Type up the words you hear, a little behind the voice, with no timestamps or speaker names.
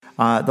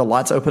The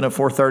lights open at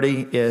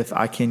 4:30. If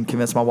I can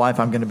convince my wife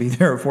I'm going to be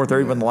there at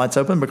 4:30 when the lights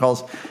open,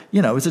 because,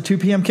 it's a 2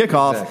 p.m.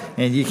 kickoff,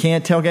 and you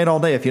can't tailgate all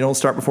day if you don't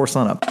start before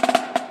sunup.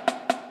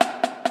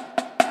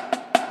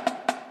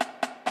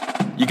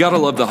 You gotta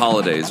love the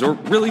holidays, or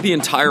really the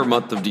entire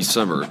month of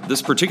December.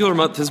 This particular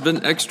month has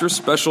been extra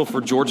special for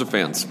Georgia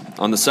fans.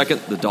 On the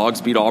 2nd, the Dogs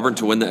beat Auburn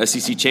to win the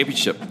SEC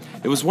championship.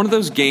 It was one of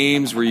those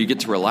games where you get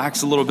to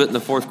relax a little bit in the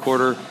fourth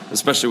quarter,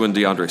 especially when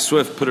DeAndre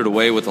Swift put it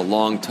away with a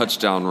long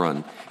touchdown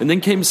run. And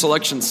then came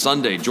Selection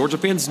Sunday. Georgia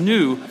fans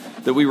knew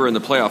that we were in the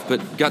playoff,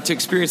 but got to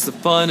experience the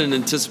fun and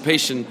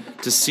anticipation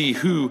to see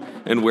who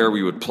and where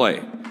we would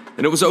play.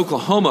 And it was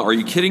Oklahoma, are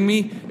you kidding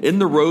me? In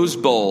the Rose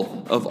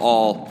Bowl of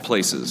all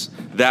places.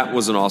 That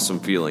was an awesome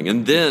feeling.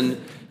 And then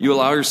you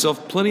allow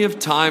yourself plenty of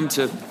time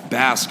to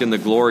bask in the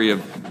glory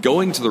of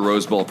going to the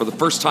Rose Bowl for the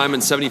first time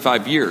in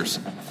 75 years.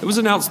 It was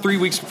announced 3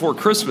 weeks before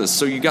Christmas,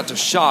 so you got to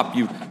shop.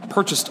 You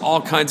purchased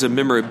all kinds of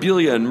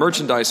memorabilia and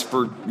merchandise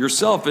for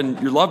yourself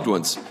and your loved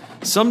ones.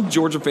 Some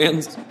Georgia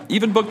fans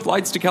even booked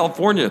flights to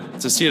California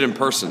to see it in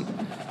person.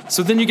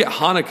 So then you get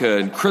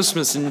Hanukkah and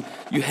Christmas, and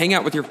you hang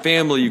out with your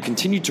family. You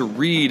continue to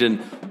read and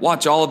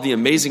watch all of the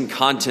amazing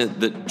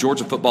content that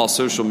Georgia football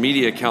social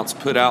media accounts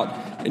put out,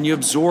 and you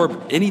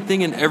absorb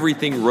anything and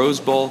everything Rose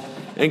Bowl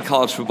and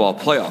college football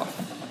playoff.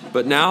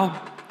 But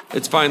now,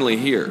 it's finally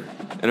here.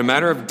 In a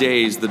matter of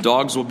days, the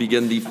Dogs will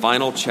begin the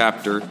final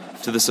chapter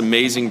to this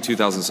amazing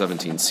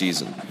 2017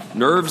 season.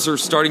 Nerves are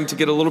starting to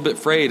get a little bit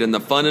frayed, and the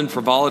fun and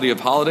frivolity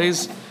of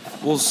holidays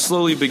will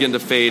slowly begin to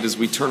fade as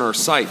we turn our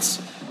sights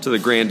to the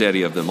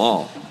granddaddy of them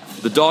all.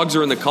 The Dogs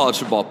are in the college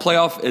football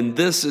playoff, and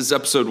this is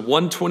episode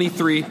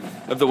 123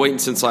 of the Waiting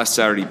Since Last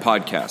Saturday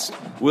podcast.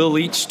 Will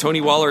Leach,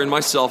 Tony Waller, and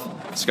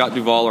myself, Scott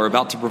Duvall, are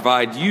about to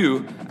provide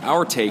you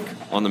our take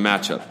on the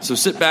matchup. So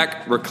sit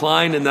back,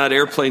 recline in that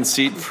airplane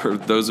seat. For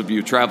those of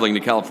you traveling to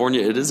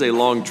California, it is a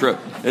long trip,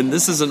 and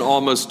this is an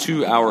almost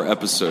 2-hour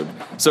episode.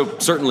 So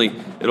certainly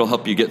it'll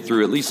help you get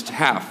through at least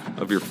half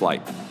of your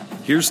flight.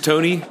 Here's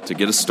Tony to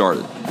get us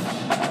started.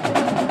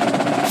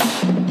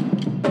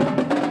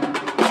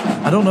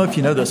 I don't know if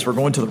you know this. We're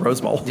going to the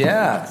Rose Bowl.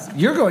 Yeah,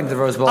 you're going to the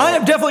Rose Bowl. I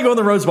am definitely going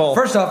to the Rose Bowl.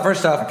 First off,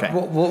 okay.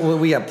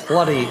 we have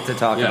plenty to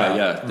talk about.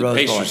 Yeah,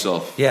 pace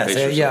yourself.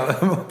 Yes,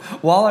 yeah.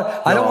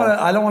 Waller, I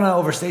don't want to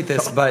overstate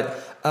this,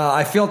 but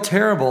I feel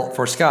terrible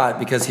for Scott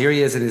because here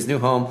he is in his new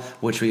home,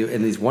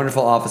 in these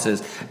wonderful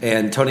offices,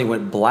 and Tony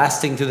went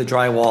blasting through the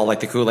drywall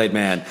like the Kool-Aid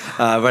Man,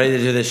 ready to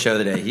do this show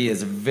today. He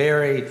is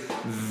very,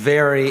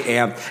 very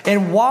amped,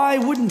 and why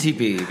wouldn't he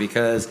be?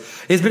 Because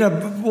it's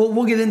been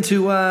we'll get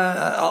into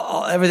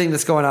everything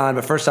that's going on,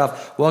 but first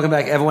off, welcome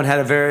back. Everyone had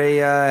a very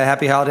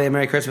happy holiday and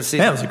Merry Christmas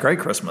season. Yeah, it was a great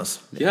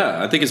Christmas.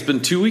 Yeah, I think it's been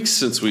 2 weeks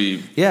since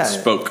we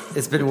spoke.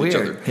 It's been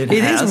weird. It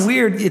is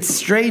weird. It's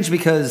strange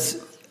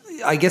because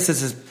I guess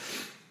this is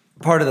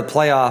part of the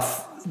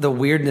playoff, the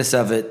weirdness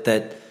of it,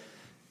 that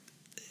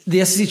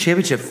the SEC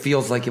championship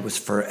feels like it was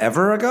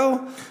forever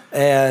ago,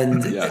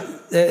 and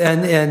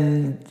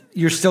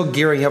you're still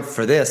gearing up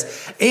for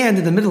this. And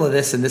in the middle of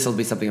this, and this will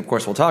be something, of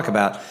course, we'll talk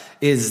about,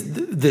 is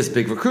this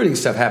big recruiting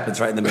stuff happens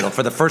right in the middle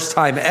for the first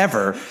time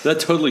ever. That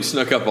totally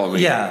snuck up on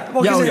me. Yeah,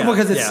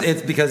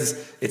 it's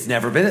because it's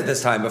never been at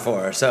this time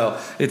before. So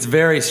it's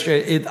very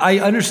straight. I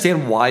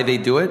understand why they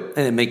do it,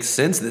 and it makes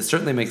sense. It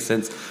certainly makes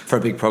sense for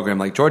a big program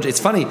like Georgia. It's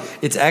funny.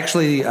 It's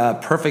actually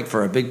perfect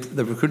for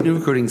new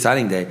recruiting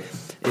signing day.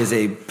 Is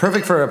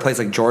perfect for a place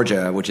like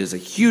Georgia, which is a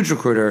huge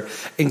recruiter,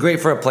 and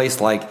great for a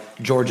place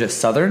like Georgia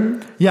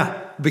Southern. Yeah.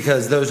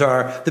 Because those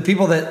are the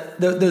people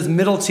those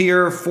middle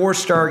tier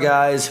 4-star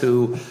guys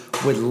who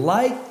would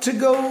like to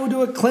go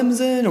to a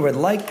Clemson or would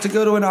like to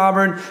go to an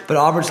Auburn, but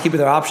Auburn's keeping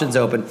their options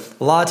open.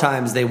 A lot of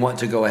times they want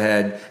to go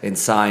ahead and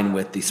sign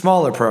with the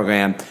smaller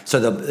program so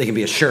they can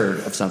be assured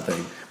of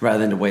something rather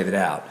than to wait it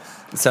out.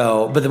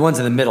 So, but the ones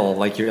in the middle,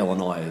 like your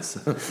Illinois,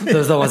 those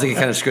are the ones that get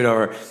kind of screwed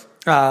over.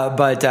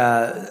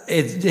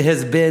 It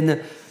has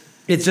been,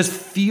 it just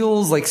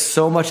feels like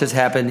so much has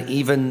happened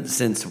even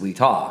since we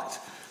talked.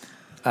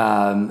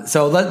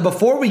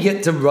 Before we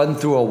get to run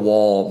through a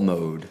wall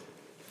mode,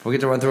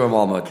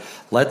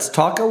 let's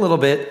talk a little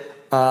bit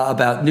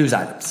about news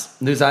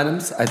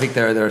items. I think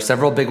there are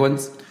several big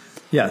ones.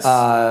 Yes.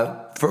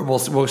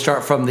 We'll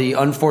start from the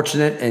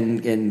unfortunate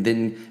and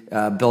then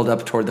build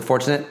up toward the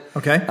fortunate.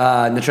 Okay.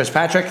 Natrez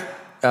Patrick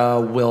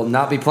will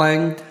not be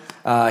playing.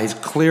 He's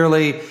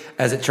clearly,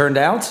 as it turned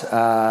out,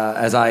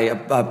 as I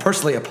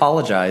personally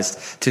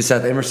apologized to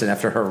Seth Emerson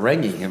after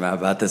haranguing him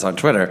about this on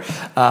Twitter.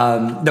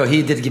 No,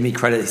 he did give me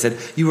credit. He said,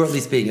 you were at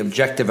least being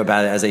objective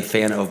about it as a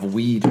fan of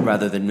weed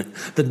rather than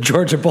the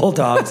Georgia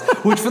Bulldogs,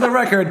 which for the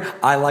record,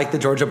 I like the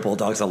Georgia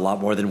Bulldogs a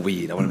lot more than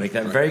weed. I want to make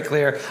that very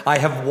clear. I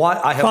have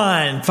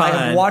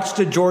watched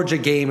a Georgia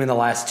game in the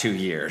last 2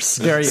 years.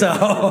 There you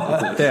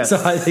go. Yes. So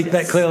I think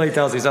that clearly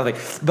tells me something.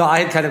 But I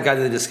had kind of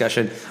gotten the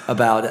discussion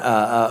about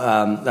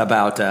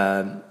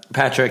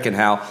Patrick and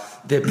how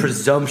the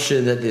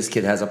presumption that this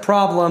kid has a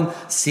problem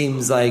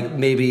seems like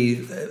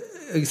maybe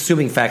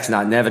assuming facts,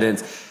 not in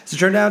evidence. As it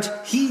turned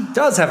out, he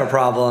does have a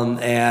problem,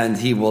 and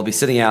he will be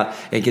sitting out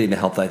and getting the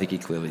help that I think he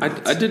clearly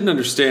needs. I didn't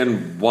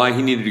understand why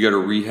he needed to go to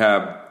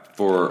rehab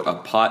for a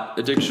pot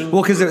addiction.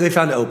 Well, because they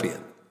found opiate.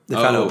 They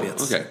found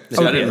opiates. Okay,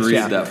 so I didn't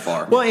read that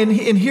far. Well, and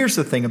here's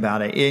the thing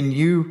about it.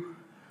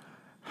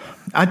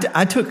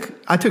 I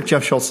took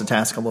Jeff Schultz to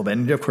task a little bit,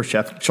 and of course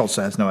Jeff Schultz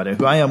has no idea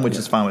who I am, which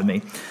is fine with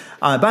me.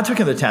 But I took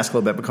him to task a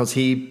little bit because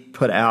he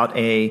put out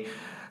a.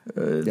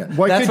 That's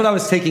what I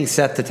was taking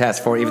Seth to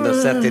task for, even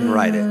though Seth didn't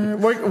write it.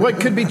 What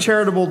could be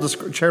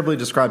charitably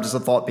described as a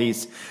thought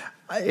piece.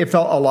 It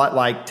felt a lot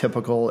like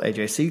typical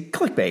AJC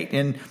clickbait.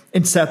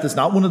 And Seth is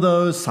not one of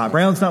those. Ty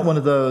Brown's not one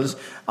of those.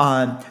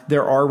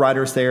 There are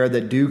writers there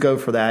that do go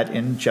for that,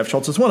 and Jeff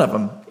Schultz is one of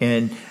them.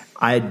 And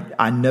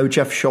I know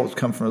Jeff Schultz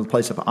come from a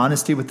place of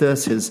honesty with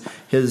this.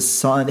 His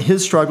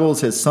son's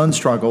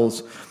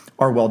struggles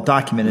are well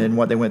documented, and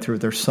what they went through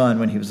with their son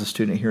when he was a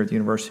student here at the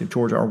University of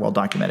Georgia are well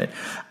documented.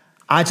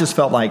 I just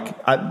felt like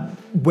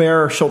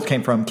where Schultz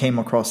came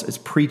across as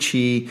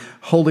preachy,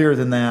 holier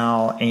than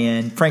thou,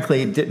 and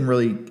frankly,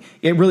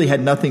 it really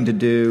had nothing to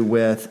do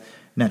with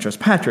Natchez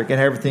Patrick. It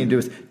had everything to do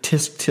with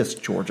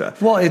Tisk Georgia.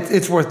 Well,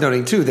 it's worth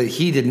noting too that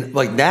he didn't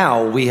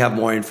now we have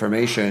more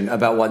information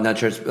about what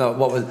Natchez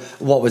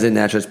what was in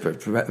Natchez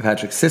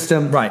Patrick's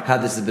system, right? How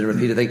this has been a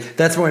repeated thing.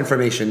 That's more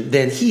information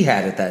than he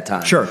had at that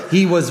time. Sure,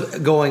 he was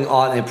going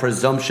on a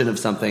presumption of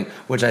something,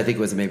 which I think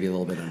was maybe a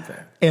little bit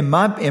unfair.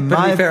 But to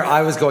be fair,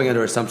 I was going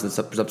under assumption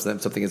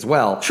something as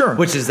well. Sure,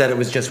 which is that it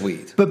was just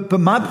weed. But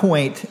my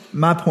point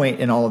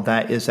in all of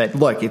that is that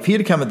look, if he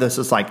had come at this,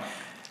 it's like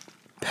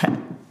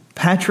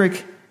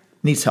Patrick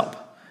needs help.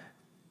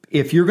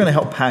 If you're going to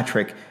help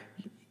Patrick,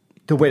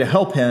 the way to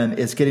help him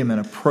is get him in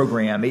a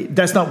program.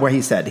 That's not what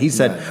he said. He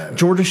said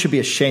Georgia should be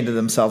ashamed of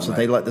themselves that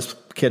they let this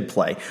kid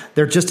play.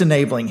 They're just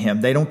enabling him.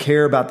 They don't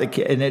care about the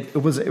kid.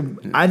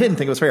 And I didn't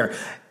think it was fair.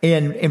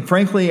 And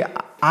frankly,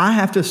 I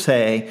have to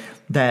say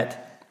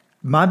that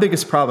my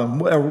biggest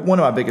problem, or one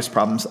of my biggest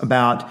problems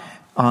about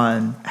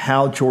on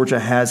how Georgia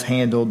has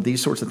handled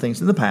these sorts of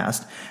things in the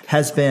past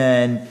has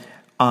been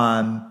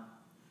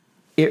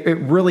it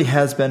really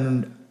has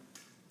been.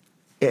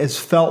 It's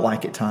felt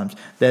like at times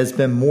that it's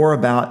been more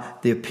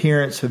about the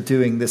appearance of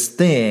doing this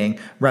thing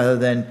rather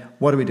than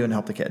what are we doing to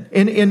help the kid.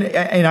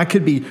 And I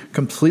could be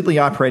completely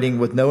operating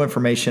with no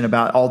information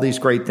about all these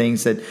great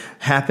things that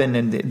happen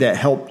and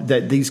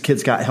that these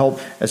kids got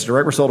help as a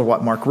direct result of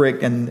what Mark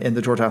Richt and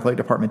the Georgia Athletic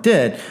Department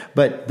did.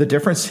 But the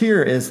difference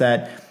here is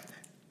that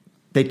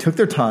they took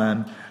their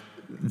time.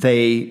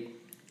 They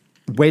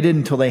waited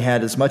until they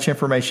had as much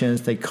information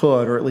as they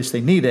could, or at least they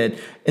needed,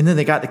 and then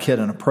they got the kid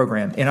on a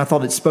program. And I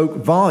thought it spoke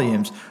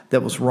volumes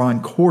that was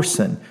Ron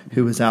Corson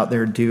who was out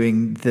there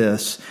doing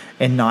this,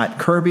 and not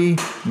Kirby,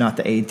 not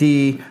the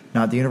AD,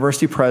 not the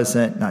university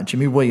president, not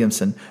Jimmy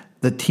Williamson,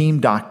 the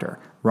team doctor.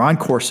 Ron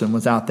Corson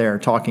was out there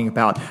talking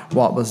about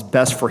what was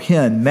best for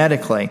him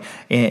medically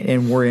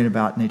and worrying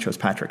about Natchez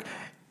Patrick.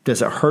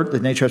 Does it hurt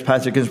that Natchez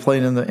Patrick is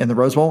playing in the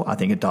Rose Bowl? I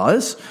think it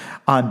does.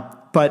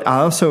 But I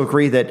also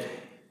agree that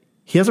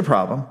he has a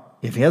problem.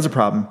 If he has a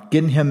problem,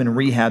 getting him in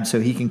rehab so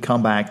he can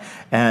come back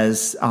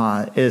as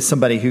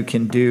somebody who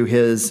can do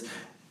his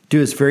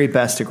very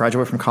best to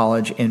graduate from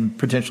college and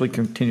potentially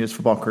continue his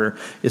football career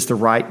is the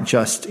right,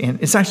 just,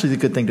 and it's actually the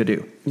good thing to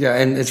do. Yeah,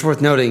 and it's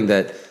worth noting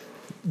that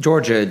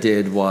Georgia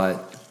did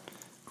what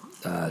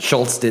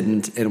Schultz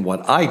didn't and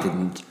what I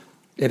didn't.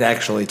 It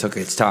actually took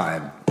its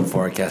time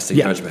before casting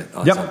judgment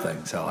on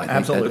something. So I think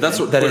absolutely. But that's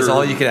what that is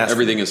all you can ask.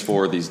 Everything is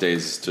for these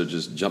days, to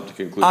just jump to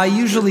conclusions. I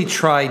usually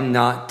try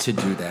not to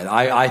do that.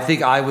 I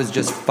think I was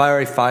just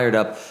very fired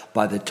up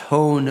by the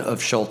tone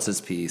of Schultz's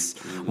piece,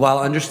 while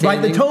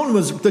understanding the tone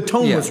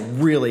was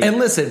really, and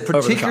listen,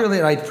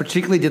 I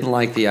particularly didn't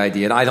like the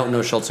idea, and I don't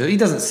know Schultz. He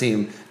doesn't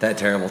seem that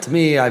terrible to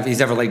me. He's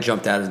never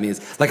jumped out at me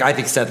as I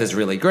think Seth is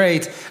really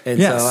great, and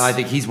so I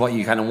think he's what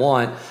you kind of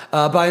want.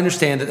 But I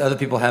understand that other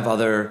people have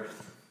other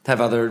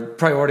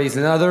priorities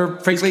and other,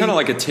 frankly, it's kind of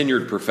like a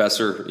tenured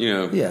professor,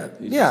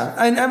 Yeah,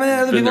 and I mean,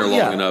 other been people,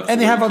 there long enough, and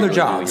they have other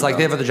jobs.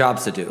 They have other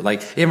jobs to do.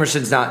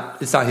 Emerson's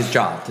it's not his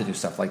job to do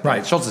stuff like that. Right.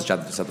 It's Schultz's job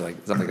to do something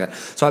like that.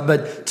 So,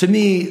 but to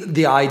me,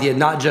 the idea,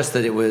 not just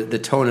that it was the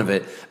tone of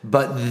it,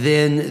 but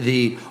then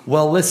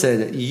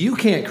listen, you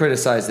can't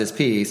criticize this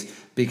piece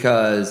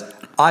because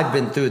I've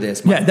been through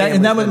this.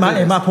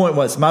 My point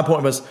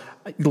was,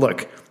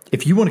 look.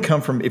 If you want to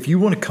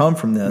come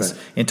from this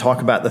and talk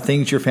about the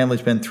things your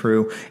family's been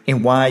through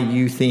and why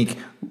you think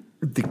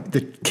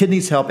the kid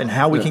needs help and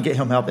how we can get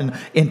him help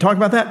and talk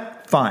about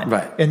that, fine.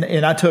 Right.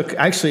 And I took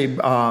I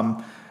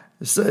don't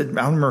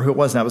remember who it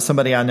was now, but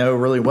somebody I know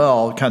really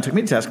well kind of took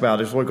me to task about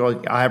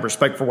it. I have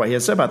respect for what he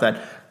has said about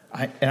that.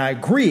 And I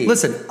agree.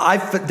 Listen,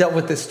 I've dealt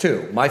with this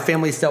too. My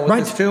family's dealt with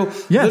this too.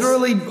 Yes.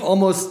 Literally,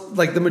 almost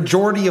the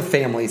majority of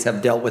families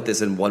have dealt with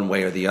this in one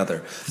way or the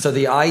other. So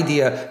the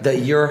idea that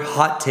your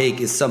hot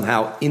take is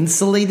somehow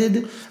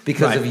insulated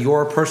because of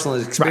your personal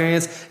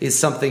experience is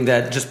something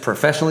that, just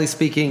professionally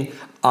speaking,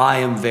 I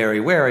am very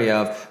wary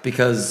of,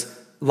 because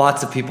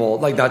lots of people,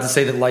 like, not to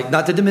say that, like,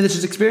 not to diminish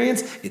his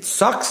experience. It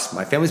sucks.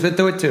 My family's been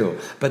through it too.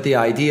 But the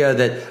idea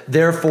that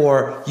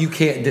therefore you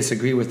can't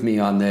disagree with me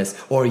on this,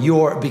 or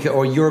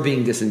you're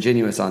being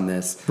disingenuous on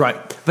this. Right.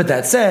 But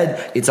that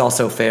said, it's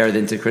also fair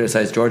then to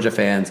criticize Georgia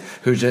fans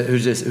who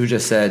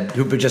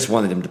just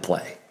wanted him to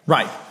play.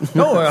 Right.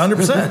 No,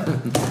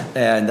 100%.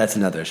 And that's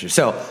another issue.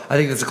 So I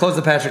think that's a close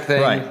the Patrick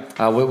thing. Right.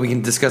 What we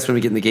can discuss when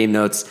we get in the game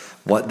notes,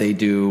 what they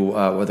do,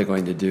 what they're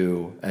going to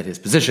do at his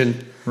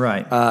position.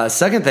 Right.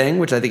 Second thing,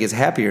 which I think is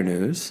happier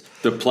news.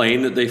 The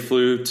plane that they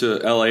flew to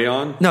LA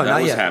on? No, that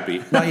not was yet.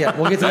 happy. Not yet.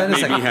 We'll get to that in a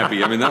made second. me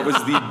happy. I mean, that was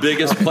the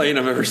biggest plane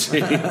I've ever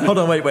seen. Hold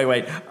on,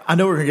 wait. I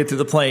know we're going to get to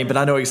the plane, but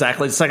I know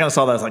exactly. The second I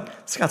saw that, I was like,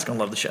 Scott's going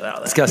to love the shit out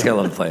of that. Scott's going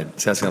to love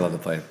the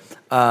plane.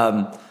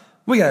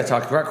 We got to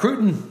talk about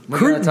Cruton. We're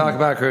going to talk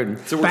about Cruton.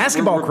 So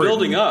Basketball we're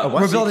building up. Oh,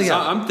 what? We're building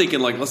up. I'm thinking,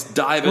 like, let's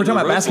dive We're into talking about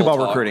Rose Bowl basketball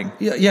talk. recruiting.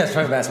 Yes,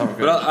 talking about basketball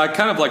recruiting. But I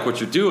kind of like what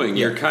you're doing.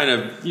 You're kind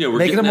of, we're Making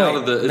getting them out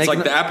wait. of the, it's Making like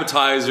them- the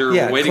appetizer,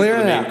 Yeah, waiting for the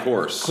clearing main out.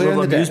 course. Clear in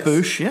the Amuse decks.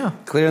 bouche, yeah.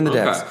 Clear in the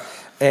Okay. decks.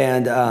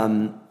 And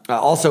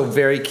also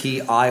very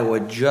key, Iowa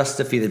just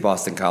defeated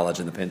Boston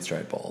College in the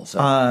Pinstripe Bowl. So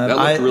That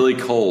looked really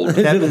cold.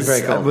 That was is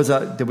very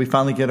cold. Did we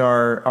finally get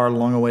our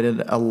long-awaited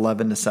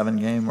 11-7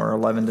 game or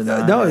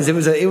 11-9? no, it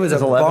was a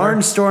 11?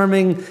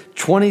 barnstorming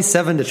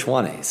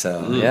 27-20.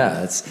 So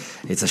yeah,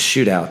 it's a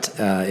shootout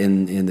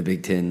in the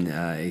Big Ten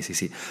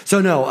ACC.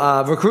 So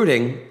no,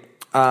 recruiting.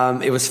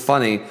 It was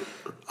funny.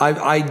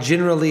 I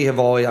generally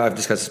I've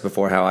discussed this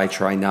before, how I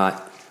try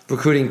not.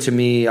 Recruiting to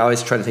me, I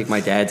always try to take my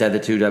dad's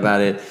attitude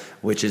about it,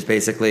 which is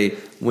basically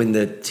when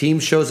the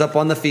team shows up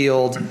on the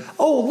field,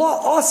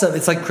 awesome.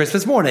 It's like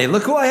Christmas morning.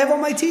 Look who I have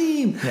on my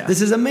team. Yeah.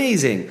 This is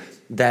amazing.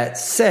 That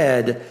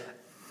said,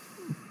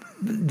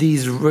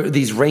 these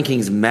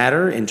rankings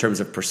matter in terms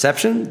of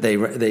perception.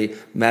 They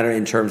matter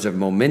in terms of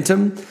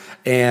momentum.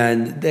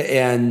 And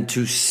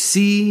to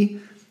see...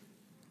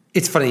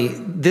 It's funny,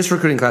 this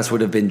recruiting class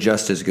would have been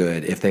just as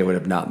good if they would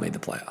have not made the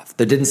playoff.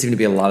 There didn't seem to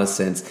be a lot of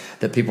sense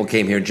that people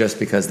came here just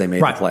because they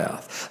made the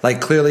playoff. Like,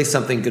 clearly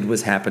something good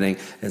was happening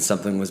and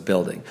something was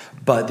building.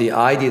 But the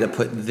idea to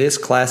put this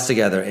class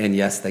together, and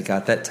yes, they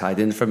got that tight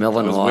end from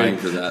Illinois. I was waiting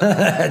for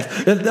that.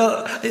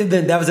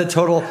 Then that was a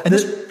total... And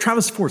this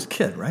Travis Ford's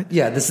kid, right?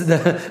 Yeah,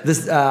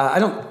 I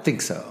don't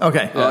think so.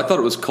 Okay. I thought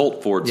it was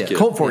Colt Ford's kid.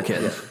 Colt Ford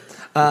kid.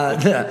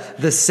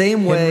 The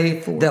same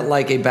way Ford. that,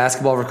 like, a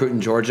basketball recruit in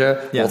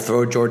Georgia Yeah. will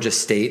throw Georgia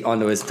State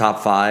onto his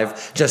top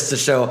 5 just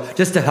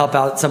to help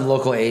out some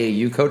local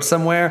AAU coach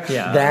somewhere.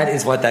 Yeah. That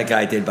is what that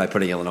guy did by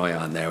putting Illinois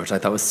on there, which I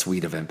thought was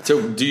sweet of him.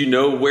 So do you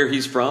know where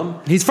he's from?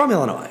 He's from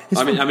Illinois.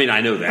 I mean,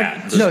 I know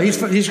that. No, he's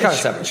Chicago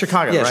suburbs.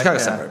 Chicago, yeah, right? Chicago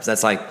Yeah. suburbs.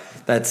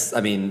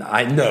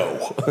 I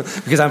know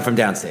because I'm from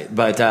downstate,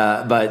 but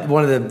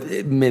one of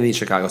the many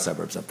Chicago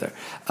suburbs up there.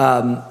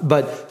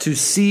 But to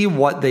see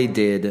what they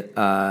did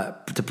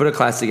to put a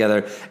class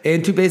together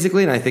and to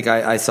basically, and I think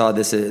I saw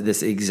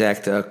this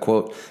exact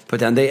quote put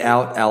down. They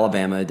out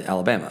Alabama'd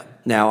Alabama.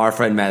 Now, our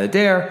friend Matt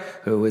Adair,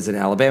 who is an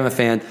Alabama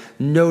fan,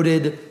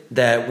 noted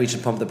that we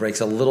should pump the brakes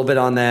a little bit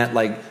on that.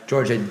 Like,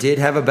 Georgia did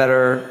have a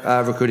better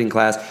recruiting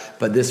class,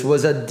 but this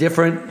was this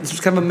was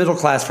kind of a middle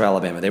class for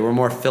Alabama. They were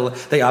more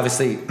they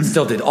obviously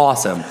still did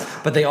awesome,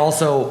 but they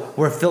also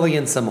were filling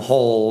in some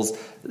holes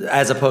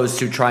as opposed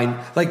to trying,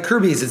 like,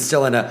 Kirby's is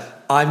still in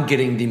I'm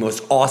getting the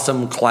most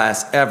awesome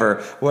class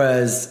ever,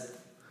 whereas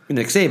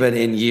Nick Saban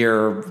in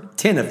year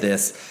 10 of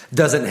this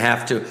doesn't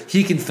have to.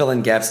 He can fill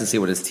in gaps and see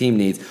what his team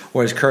needs,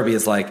 whereas Kirby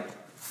is like,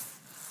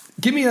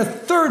 give me a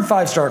third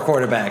 5-star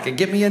quarterback and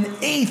give me an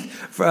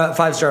 8th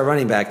 5-star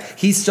running back.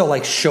 He's still,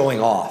 like, showing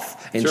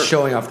off and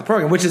showing off the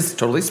program, which is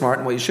totally smart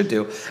and what you should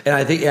do. And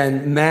I think,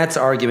 and Matt's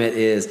argument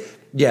is,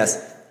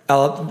 yes,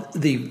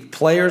 the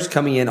players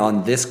coming in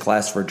on this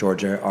class for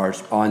Georgia are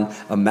on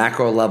a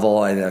macro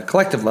level and a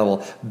collective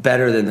level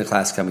better than the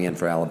class coming in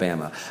for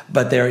Alabama.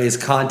 But there is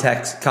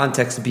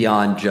context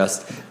beyond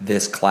just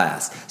this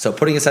class. So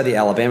putting aside the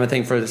Alabama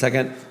thing for a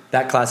second,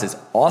 that class is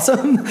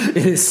awesome. It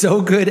is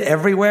so good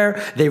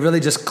everywhere. They really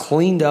just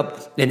cleaned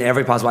up in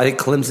every possible. I think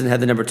Clemson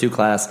had the number 2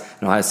 class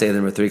and Ohio State had the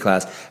number 3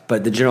 class.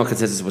 But the general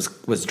consensus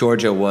was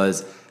Georgia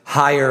was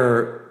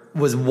higher,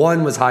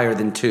 was higher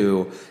than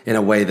 2 in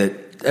a way that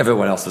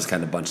everyone else was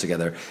kind of bunched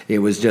together. It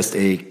was just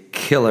a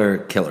killer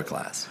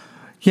class.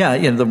 Yeah,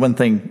 the one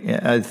thing,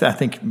 I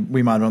think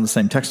we might have on the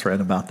same text thread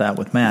about that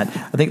with Matt.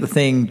 I think my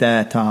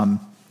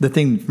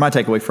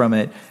takeaway from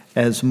it,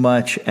 as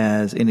much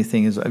as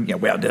anything is,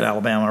 we outdid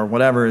Alabama or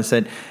whatever, is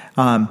that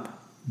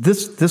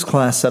this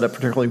class set up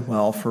particularly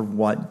well for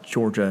what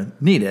Georgia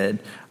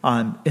needed.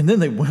 And then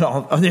they went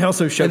on, they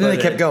also showboated. And then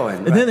they kept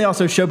going. And then they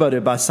also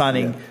showboated by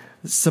signing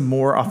some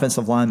more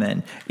offensive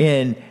linemen.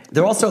 And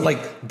they're also,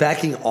 like,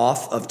 backing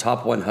off of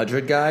top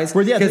 100 guys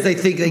Well, yeah, because they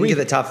think they can get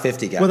the top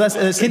 50 guys. Well,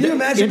 that's can you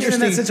imagine being in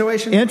that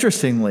situation?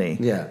 Interestingly,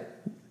 Yeah.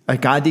 a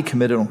guy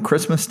decommitted on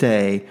Christmas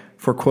Day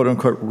for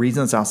quote-unquote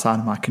reasons outside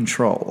of my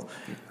control.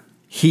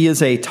 He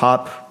is a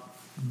top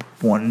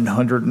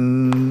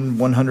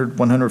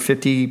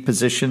 150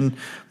 position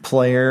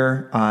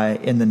player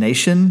in the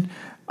nation.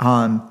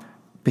 But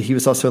he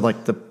was also,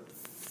 like, the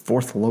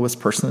fourth lowest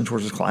person in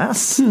Georgia's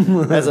class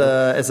as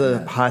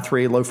a high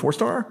 3, low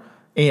 4-star.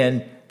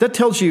 And that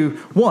tells you,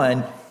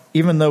 one,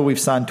 even though we've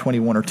signed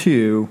 21 or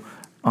 2,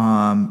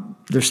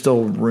 there's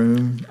still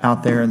room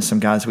out there and some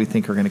guys we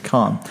think are going to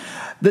come.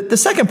 The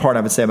second part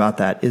I would say about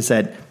that is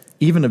that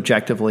even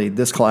objectively,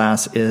 this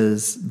class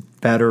is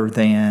better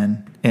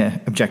than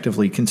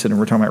objectively considering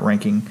we're talking about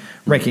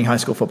ranking high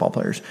school football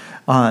players.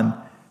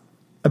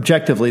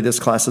 Objectively, this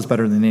class is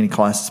better than any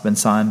class that's been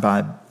signed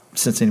by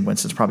Cincinnati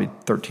Winston's probably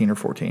 13 or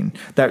 14.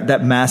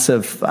 That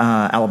massive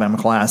Alabama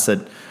class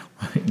that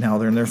now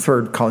they're in their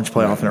third college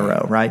playoff in a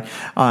row, right?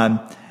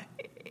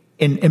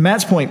 And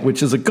Matt's point,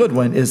 which is a good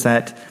one, is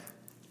that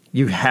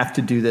you have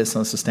to do this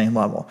on a sustained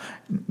level.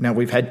 Now,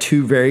 we've had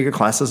 2 very good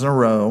classes in a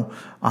row.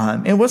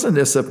 It wasn't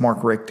as if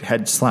Mark Richt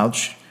had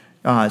slouched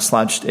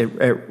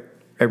at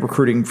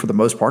recruiting for the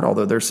most part,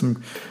 although there's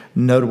some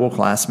notable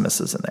class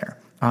misses in there.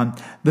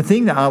 The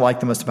thing that I like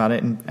the most about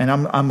it, and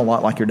I'm a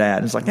lot like your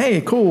dad, it's like,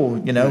 hey, cool,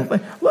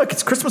 look,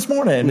 it's Christmas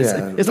morning.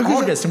 Yeah. It's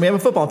August, and we have a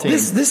football team.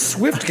 This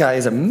Swift guy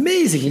is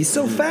amazing. He's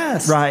so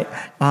fast. Right.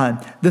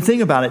 The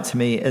thing about it to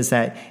me is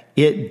that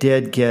it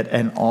did get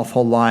an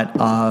awful lot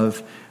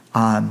of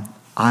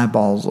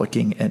eyeballs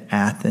looking at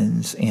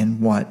Athens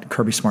and what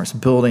Kirby Smart's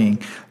building,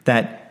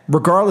 that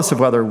regardless of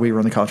whether we were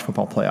in the college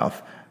football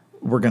playoff,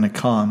 we're going to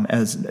come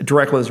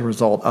directly as a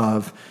result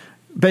of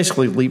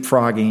basically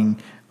leapfrogging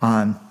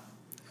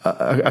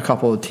a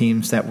couple of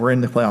teams that were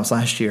in the playoffs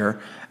last year,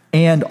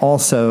 and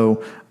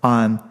also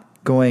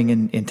going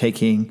and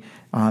taking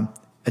a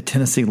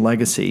Tennessee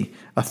legacy,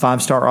 a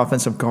 5-star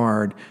offensive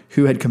guard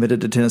who had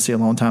committed to Tennessee a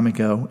long time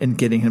ago, and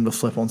getting him to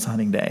flip on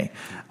signing day.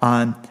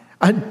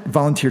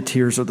 Volunteer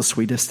tears are the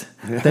sweetest.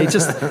 They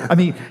just,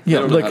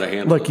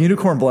 look,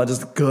 unicorn blood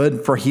is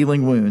good for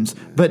healing wounds,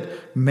 but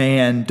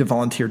man, do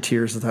volunteer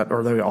tears,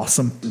 are they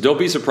awesome. Don't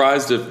be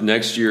surprised if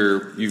next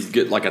year you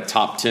get like a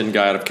top 10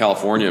 guy out of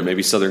California,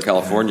 maybe Southern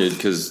California,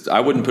 because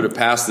I wouldn't put it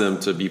past them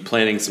to be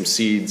planting some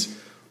seeds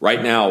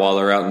right now while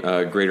they're out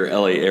in greater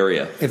LA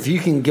area. If you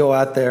can go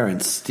out there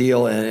and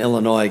steal an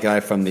Illinois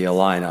guy from the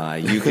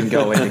Illini, you can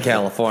go into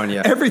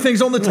California.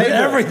 Everything's on the table.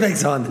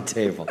 Everything's on the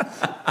table.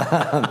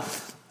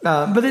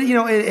 But then,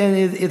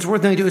 it's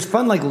worth noting too. It's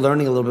fun,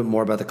 learning a little bit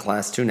more about the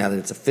class too. Now that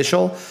it's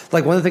official,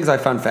 one of the things I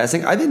found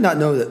fascinating, I did not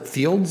know that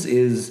Fields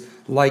is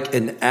like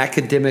an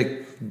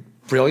academic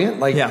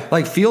brilliant.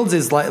 Fields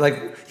is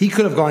like he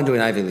could have gone to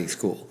an Ivy League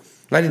school.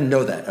 I didn't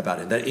know that about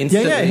him. That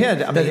instantly,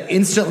 that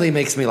instantly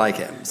makes me like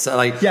him. So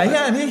I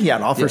think he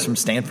had offers from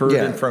Stanford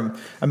and from.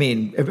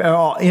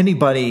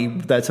 Anybody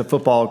that's a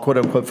football, quote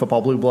unquote,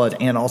 football blue blood,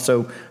 and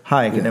also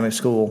high academic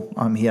school,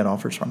 he had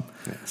offers from.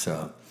 Yeah,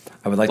 so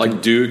I would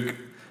like Duke.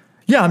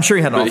 Yeah, I'm sure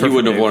he had an offer. But he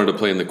wouldn't have wanted to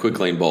play in the Quick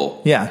Lane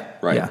Bowl. Yeah,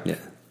 right. Yeah,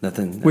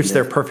 nothing. Which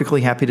they're perfectly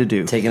happy to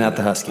do. Taking out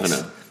the Huskies. I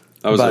know.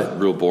 That was a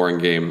real boring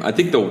game. I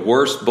think the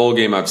worst bowl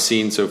game I've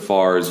seen so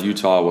far is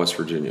Utah, West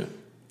Virginia.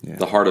 Yeah.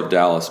 The Heart of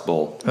Dallas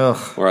Bowl. Ugh.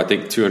 Where I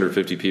think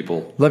 250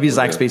 people. Love you,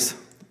 Zaxby's.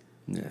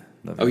 Yeah.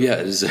 Oh, yeah,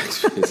 it is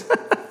Zaxby's.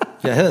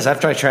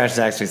 After I trashed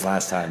Zaxby's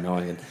last time, no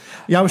one can.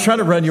 Yeah, I was trying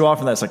to run you off,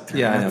 and that's like,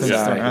 I know.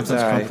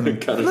 Sorry.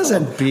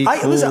 Listen,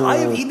 I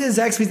have eaten at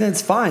Zaxby's, and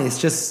it's fine. It's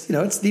just,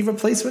 it's the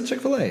replacement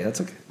Chick-fil-A. That's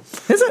okay.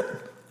 Is it?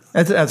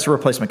 That's a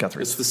replacement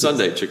Guthrie. It's the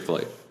Sunday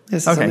Chick-fil-A.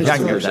 Okay, I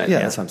can go with that. Yeah,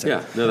 that's what I'm saying.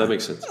 Yeah, no, that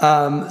makes sense.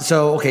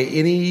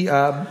 Any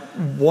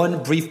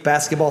one brief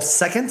basketball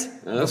second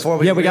before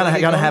we? Yeah, we gotta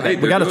have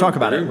it. We gotta talk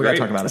about it. We gotta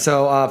talk about it.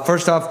 So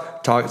first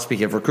off,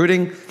 speaking of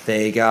recruiting,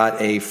 they got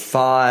a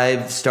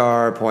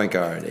 5-star point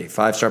guard,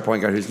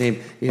 whose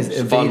name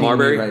is Von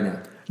Marbury right now.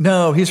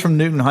 No, he's from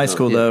Newton High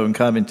School though in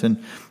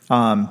Covington.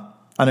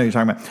 I know who you're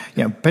talking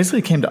about.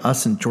 Basically came to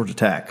us in Georgia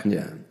Tech.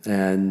 Yeah.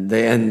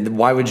 And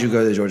why would you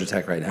go to Georgia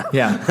Tech right now?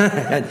 Yeah.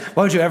 And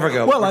why would you ever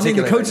go? Well,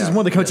 the coach is one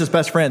of the coach's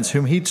best friends,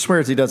 whom he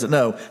swears he doesn't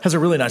know, has a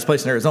really nice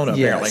place in Arizona,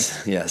 apparently.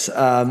 Yes.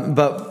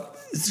 But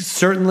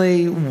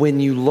certainly when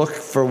you look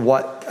for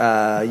what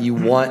you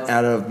want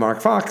out of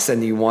Mark Fox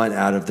and you want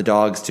out of the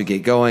Dogs to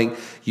get going,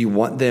 you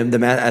want them.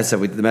 As I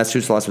said, the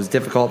Massachusetts loss was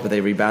difficult, but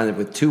they rebounded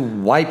with 2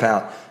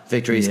 wipeout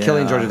victories,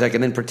 killing Georgia Tech,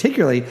 and then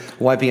particularly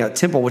wiping out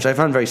Temple, which I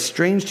found very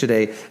strange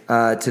today.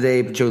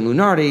 Today, Joe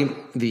Lunardi,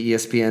 the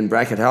ESPN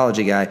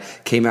bracketology guy,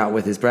 came out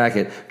with his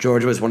bracket.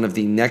 Georgia was one of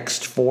the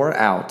next 4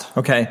 out.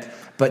 Okay.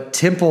 But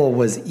Temple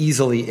was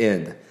easily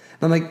in.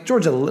 I'm like,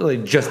 Georgia literally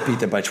just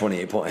beat them by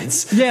 28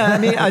 points. Yeah,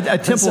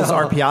 Temple's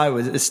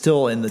RPI is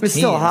still in the teens. It's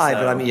still high,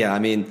 but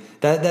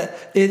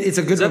it's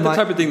a good. Is that the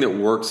type of thing that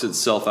works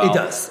itself out? It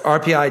does.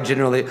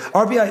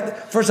 RPI.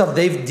 First off,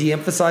 they've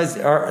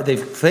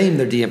claimed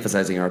they're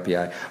de-emphasizing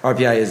RPI.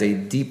 RPI is a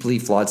deeply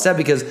flawed stat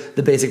because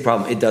the basic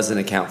problem, it doesn't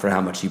account for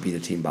how much you beat a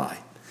team by.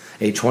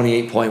 A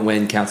 28-point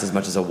win counts as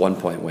much as a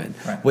 1-point win,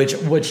 right. which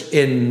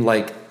in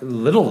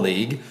Little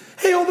League,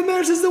 hey, all that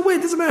matters is the win.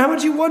 Doesn't matter how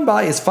much you won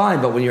by, is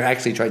fine. But when you're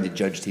actually trying to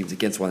judge teams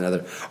against one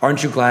another,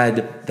 aren't you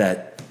glad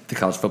that the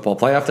college football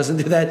playoff doesn't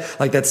do that?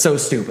 That's so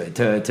stupid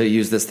to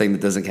use this thing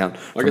that doesn't count.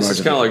 I guess it's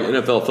kind of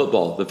like NFL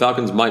football. The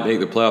Falcons might make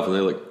the playoff and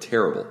they look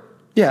terrible.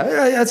 Yeah,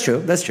 that's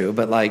true.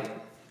 But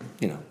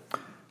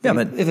Yeah,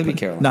 but if it'd be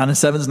Carolina.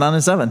 9-7 is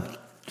 9-7.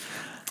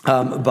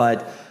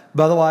 But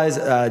otherwise,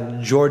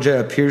 Georgia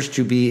appears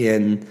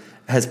to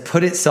has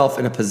put itself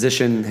in a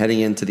position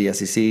heading into the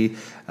SEC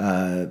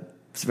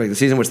regular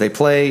season, which they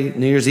play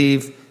New Year's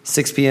Eve,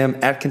 6 p.m.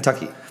 at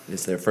Kentucky.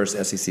 It's their first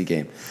SEC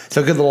game.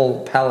 So a good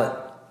little palate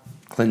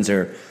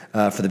cleanser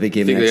for the big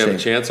game. Think next they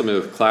have day. a chance? I mean,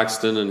 with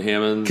Claxton and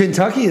Hammond.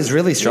 Kentucky is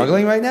really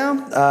struggling right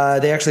now.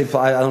 They actually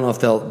play, I don't know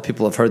if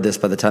people have heard this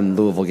by the time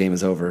the Louisville game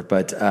is over,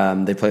 but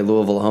they play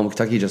Louisville at home.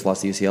 Kentucky just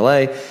lost to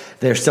UCLA.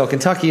 They're still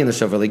Kentucky, and they're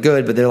still really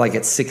good, but they're like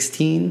at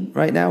 16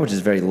 right now, which is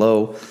very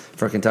low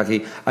for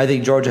Kentucky. I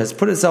think Georgia has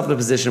put itself in a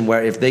position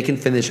where if they can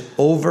finish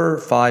over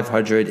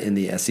 500 in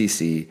the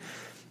SEC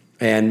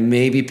and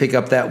maybe pick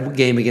up that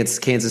game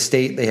against Kansas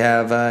State they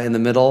have in the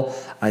middle,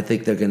 I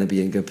think they're going to be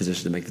in good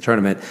position to make the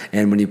tournament.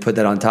 And when you put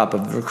that on top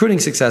of recruiting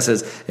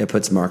successes, it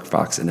puts Mark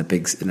Fox in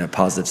a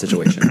positive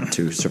situation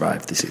to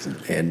survive the season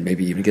and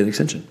maybe even get an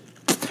extension.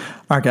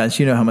 All right, guys,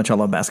 you know how much I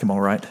love basketball,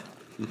 right?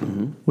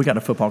 Mm-hmm. We got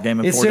a football game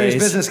in 4 days. It's serious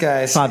business,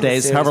 guys. 5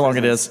 days, however long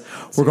it is.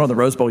 We're going to the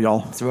Rose Bowl,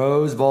 y'all. It's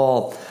Rose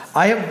Bowl.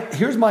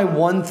 Here's my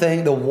one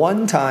thing, the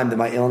one time that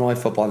my Illinois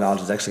football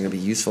knowledge is actually going to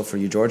be useful for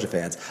you Georgia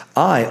fans.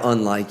 I,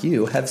 unlike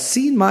you, have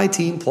seen my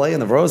team play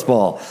in the Rose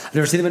Bowl. I've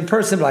never seen them in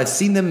person, but I've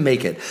seen them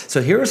make it.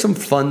 So here are some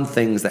fun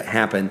things that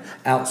happen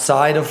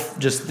outside of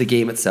just the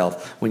game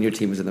itself when your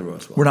team is in the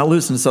Rose Bowl. We're not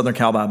losing to Southern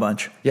Cal by a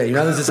bunch. Yeah, you're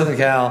not losing to Southern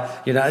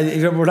Cal.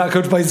 We're not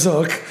coached by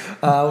Zook,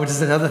 which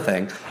is another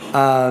thing.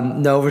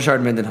 No,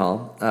 Richard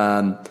Mendenhall.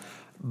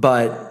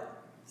 But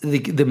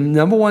the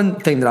number one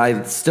thing that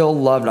I still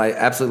love, and I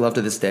absolutely love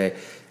to this day,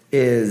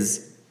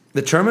 is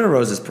the Tournament of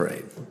Roses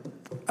parade.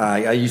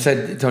 You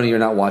said, Tony, you're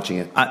not watching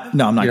it.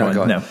 No, I'm not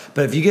going. No.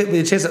 But if you get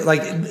the chance,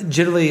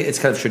 generally it's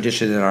kind of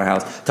tradition in our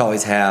house to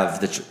always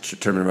have the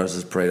Tournament of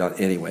Roses parade on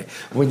anyway.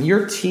 When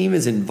your team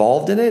is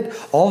involved in it,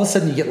 all of a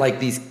sudden you get like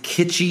these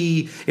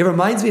kitschy. It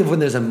reminds me of when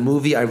there's a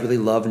movie I really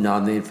love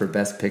nominated for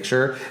Best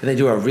Picture, and they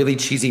do a really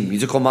cheesy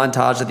musical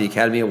montage at the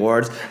Academy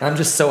Awards. And I'm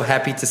just so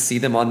happy to see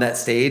them on that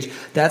stage.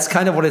 That's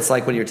kind of what it's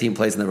like when your team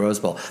plays in the Rose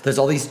Bowl. There's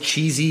all these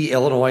cheesy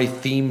Illinois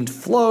themed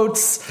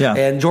floats,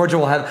 and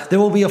Georgia there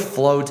will be a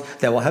float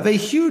that will have a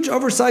huge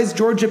oversized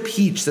Georgia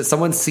peach that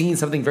someone's seen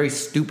something very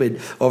stupid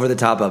over the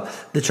top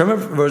of. The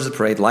Tournament of Roses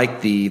parade,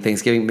 like the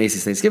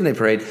Macy's Thanksgiving Day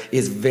parade,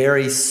 is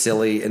very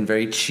silly and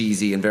very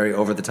cheesy and very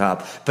over the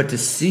top. But to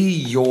see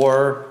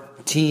your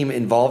team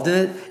involved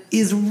in it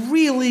is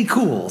really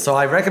cool. So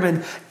I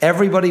recommend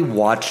everybody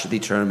watch the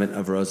Tournament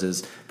of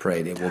Roses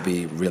parade. It will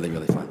be really,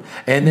 really fun.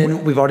 And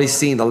then we've already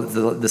seen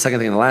the second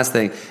thing and the last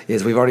thing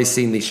is we've already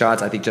seen the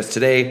shots. I think just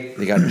today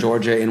they got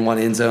Georgia in one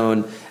end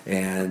zone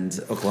and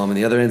Oklahoma in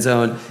the other end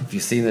zone. If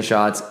you've seen the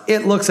shots,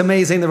 it looks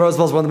amazing. The Rose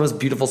Bowl is one of the most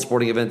beautiful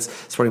sporting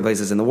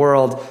places in the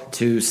world.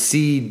 To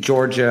see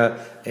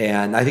Georgia,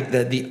 and I think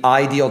that the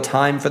ideal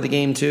time for the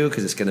game too,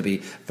 because it's going to be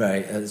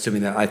very,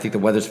 assuming that I think the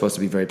weather's supposed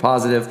to be very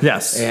positive.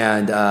 Yes.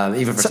 And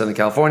even for Southern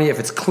California, if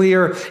it's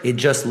clear, it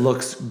just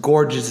looks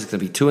gorgeous. It's going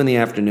to be 2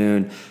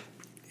 p.m.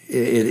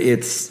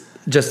 It's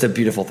just a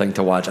beautiful thing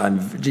to watch.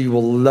 You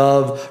will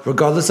love,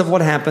 regardless of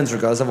what happens,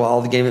 regardless of what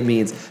all the game it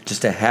means,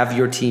 just to have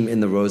your team in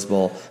the Rose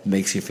Bowl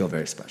makes you feel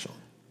very special.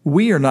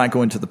 We are not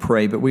going to the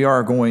parade, but we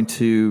are going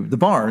to the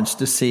barns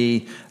to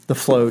see the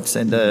floats,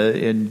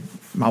 and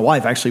my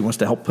wife actually wants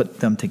to help put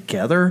them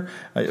together,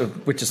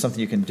 which is something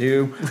you can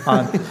do.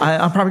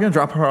 I'm probably going to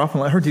drop her off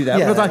and let her do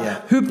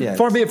that.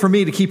 Far be it for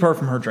me to keep her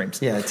from her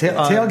dreams. Yeah,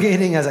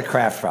 tailgating as a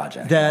craft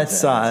project.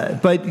 That's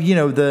but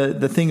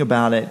the thing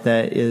about it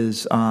that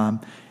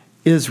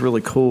is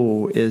really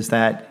cool is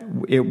that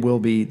there will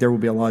be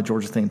a lot of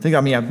Georgia themed things.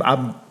 I mean,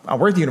 I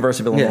worked at the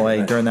University of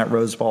Illinois during that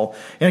Rose Bowl,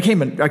 and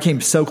I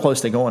came so close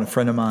to going. A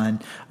friend of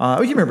mine, you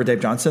remember Dave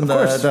Johnson,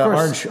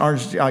 the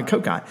orange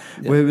coat guy,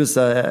 who was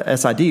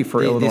SID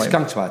for Illinois. The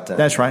skunk spot.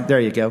 That's right. There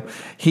you go.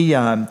 He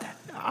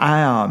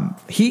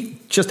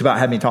just about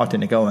had me talked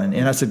into going,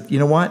 and I said, you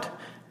know what?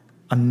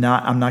 I'm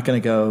not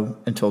going to go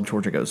until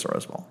Georgia goes to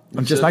Rose Bowl.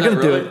 I'm just not going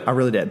to do it. I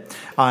really did.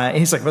 And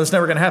he's like, well, it's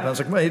never going to happen. I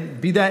was like,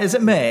 well, is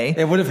it May?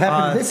 It would have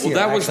happened this year.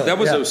 That was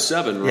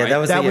 07, right?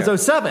 Yeah, that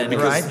was 07,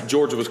 because right?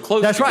 Georgia was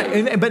close. That's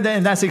right.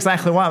 And that's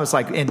exactly why I was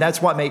like, and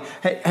that's what made,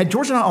 had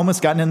Georgia not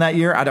almost gotten in that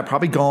year, I'd have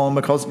probably gone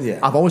because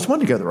I've always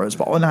wanted to go to the Rose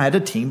Bowl, and I had a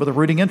team with a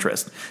rooting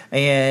interest.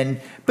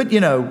 But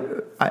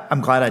I'm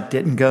glad I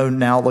didn't go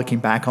now looking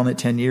back on it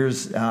 10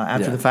 years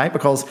after the fact,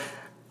 because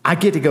I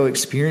get to go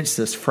experience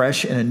this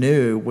fresh and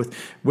anew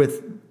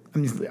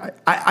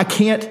I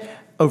can't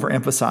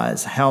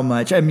overemphasize how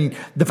much. I mean,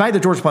 the fact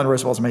that Georgia playing the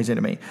Rose Bowl is amazing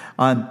to me.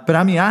 But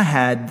I mean, I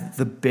had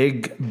the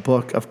big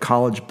book of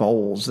college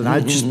bowls that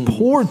I just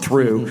poured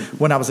through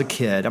when I was a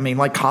kid. I mean,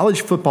 like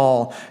college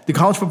football, the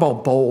college football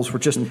bowls were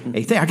just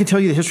a thing. I could tell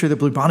you the history of the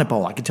Blue Bonnet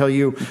Bowl. I could tell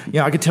you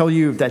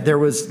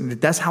that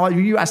that's how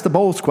you asked the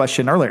bowls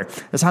question earlier.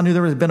 That's how I knew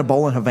there had been a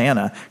bowl in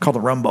Havana called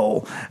the Rum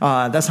Bowl.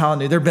 That's how I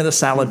knew there'd been a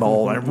salad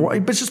bowl.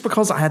 But just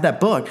because I had that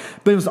book.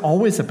 But it was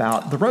always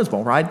about the Rose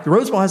Bowl, right? The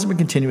Rose Bowl hasn't been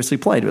continuously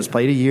played. It was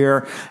played a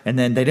year. and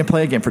then they didn't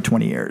play again for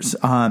 20 years.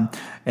 And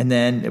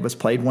then it was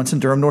played once in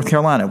Durham, North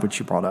Carolina, which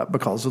you brought up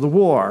because of the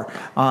war.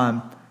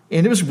 And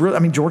it was really, I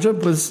mean, Georgia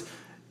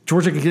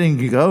getting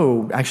to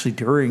go actually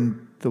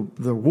during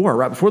the war,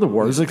 right before the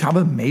war. It was a kind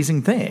of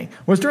amazing thing.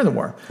 It was during the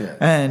war. Yeah.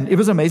 And it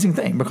was an amazing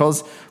thing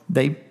because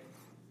they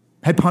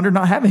had pondered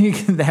not having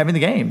the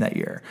game that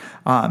year.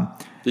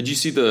 Did you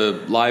see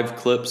the live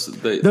clips?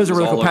 Those are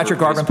really cool. Patrick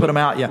Garvin put them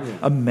out. Yeah.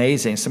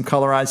 Amazing. Some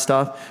colorized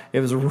stuff. It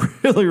was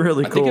really,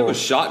 really cool. I think it was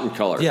shot in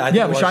color. Yeah,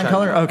 it was shot in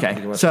color.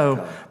 Okay.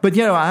 So, but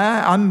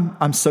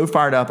I'm so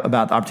fired up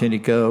about the opportunity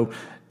to go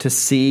to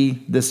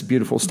see this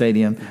beautiful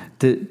stadium,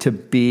 to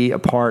be a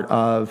part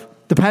of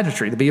the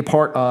pageantry, to be a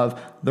part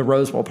of the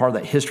Rose Bowl, part of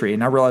that history.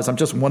 And I realize I'm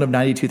just one of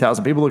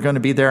 92,000 people who are going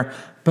to be there,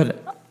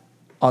 but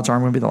odds are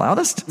I'm going to be the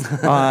loudest.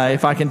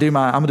 If I can I'm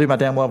going to do my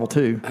damn level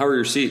too. How are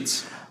your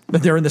seats?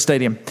 They're in the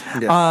stadium.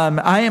 Yeah.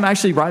 I am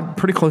actually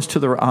pretty close to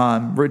the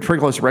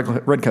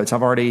Redcoats.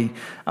 I've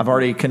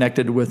already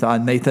connected with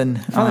Nathan.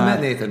 I met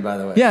Nathan, by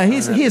the way. Yeah,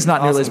 he is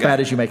not nearly as bad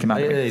as you make him out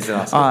to be. He's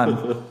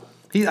awesome.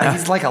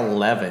 He's like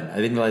 11. I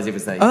didn't realize he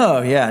was that young.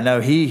 Oh yeah, no,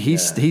 he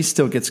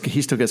still gets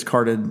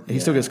carded. He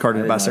still gets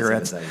carded by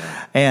cigarettes,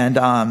 and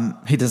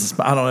he does.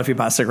 I don't know if he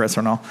buys cigarettes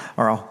or not,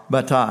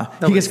 but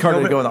he gets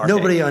carded to go in the arcade.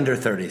 Nobody under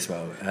 30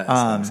 smokes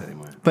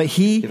anymore.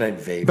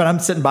 But I'm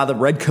sitting by the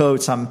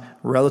Redcoats. I'm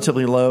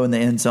relatively low in the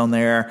end zone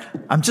there.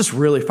 I'm just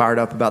really fired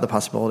up about the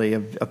possibility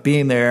of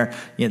being there.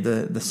 You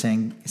know, the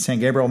San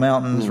Gabriel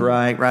Mountains,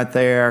 right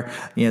there.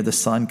 You know, the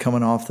sun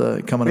coming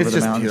over the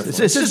mountains.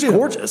 It's just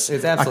gorgeous.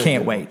 It's I absolutely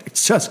can't wait. It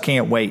just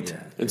can't wait.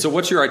 Yeah. And so,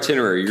 what's your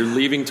itinerary? You're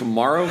leaving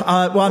tomorrow.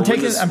 Well, I'm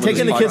taking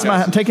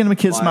the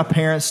kids to my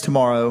parents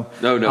tomorrow.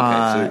 No.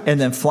 And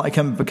then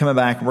coming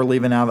back. We're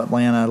leaving out of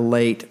Atlanta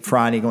late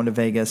Friday, going to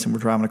Vegas, and we're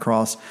driving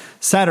across.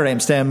 Saturday,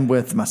 I'm staying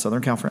with my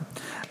Southern Cal friend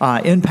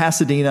in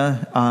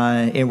Pasadena,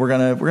 and we're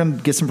gonna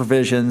get some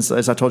provisions.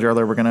 As I told you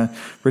earlier,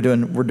 we're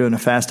doing a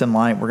fast and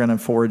light. We're gonna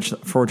forage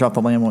off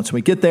the land once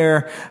we get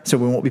there, so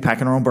we won't be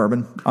packing our own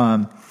bourbon.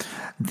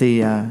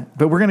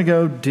 But we're gonna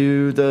go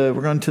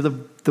we're going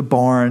to the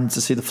barns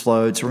to see the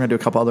floats. We're going to do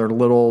a couple other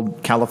little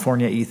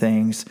California-y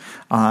things,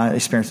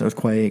 experience an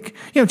earthquake,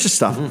 just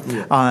stuff.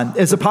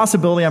 As a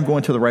possibility, I'm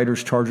going to the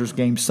Raiders-Chargers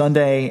game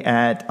Sunday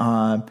at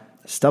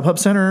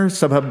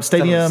StubHub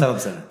Stadium,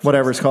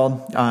 whatever it's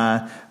called.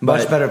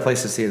 Much better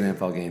place to see an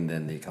NFL game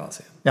than the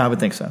Coliseum. Yeah, I would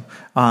think so.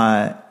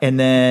 And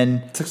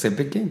then it's actually a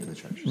big game for the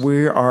Chargers.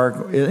 We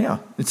are, yeah.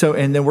 So,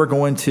 and then we're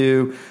going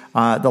to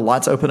the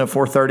lights open at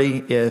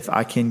 4:30. If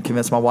I can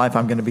convince my wife,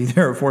 I'm going to be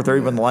there at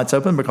 4:30 when the lights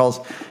open because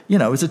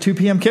it's a 2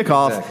 p.m.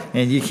 kickoff,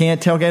 and you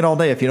can't tailgate all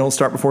day if you don't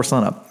start before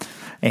sunup.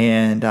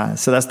 And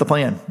so that's the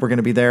plan. We're going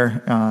to be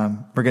there.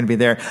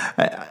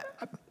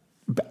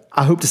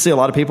 I hope to see a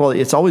lot of people.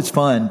 It's always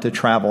fun to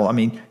travel. I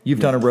mean, you've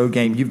done a road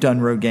game. You've done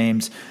road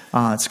games,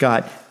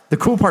 Scott. The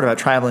cool part about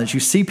traveling is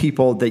you see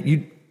people that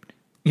you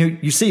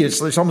see.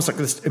 It's almost like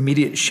this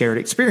immediate shared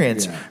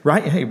experience,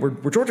 right? Hey,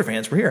 we're Georgia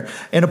fans. We're here.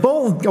 And a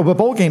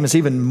bowl game is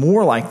even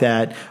more like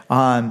that.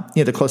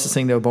 The closest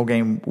thing to a bowl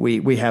game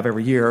we have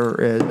every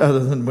year, other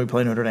than we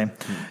play Notre Dame,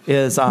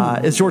 is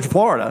Georgia,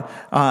 Florida.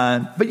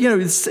 But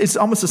it's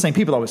almost the same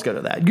people always go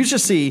to that. You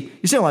see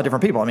a lot of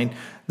different people. I mean,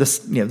 the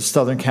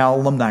Southern Cal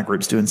alumni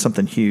group's doing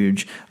something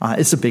huge.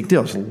 It's a big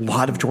deal. There's a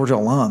lot of Georgia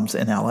alums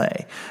in LA,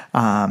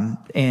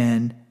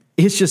 and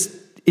it's just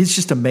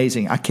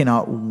amazing. I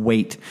cannot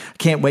wait.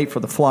 Can't wait for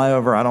the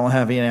flyover. I don't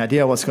have any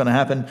idea what's going to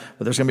happen,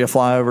 but there's going to be a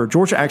flyover.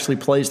 Georgia actually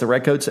plays the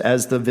Redcoats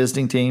as the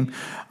visiting team.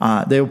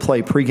 They will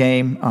play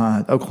pregame.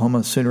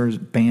 Oklahoma Sooners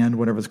band,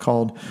 whatever it's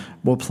called,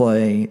 will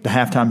play the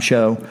halftime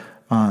show.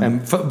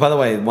 And by the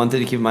way, one thing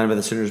to keep in mind about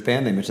the Sooners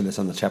band, they mentioned this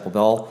on the Chapel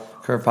Bell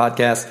Curve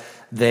podcast.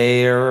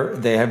 They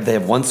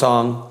have one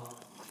song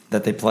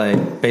that they play,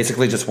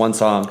 basically just one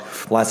song,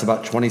 lasts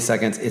about 20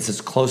 seconds. It's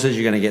as close as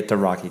you're going to get to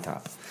Rocky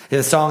Top.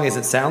 The song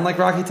doesn't sound like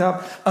Rocky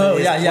Top. But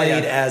it's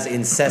played as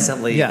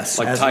incessantly, yes,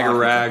 like as Tiger Rocky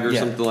Rag or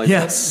something like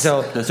that.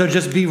 So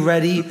just be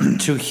ready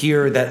to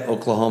hear that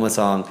Oklahoma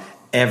song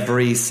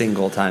every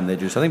single time they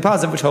do something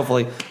positive, which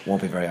hopefully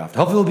won't be very often.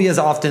 Hopefully, it will be as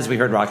often as we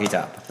heard Rocky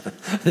Top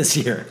this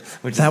year.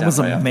 That was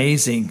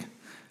amazing.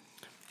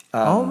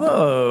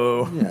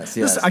 Although,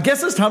 yes. I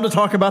guess it's time to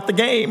talk about the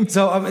game.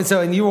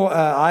 And you,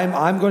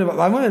 I'm going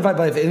to invite.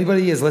 But if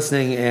anybody is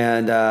listening,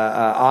 and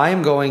I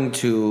am going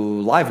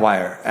to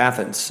Livewire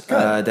Athens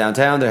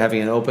downtown. They're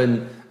having an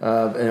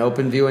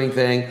open viewing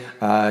thing.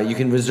 You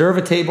can reserve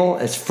a table.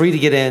 It's free to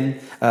get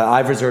in.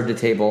 I've reserved a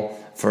table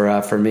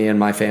for me and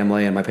my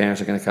family, and my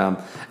parents are going to come,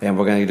 and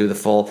we're going to do the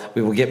full.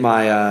 We will get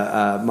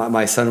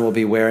my son will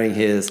be wearing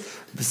his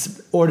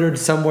ordered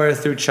somewhere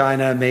through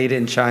China, made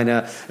in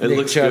China. It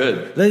looks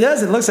good. It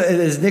does. It looks like it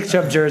is Nick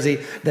Chubb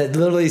jersey that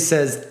literally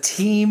says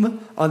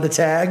 "team" on the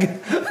tag.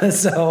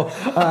 So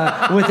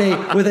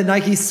with a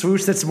Nike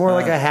swoosh that's more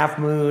like a half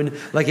moon.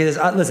 Like it is.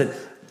 Listen,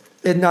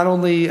 it not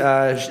only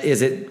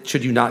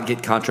should you not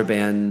get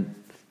contraband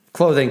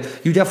clothing,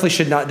 you definitely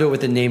should not do it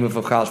with the name of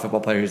a college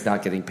football player who's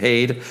not getting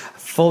paid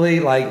fully.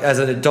 Like as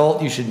an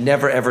adult, you should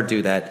never ever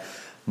do that.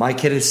 My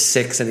kid is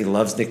 6 and he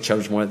loves Nick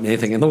Chubb more than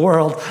anything in the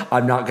world.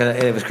 I'm not going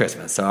to, it was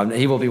Christmas, so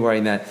he will be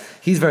wearing that.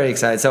 He's very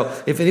excited. So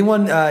if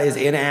anyone is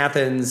in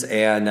Athens,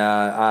 and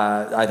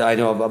I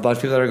know a bunch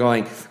of people that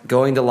are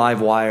going to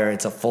Live Wire,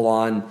 it's a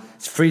full-on,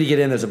 it's free to get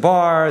in. There's a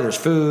bar, there's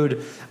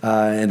food,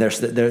 and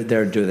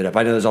they're doing it up.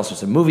 I know there's also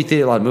some movie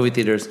theater. A lot of movie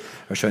theaters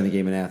are showing the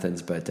game in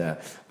Athens, but we're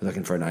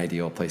looking for an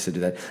ideal place to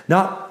do that.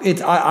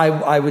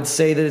 I would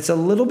say that it's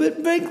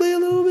frankly, a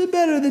little bit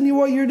better than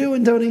what you're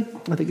doing, Tony.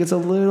 I think it's a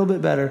little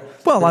bit better.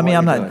 Well, I mean,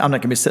 I'm not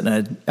going to be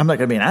I'm not going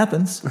to be in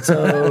Athens,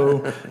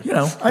 so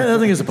I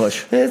think it's a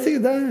push. Yeah, I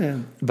think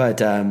that,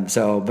 yeah.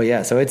 So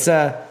it's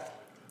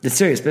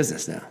serious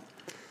business now.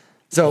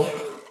 So.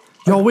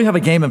 We have a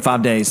game in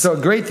 5 days. So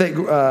great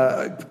thing,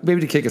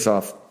 maybe to kick us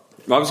off.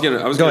 I was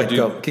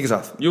gonna kick us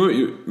off.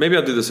 Maybe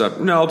I'll do this up.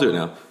 No, I'll do it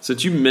now.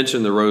 Since you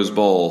mentioned the Rose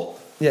Bowl,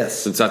 yes.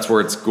 Since that's where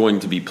it's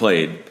going to be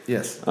played,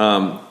 yes.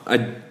 Tony.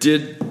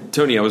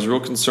 I was real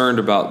concerned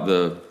about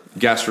the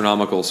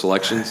gastronomical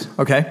selections.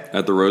 Okay.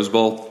 At the Rose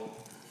Bowl,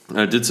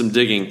 I did some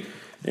digging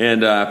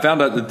and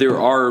found out that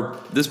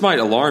this might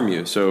alarm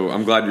you. So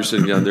I'm glad you're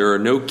sitting down. There are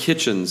no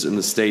kitchens in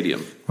the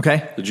stadium.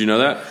 Okay. Did you know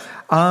that?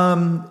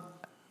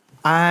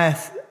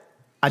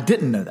 I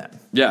didn't know that.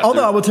 Yeah.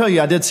 Although I will tell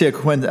you, I did see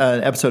an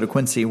episode of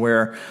Quincy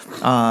where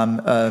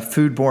a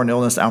foodborne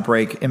illness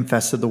outbreak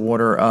infested the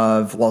water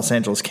of Los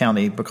Angeles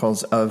County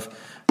because of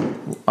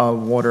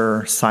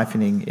water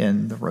siphoning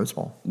in the Rose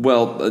Bowl.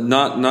 Well,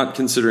 not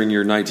considering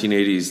your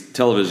 1980s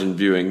television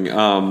viewing,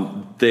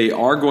 they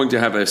are going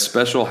to have a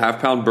special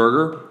half-pound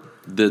burger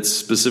that's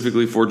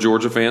specifically for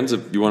Georgia fans.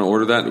 If you want to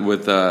order that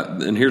with,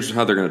 and here's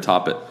how they're going to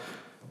top it: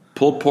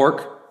 pulled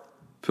pork,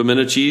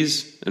 pimento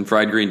cheese, and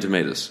fried green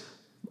tomatoes.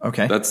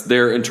 Okay. That's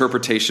their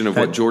interpretation of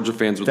what Georgia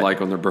fans would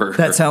like on their burger.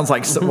 That sounds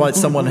like what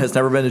someone has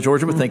never been to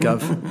Georgia would think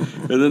of.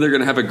 And then they're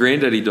going to have a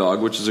granddaddy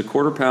dog, which is a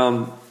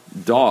quarter-pound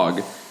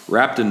dog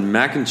wrapped in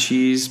mac and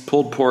cheese,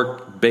 pulled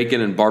pork,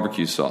 bacon, and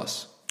barbecue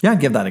sauce. Yeah, I'd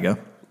give that a go.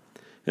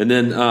 And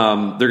then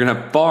they're going to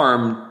have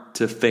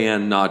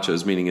farm-to-fan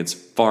nachos, meaning it's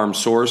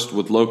farm-sourced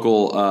with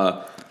local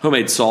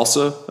homemade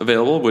salsa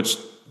available, which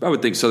I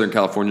would think Southern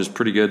California is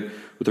pretty good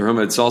with their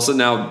homemade salsa.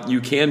 Now,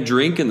 you can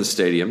drink in the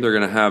stadium. They're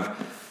going to have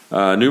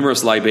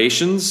numerous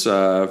libations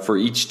for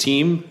each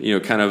team,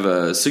 kind of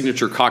a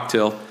signature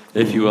cocktail,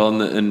 if you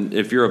will. And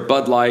if you're a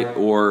Bud Light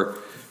or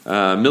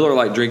Miller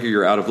Lite drinker,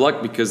 you're out of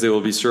luck because they will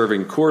be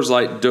serving Coors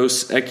Light,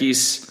 Dos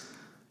Equis.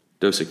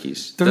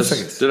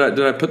 Did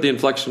I put the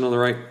inflection on the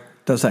right?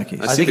 Dos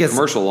Equis. I see the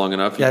commercial long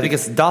enough. Yeah, I think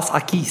it's Dos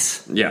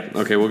Equis. Yeah,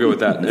 okay, we'll go with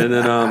that. And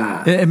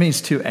then it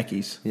means 2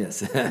 Equis.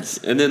 Yes.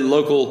 And then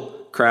local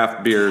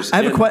craft beers.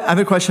 I have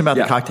a question about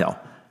the cocktail.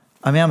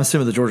 I mean, I'm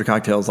assuming the Georgia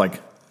cocktail is like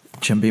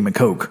Jim Beam and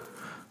Coke.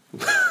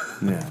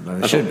 Yeah,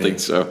 but I don't think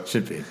so.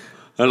 Should be.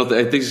 I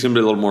think it's going to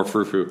be a little more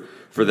frou-frou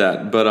for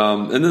that. But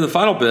and then the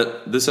final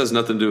bit. This has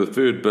nothing to do with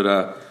food,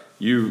 but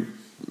you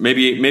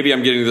maybe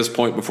I'm getting to this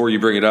point before you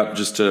bring it up,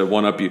 just to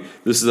one up you.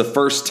 This is the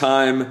first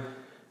time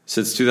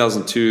since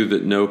 2002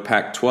 that no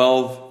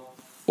Pac-12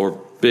 or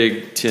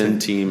Big Ten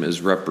team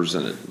is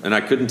represented, and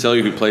I couldn't tell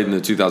you who played in the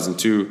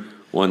 2002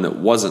 one that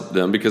wasn't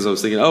them because I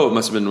was thinking, it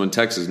must have been when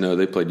Texas. No,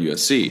 they played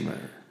USC. Right.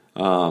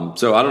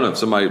 So I don't know if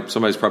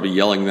somebody's probably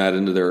yelling that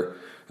into their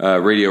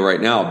radio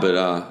right now,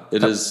 but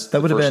it is.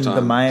 That would have been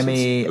the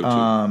Miami.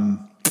 Miami.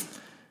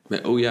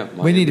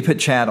 We need to put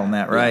Chad on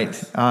that, right?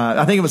 Yeah.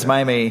 I think it was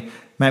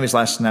Miami's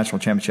last national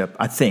championship.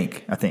 I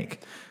think. By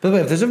the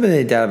way, if there's ever been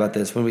any doubt about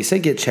this, when we say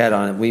get Chad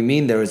on it, we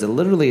mean there was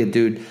literally a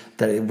dude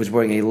that was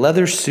wearing a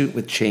leather suit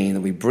with chain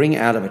that we bring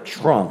out of a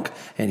trunk,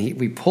 and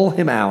we pull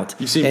him out.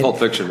 You've seen Pulp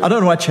Fiction, right? I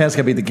don't know why Chad's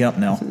going to be the Gimp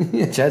now.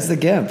 Yeah, Chad's the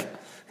Gimp.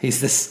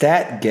 He's the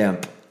stat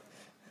Gimp.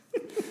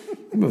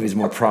 The movie's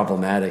more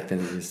problematic than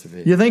it used to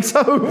be. You think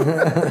so?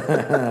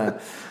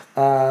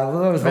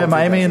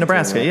 Miami and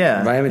Nebraska, right?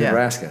 yeah. Miami,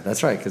 Nebraska.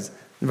 That's right, because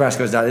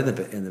Nebraska was not in the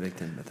Big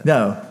Ten. But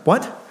no.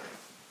 What?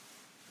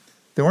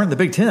 They weren't in the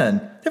Big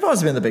Ten. They've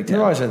always been in the Big Ten.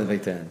 They've always been in the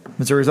Big Ten.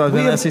 Missouri's always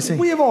been in the SEC.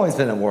 We have always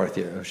been at war with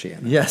you,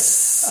 Oceana. Yes.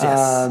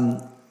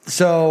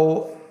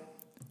 So,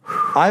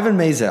 Ivan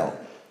Maisel,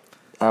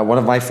 one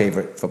of my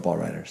favorite football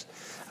writers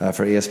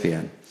for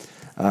ESPN,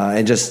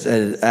 and just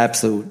an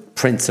absolute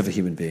prince of a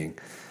human being,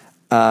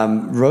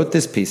 wrote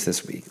this piece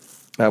this week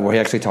where he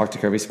actually talked to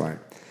Kirby Smart.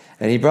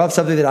 And he brought up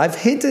something that I've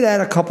hinted at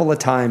a couple of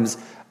times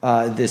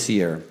this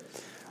year,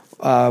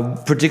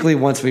 particularly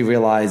once we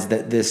realized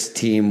that this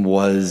team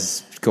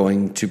was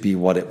going to be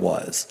what it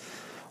was,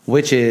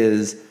 which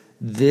is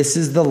this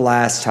is the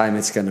last time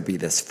it's going to be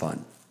this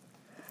fun.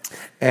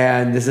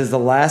 And this is the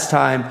last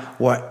time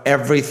where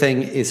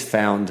everything is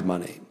found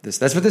money.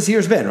 That's what this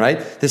year's been, right?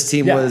 This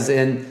team was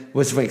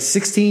like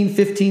 16,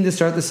 15 to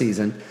start the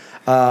season.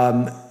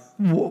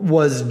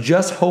 Was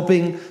just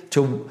hoping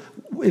to,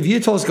 if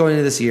you told us going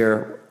into this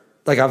year,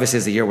 like obviously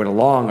as the year went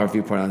along, our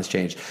viewpoint on this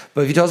changed.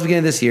 But if you told us beginning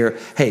of this year,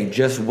 hey,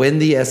 just win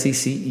the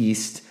SEC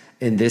East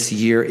and this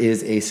year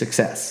is a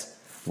success,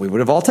 we would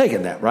have all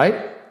taken that,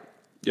 right?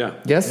 Yeah.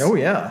 Yes? Oh,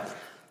 yeah.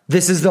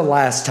 This is the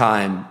last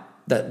time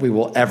that we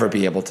will ever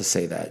be able to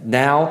say that.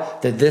 Now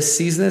that this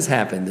season has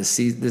happened,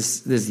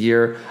 this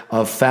year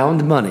of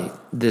found money,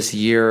 this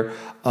year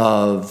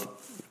of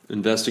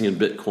investing in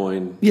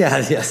Bitcoin.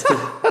 Yes.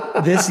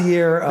 This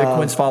year,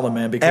 Bitcoin's fallen,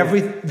 man.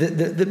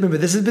 Remember,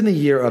 this has been the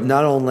year of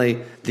not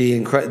only the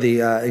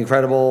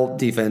incredible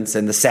defense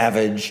and the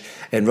Savage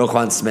and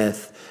Roquan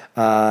Smith.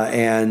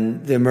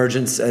 And the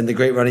emergence and the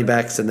great running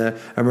backs and the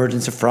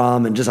emergence of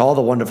Fromm and just all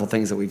the wonderful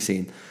things that we've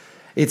seen.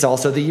 It's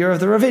also the year of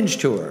the revenge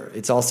tour.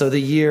 It's also the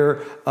year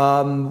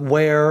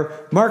where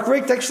Mark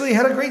Richt actually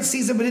had a great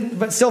season,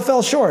 but still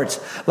fell short.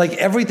 Like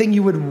everything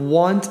you would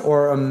want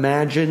or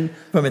imagine,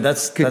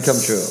 that's come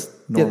true.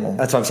 Normal. Yeah,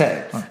 that's what I'm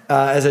saying.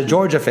 As a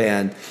Georgia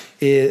fan,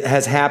 it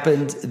has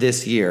happened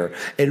this year,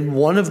 and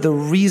one of the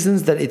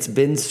reasons that it's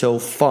been so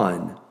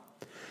fun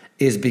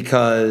is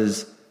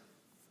because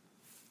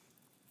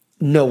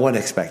no one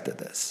expected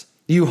this.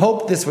 You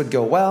hoped this would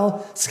go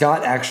well.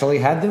 Scott actually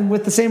had them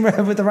with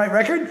the right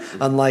record,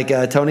 unlike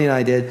Tony and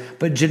I did.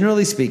 But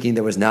generally speaking,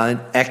 there was not an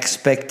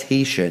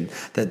expectation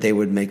that they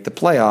would make the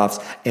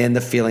playoffs and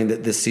the feeling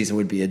that this season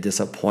would be a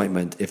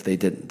disappointment if they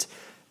didn't.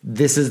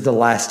 This is the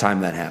last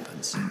time that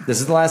happens.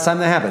 This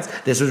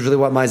was really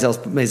what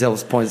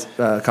Maizel's point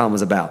column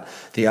was about.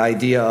 The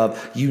idea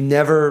of you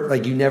never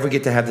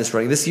get to have this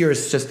running. This year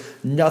is just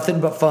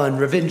nothing but fun.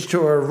 Revenge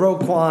Tour,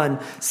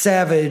 Roquan,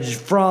 Savage,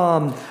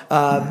 Fromm,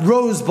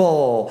 Rose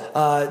Bowl,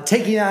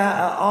 taking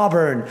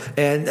Auburn,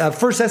 and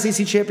first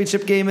SEC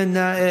championship game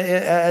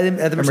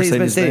at the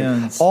Mercedes-Benz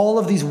Stadium. All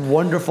of these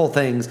wonderful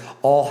things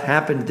all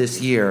happened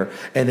this year,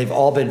 and they've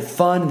all been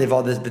fun. They've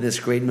all been this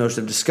great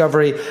motion of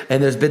discovery,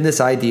 and there's been this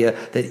idea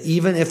that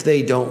even if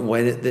they don't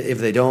win it, if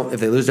they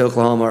lose to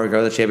Oklahoma or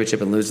go to the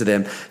championship and lose to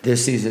them,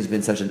 this season has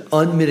been such an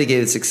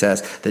unmitigated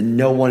success that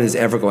no one is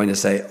ever going to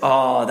say,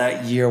 "Oh,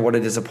 that year, what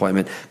a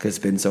disappointment," because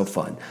it's been so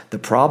fun. The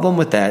problem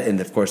with that, and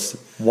of course,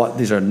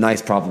 these are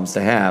nice problems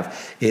to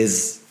have,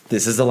 is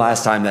this is the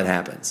last time that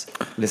happens.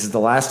 This is the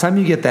last time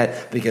you get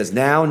that, because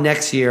now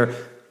next year,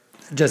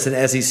 just an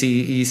SEC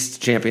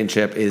East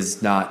championship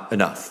is not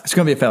enough. It's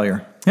going to be a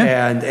failure.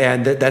 Yeah.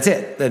 And that's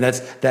it. And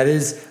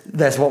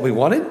that's what we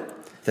wanted.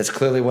 That's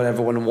clearly what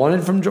everyone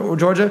wanted from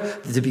Georgia,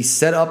 to be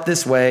set up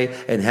this way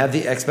and have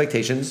the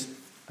expectations,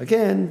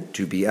 again,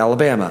 to be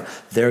Alabama.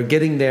 They're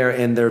getting there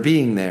and they're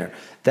being there.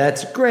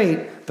 That's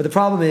great, but the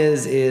problem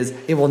is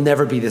it will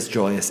never be this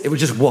joyous. It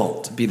just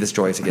won't be this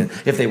joyous again.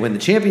 If they win the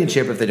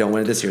championship, if they don't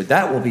win it this year,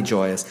 that will be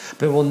joyous.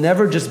 But it will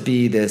never just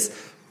be this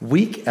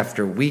week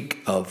after week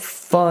of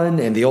fun,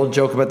 and the old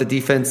joke about the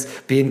defense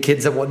being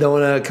kids that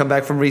don't want to come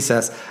back from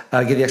recess,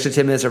 get the extra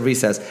 10 minutes of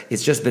recess.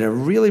 It's just been a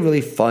really,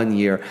 really fun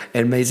year.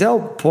 And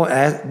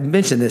Maizel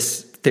mentioned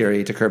this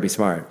theory to Kirby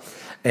Smart,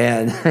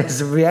 and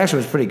his reaction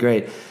was pretty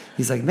great.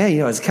 He's like, "Man,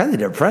 it's kind of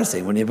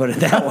depressing when you put it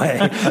that way."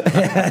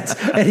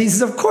 and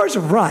he's, of course,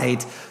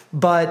 right.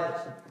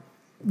 But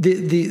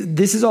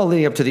this is all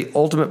leading up to the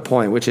ultimate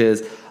point, which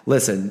is,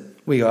 listen,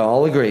 we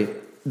all agree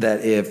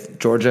that if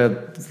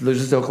Georgia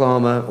loses to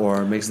Oklahoma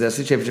or makes the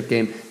SEC championship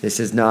game,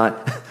 this is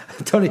not.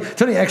 Tony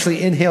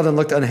actually inhaled and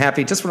looked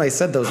unhappy just when I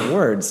said those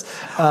words.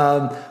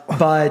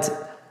 But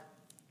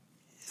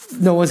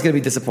no one's going to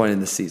be disappointed in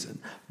this season.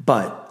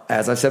 But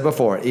as I've said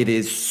before, it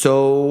is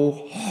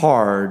so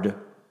hard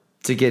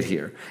to get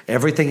here.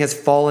 Everything has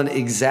fallen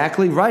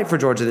exactly right for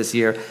Georgia this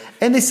year,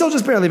 and they still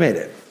just barely made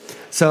it.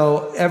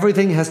 So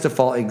everything has to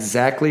fall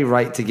exactly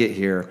right to get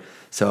here.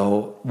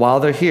 So while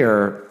they're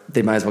here,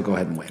 they might as well go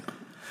ahead and win.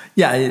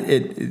 Yeah,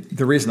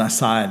 the reason I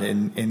sighed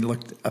and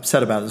looked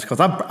upset about it is because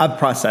I've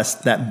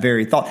processed that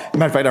very thought. As a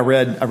matter of fact, I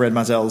read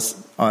Maizel's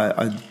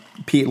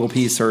little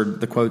piece or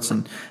the quotes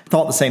and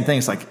thought the same thing.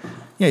 It's like,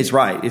 yeah, he's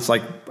right. It's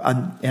like,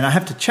 and I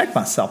have to check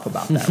myself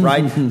about that,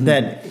 right?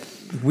 That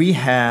we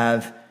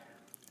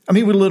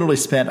literally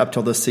spent up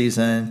till this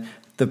season,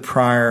 the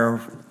prior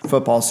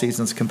football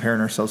seasons,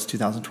 comparing ourselves to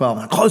 2012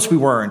 and how close we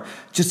were, and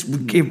just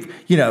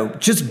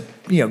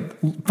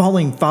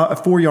falling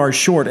 4 yards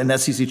short in that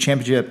SEC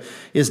championship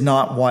is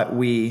not what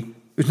we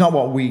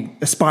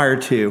aspire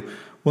to.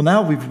 Well,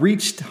 now we've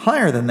reached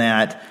higher than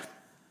that.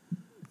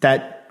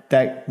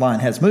 That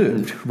line has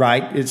moved,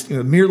 right? It's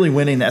merely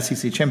winning the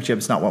SEC championship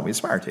is not what we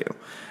aspire to,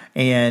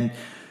 and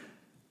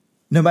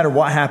no matter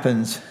what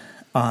happens,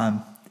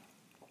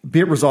 be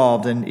it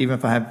resolved. And even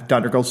if I have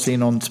Dr.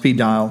 Goldstein on speed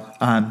dial,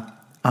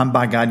 I'm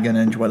by God going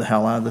to enjoy the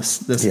hell out of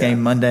this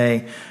game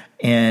Monday,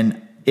 and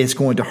it's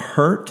going to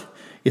hurt.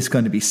 It's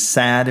going to be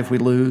sad if we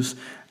lose,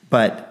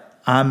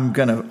 but I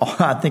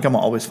think I'm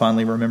always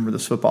fondly remember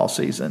this football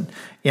season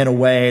in a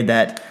way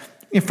that,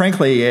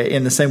 frankly,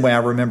 in the same way I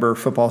remember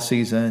football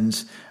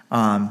seasons,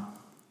 the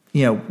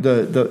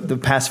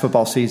past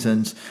football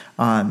seasons,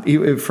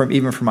 even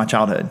from my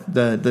childhood,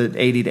 the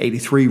 80 to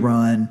 83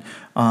 run,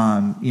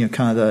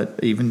 kind of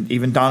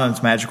even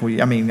Donovan's magical.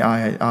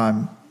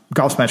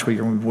 Golf's magical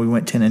year when we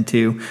went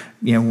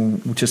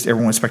 10-2. Just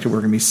everyone expected we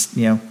were going to be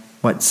 6-6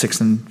 or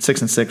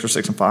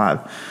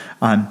 6-5.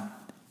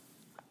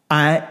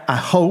 I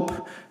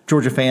hope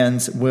Georgia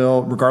fans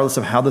will, regardless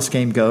of how this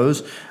game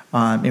goes,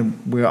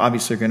 and we're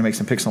obviously going to make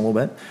some picks in a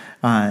little bit,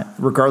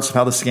 regardless of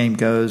how this game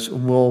goes,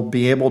 we'll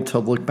be able to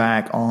look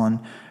back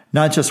on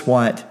not just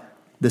what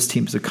this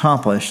team's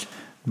accomplished,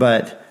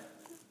 but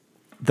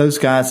those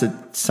guys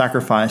that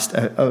sacrificed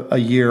a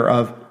year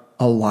of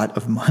a lot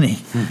of money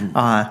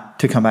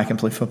to come back and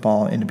play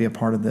football and to be a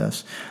part of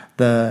this.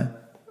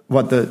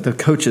 What the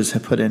coaches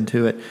have put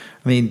into it.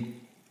 I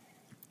mean,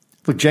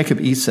 look, Jacob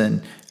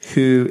Eason,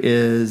 who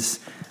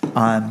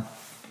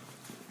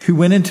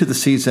went into the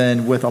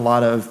season with a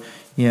lot of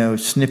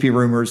snippy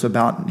rumors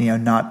about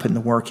not putting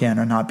the work in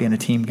or not being a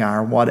team guy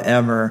or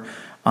whatever,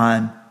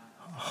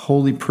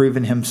 wholly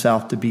proven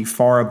himself to be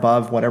far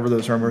above whatever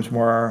those rumors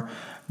were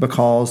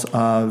because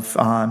of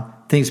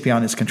things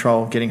beyond his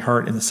control, getting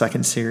hurt in the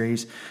second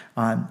series.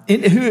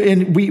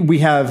 And we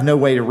have no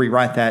way to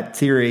rewrite that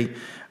theory,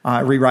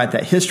 rewrite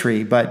that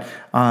history, but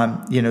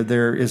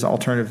there is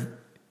alternative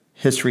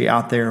history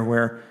out there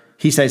where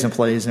he stays and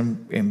plays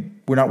and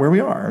we're not where we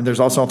are. And there's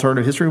also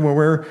alternative history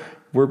where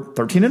we're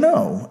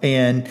 13-0.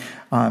 And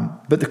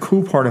but the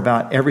cool part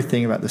about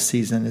everything about this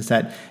season is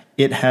that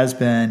it has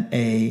been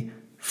a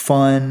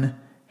fun,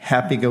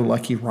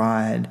 happy-go-lucky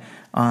ride.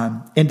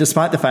 And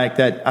despite the fact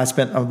that I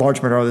spent a large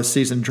part of this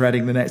season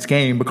dreading the next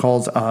game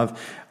because of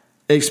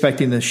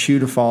expecting the shoe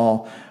to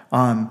fall,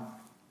 I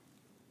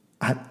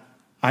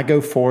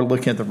go forward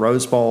looking at the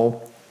Rose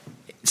Bowl,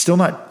 still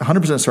not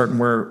 100% certain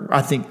where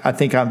I think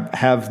I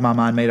have my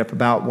mind made up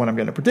about what I'm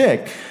going to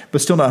predict,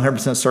 but still not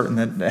 100%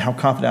 certain that how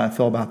confident I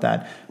feel about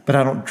that. But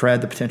I don't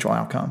dread the potential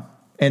outcome,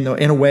 and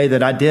in a way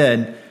that I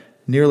did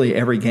nearly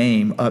every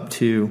game up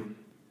to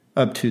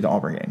the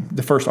Auburn game,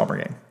 the first Auburn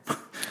game.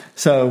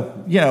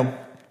 So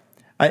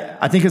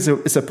I think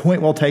it's a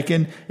point well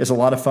taken. It's a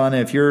lot of fun.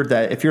 And if you're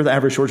the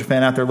average Georgia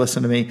fan out there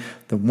listening to me,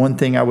 the one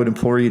thing I would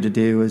implore you to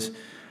do is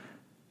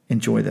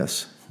enjoy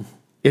this.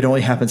 It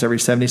only happens every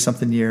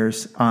 70-something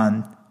years.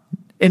 And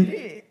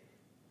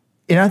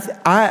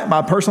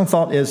my personal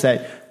thought is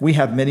that we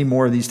have many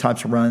more of these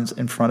types of runs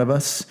in front of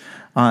us.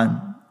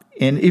 And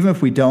even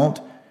if we don't,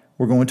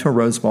 we're going to a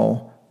Rose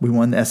Bowl. We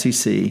won the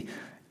SEC.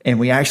 And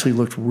we actually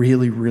looked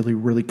really, really,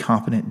 really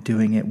competent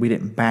doing it. We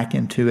didn't back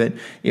into it.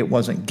 It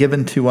wasn't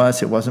given to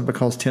us. It wasn't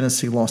because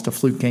Tennessee lost a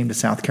fluke game to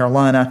South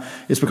Carolina.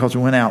 It's because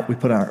we went out. We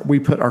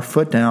put our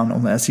foot down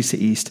on the SEC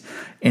East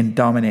and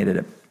dominated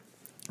it.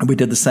 And we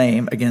did the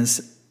same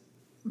against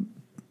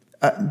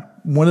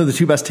one of the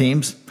two best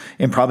teams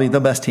and probably the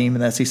best team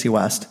in the SEC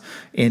West.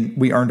 And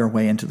we earned our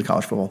way into the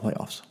college football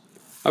playoffs.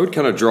 I would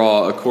kind of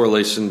draw a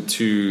correlation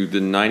to the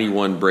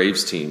 91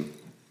 Braves team.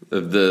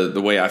 The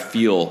way I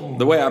feel,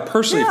 the way I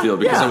personally feel,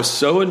 because I was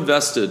so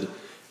invested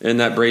in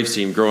that Braves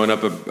team growing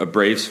up a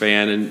Braves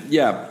fan. And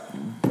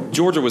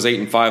Georgia was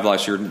 8-5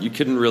 last year. You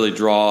couldn't really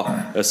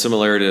draw a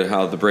similarity to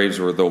how the Braves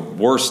were the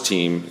worst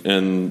team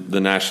in the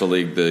National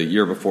League the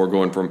year before,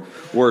 going from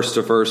worst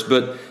to first.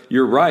 But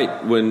you're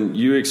right. When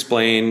you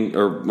explain,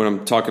 or when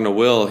I'm talking to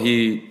Will,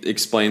 he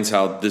explains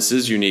how this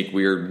is unique.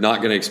 We are not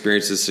going to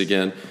experience this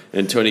again.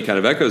 And Tony kind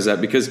of echoes that,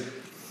 because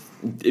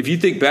if you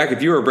think back,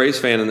 if you were a Braves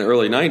fan in the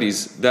early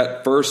 90s,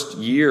 that first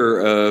year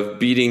of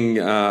beating,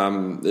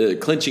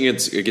 clinching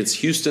against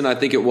Houston, I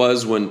think it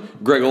was, when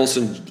Greg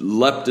Olson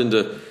leapt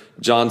into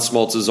John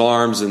Smoltz's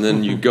arms, and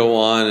then you go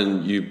on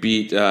and you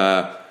beat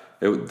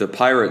the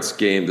Pirates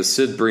game. The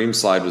Sid Bream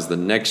slide was the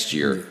next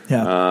year.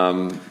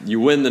 Yeah.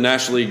 You win the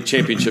National League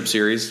Championship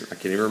Series. I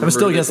can't even remember. It was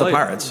still against the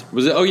Pirates.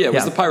 Was it? Oh, yeah, it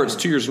was the Pirates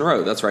 2 years in a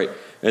row. That's right.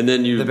 And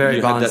then you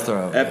Barry Bonds had that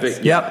throw.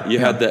 Epic. Yep. You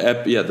had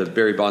the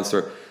Barry Bonds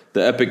throw.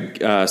 The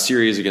epic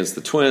series against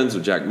the Twins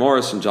with Jack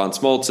Morris and John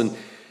Smoltz, and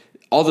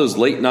all those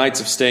late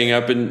nights of staying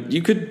up. And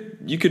you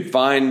could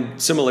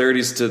find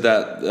similarities to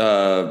that,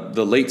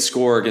 the late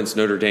score against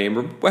Notre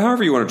Dame, or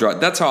however you want to draw it.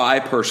 That's how I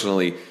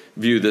personally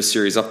view this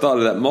series. I've thought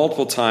of that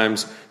multiple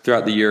times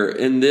throughout the year.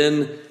 And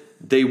then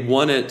they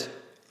won it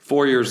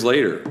 4 years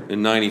later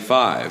in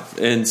 95.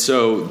 And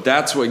so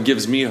that's what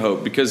gives me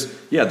hope, because,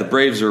 the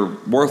Braves are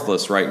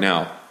worthless right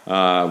now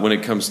when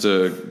it comes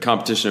to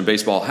competition in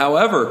baseball.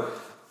 However,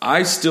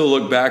 I still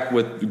look back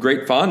with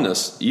great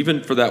fondness,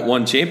 even for that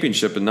one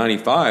championship in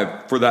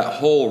 95, for that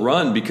whole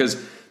run, because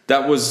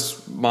that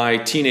was my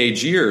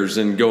teenage years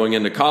and going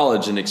into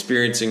college and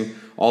experiencing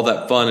all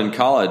that fun in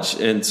college.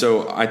 And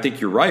so I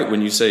think you're right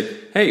when you say,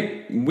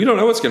 hey, we don't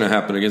know what's going to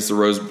happen against the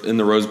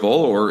Rose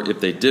Bowl, or if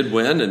they did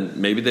win and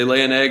maybe they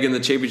lay an egg in the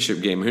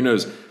championship game, who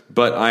knows?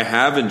 But I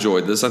have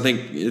enjoyed this. I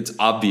think it's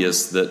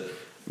obvious that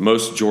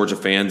most Georgia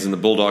fans in the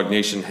Bulldog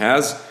Nation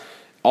has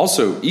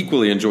also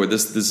equally enjoyed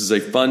this. This is a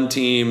fun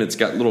team. It's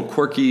got little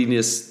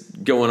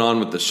quirkiness going on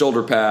with the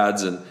shoulder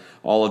pads and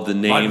all of the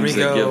names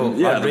they give them.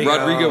 Yeah,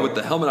 Rodrigo with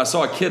the helmet. I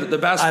saw a kid at the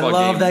basketball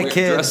game. I love that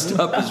kid. Dressed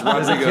up as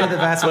Rodrigo. There's a kid at the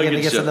basketball game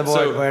that gets on the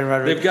board wearing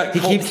Rodrigo. They've got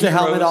he keeps the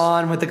helmet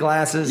on with the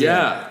glasses.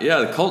 Yeah,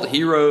 the cult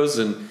heroes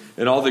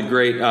and all the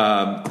great,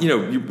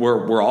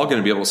 we're all going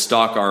to be able to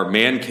stock our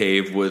man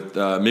cave with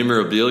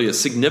memorabilia,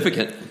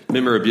 significant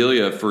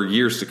memorabilia for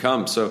years to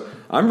come. So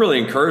I'm really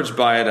encouraged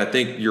by it. I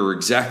think you're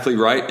exactly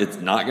right. It's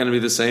not going to be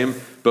the same,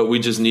 but we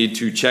just need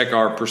to check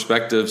our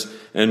perspectives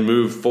and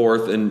move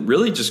forth and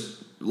really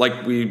just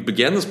like we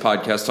began this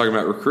podcast talking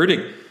about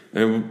recruiting.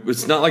 And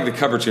it's not like the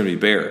cupboard's going to be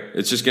bare.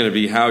 It's just going to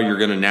be how you're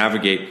going to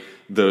navigate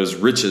those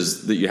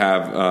riches that you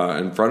have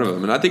in front of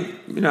them. And I think,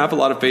 I have a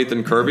lot of faith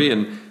in Kirby,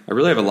 and I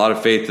really have a lot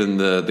of faith in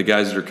the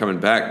guys that are coming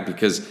back,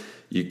 because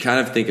you kind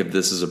of think of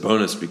this as a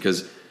bonus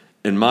because,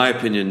 in my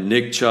opinion,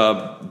 Nick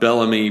Chubb,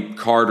 Bellamy,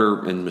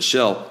 Carter, and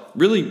Michelle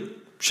really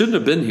shouldn't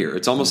have been here.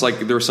 It's almost like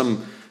there was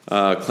some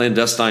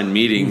clandestine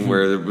meeting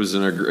where it was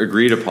an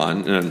agreed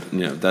upon, and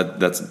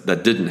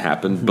that didn't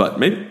happen, but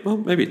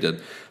maybe it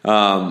did.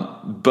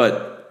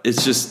 But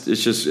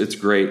it's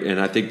great, and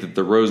I think that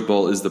the Rose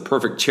Bowl is the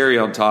perfect cherry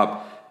on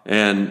top.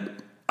 And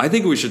I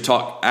think we should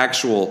talk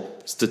actual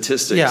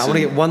statistics. Yeah, I want to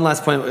get one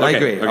last point. I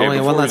agree. I want to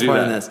get one last point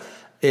on this.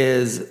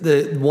 Is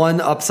the one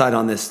upside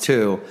on this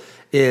too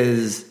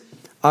is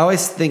I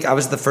always think I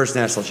was at the first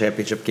national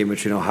championship game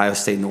between Ohio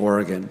State and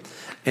Oregon,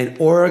 and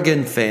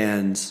Oregon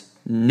fans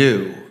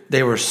knew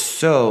they were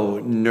so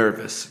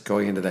nervous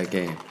going into that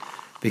game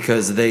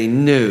because they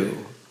knew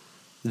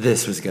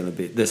this was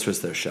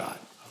their shot.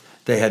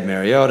 They had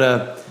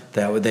Mariota,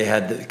 they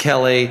had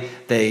Kelly.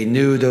 They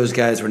knew those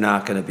guys were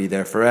not going to be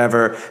there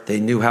forever. They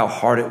knew how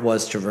hard it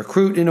was to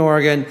recruit in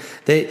Oregon.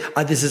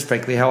 This is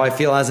frankly how I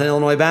feel as an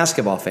Illinois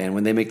basketball fan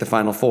when they make the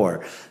Final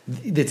Four.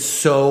 It's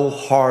so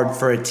hard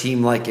for a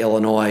team like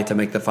Illinois to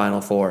make the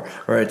Final Four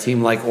or a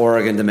team like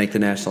Oregon to make the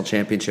national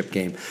championship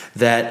game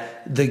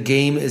that the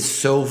game is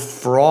so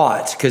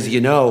fraught because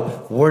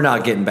we're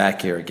not getting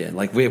back here again.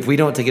 Like if we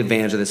don't take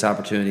advantage of this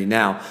opportunity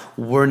now,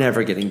 we're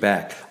never getting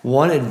back.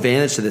 One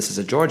advantage to this as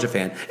a Georgia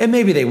fan, and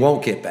maybe they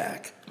won't get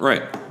back.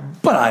 Right.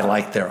 But I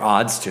like their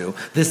odds too.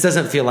 This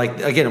doesn't feel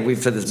like, again, we've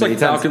said this many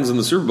times. Falcons in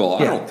the Super Bowl.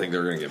 Yeah. I don't think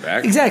they're going to get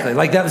back. Exactly.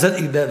 Like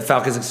the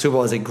Falcons in the Super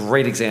Bowl is a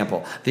great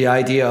example. The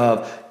idea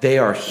of they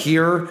are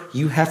here.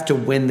 You have to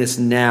win this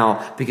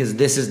now because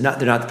they're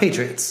not the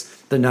Patriots.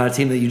 They're not a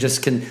team that you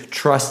just can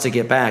trust to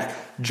get back.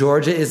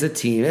 Georgia is a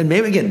team, and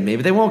maybe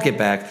they won't get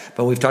back,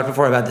 but we've talked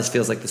before about this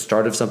feels like the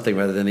start of something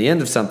rather than the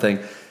end of something.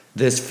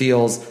 This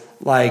feels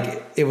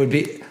like it would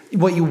be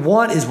what you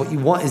want is you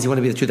want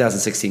to be the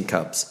 2016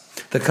 Cubs.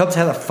 The Cubs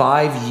had a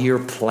 5-year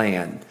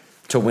plan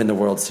to win the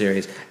World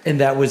Series,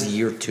 and that was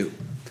year 2.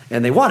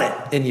 And they won it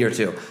in year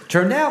 2.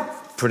 Turned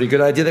out, pretty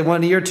good idea they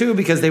won in year 2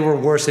 because they were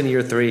worse in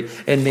year 3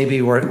 and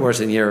maybe worse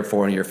in year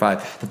 4 and year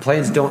 5. The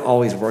plans don't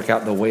always work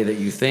out the way that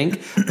you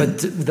think, but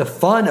the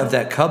fun of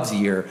that Cubs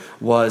year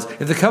was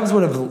if the Cubs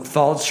would have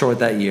fallen short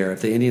that year,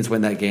 if the Indians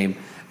win that game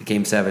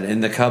 7,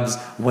 and the Cubs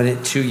win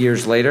it 2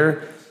 years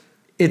later,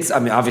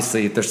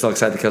 obviously they're still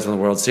excited the Cubs won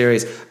the World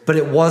Series, but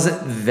it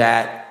wasn't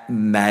that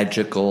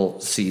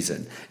magical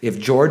season. If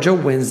Georgia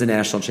wins the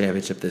national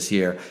championship this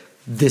year,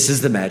 this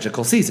is the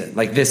magical season.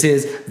 Like this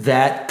is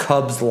that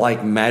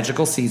Cubs-like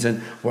magical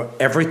season where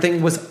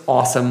everything was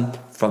awesome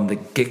from the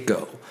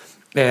get-go.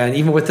 And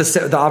even with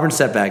the Auburn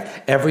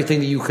setback, everything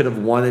that you could have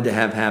wanted to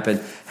have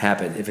happen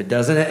happened. If it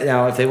doesn't,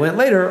 now if they went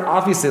later,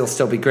 obviously it'll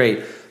still be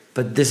great.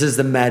 But this is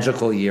the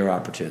magical year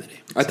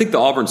opportunity. I think the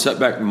Auburn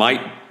setback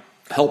might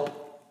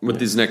help with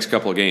these next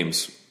couple of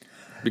games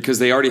because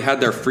they already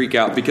had their freak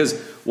out. Because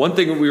one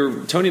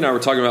thing Tony and I were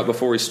talking about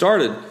before we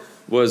started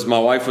was my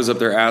wife was up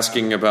there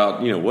asking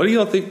about, what do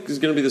y'all think is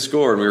going to be the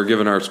score? And we were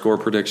giving our score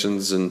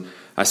predictions. And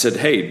I said,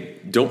 hey,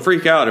 don't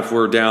freak out if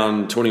we're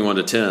down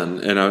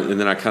 21-10. And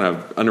then I kind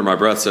of, under my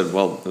breath, said,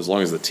 well, as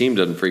long as the team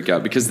doesn't freak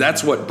out. Because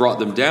that's what brought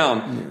them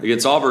down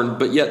against Auburn.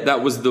 But yet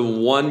that was the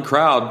one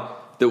crowd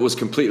that was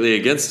completely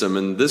against them.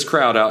 And this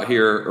crowd out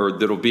here, or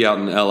that'll be out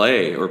in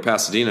L.A. or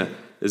Pasadena,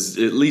 is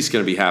at least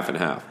going to be half and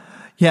half.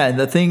 Yeah, and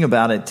the thing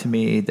about it to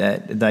me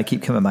that I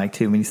keep coming back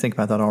to when you think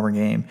about that Auburn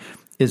game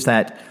is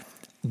that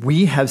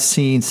we have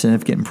seen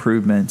significant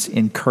improvements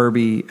in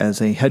Kirby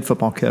as a head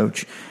football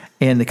coach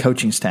and the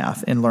coaching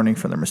staff in learning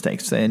from their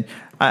mistakes. And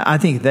I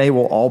think they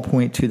will all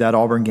point to that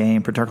Auburn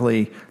game,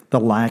 particularly the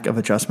lack of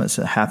adjustments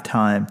at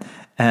halftime,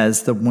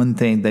 as the one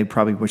thing they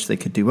probably wish they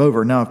could do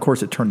over. Now, of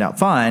course, it turned out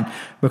fine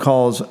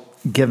because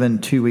given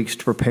 2 weeks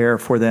to prepare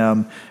for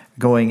them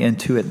going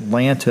into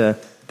Atlanta,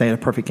 they had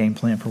a perfect game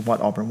plan for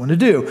what Auburn wanted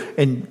to do.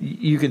 And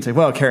you can say,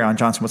 well, Kerryon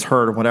Johnson was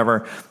hurt or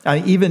whatever.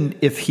 Even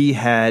if he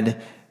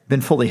had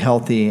been fully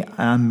healthy,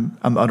 I'm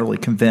utterly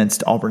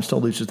convinced Auburn still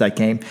loses that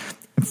game.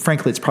 And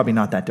frankly, it's probably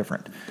not that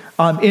different.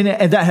 And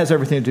that has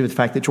everything to do with the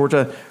fact that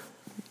Georgia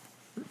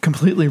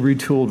completely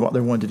retooled what they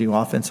wanted to do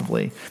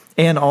offensively.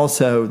 And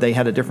also they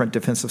had a different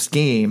defensive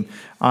scheme,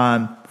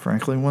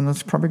 frankly, one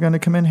that's probably going to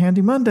come in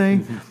handy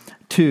Monday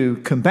to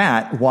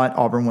combat what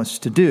Auburn wants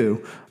to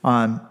do.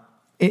 And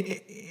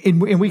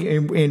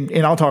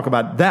I'll talk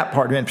about that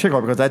part in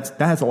particular because that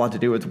has a lot to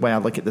do with the way I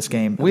look at this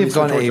game. We've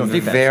gone a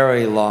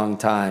very long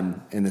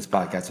time in this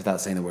podcast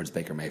without saying the words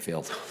Baker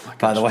Mayfield.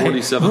 By the way,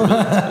 47 minutes.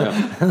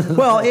 Yeah.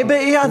 Well,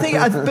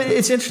 but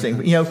it's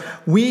interesting.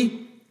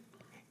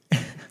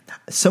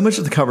 So much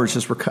of the coverage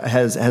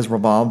has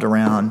revolved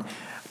around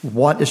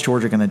what is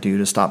Georgia going to do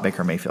to stop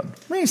Baker Mayfield.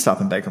 We ain't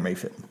stopping Baker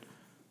Mayfield.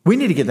 We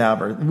need to get that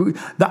over.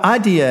 The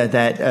idea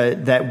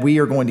that we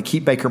are going to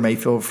keep Baker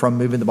Mayfield from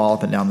moving the ball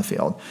up and down the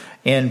field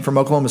and from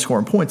Oklahoma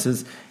scoring points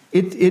is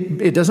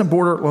it doesn't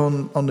border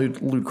on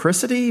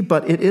ludicrousity,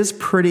 but it is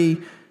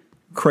pretty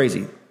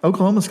crazy.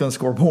 Oklahoma's going to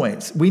score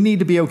points. We need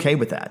to be okay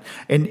with that.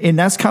 And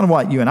that's kind of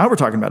what you and I were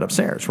talking about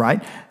upstairs,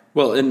 right?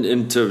 Well,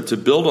 and to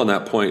build on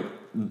that point,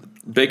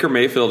 Baker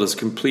Mayfield has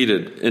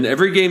completed in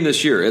every game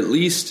this year at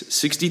least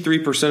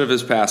 63% of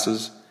his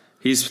passes.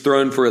 He's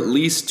thrown for at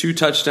least 2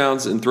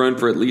 touchdowns and thrown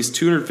for at least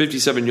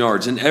 257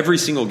 yards in every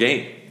single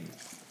game.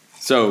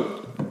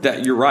 So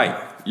that you're right.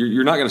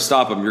 You're not going to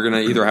stop him. You're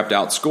going to either have to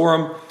outscore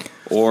him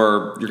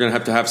or you're going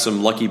to have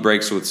some lucky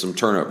breaks with some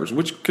turnovers,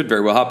 which could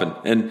very well happen.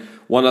 And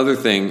one other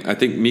thing, I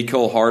think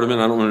Mecole Hardman,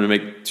 I don't want to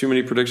make too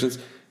many predictions,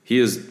 he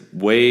is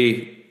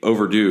way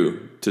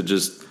overdue to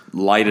just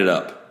light it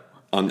up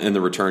in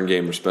the return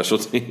game or special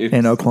teams.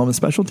 And Oklahoma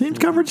special teams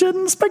coverage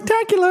isn't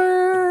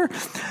spectacular.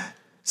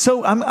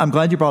 So I'm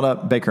glad you brought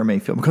up Baker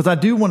Mayfield because I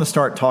do want to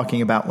start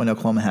talking about when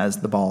Oklahoma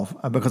has the ball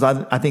because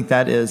I think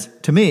that is,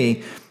 to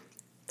me,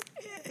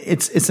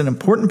 it's an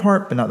important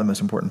part, but not the most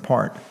important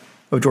part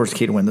of Georgia's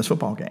key to win this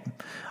football game.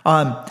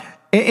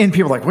 And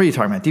people are like, what are you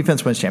talking about?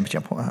 Defense wins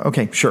championship.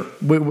 Okay, sure.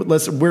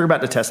 We're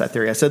about to test that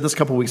theory. I said this a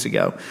couple weeks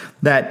ago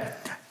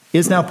that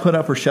is now put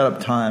up or shut up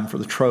time for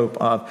the trope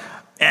of,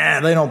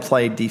 they don't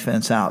play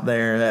defense out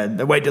there.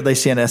 Wait till they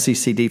see an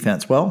SEC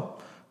defense.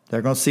 Well,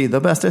 they're going to see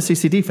the best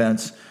SEC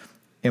defense.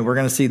 And we're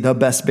going to see the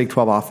best Big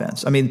 12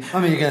 offense. I mean,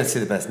 you're going to see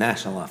the best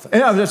national offense.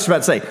 I was just about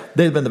to say,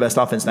 they've been the best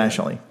offense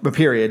nationally, but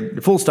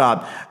period, full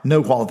stop,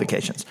 no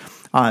qualifications.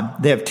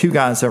 They have 2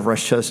 guys that have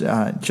rushed just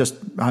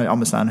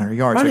almost 900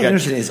 yards. Ronnie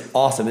Anderson is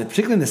awesome, and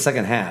particularly in the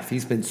second half.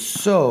 He's been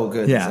so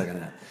good in the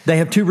second half. They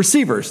have 2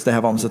 receivers that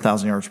have almost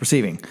 1,000 yards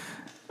receiving.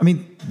 I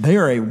mean, they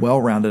are a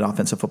well-rounded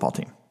offensive football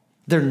team.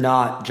 They're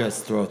not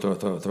just throw.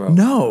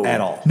 No. At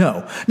all.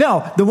 No.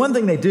 Now, the one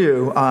thing they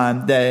do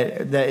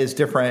that is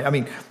different, I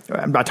mean,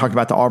 I talked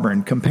about the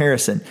Auburn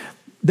comparison.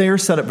 They're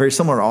set up very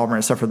similar to Auburn,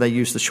 except for they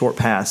use the short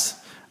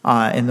pass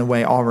in the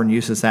way Auburn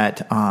uses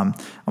that,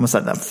 almost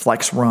like that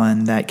flex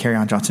run that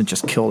Kerryon Johnson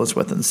just killed us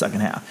with in the second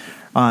half,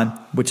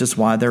 which is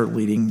why their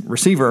leading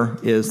receiver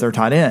is their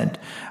tight end.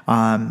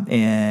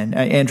 And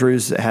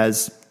Andrews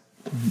has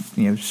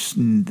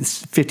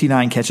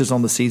 59 catches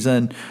on the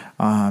season,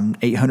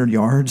 800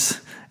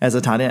 yards as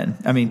a tight end.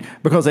 I mean,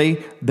 because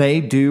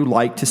they do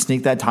like to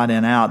sneak that tight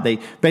end out. They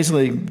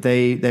basically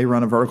they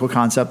run a vertical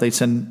concept. They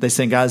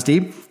send guys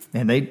deep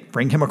and they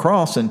bring him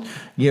across, and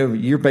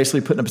you're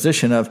basically put in a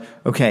position of,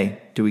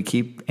 okay, do we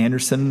keep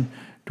Anderson?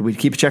 Do we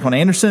keep a check on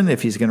Anderson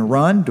if he's going to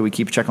run? Do we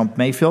keep a check on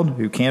Mayfield,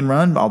 who can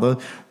run,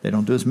 although they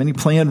don't do as many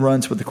planned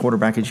runs with the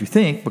quarterback as you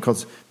think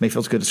because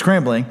Mayfield's good at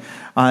scrambling?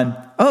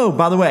 Oh,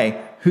 by the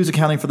way, who's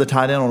accounting for the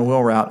tight end on a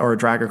wheel route or a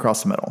drag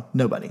across the middle?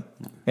 Nobody.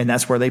 And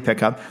that's where they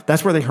pick up.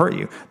 That's where they hurt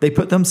you. They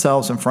put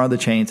themselves in front of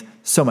the chains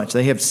so much.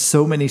 They have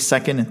so many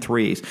 2nd and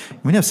 3s.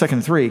 When you have 2nd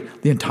and 3,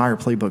 the entire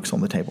playbook's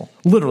on the table.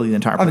 Literally the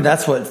entire playbook. I mean,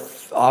 that's what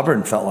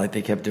Auburn felt like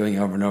they kept doing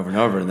over and over and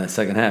over in that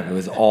second half. It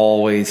was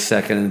always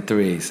 2nd and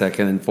 3,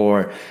 2nd and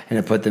 4, and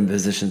it put them in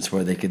positions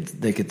where they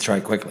could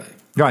strike quickly.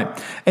 Right.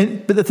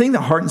 But the thing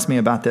that heartens me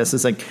about this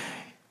is like,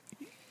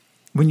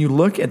 when you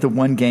look at the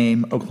one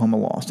game Oklahoma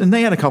lost, and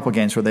they had a couple of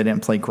games where they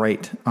didn't play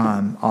great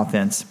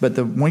offense, but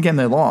the one game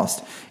they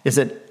lost is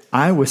that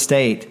Iowa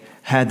State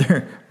had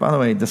their, by the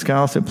way, this guy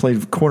also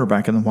played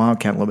quarterback in the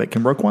Wildcat a little bit.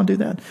 Can Roquan do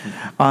that?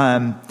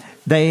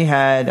 They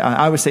had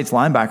Iowa State's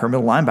middle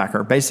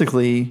linebacker,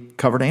 basically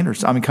covered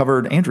Andrews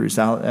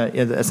out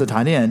as a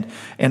tight end,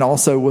 and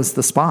also was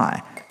the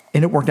spy.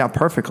 And it worked out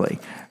perfectly.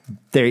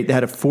 They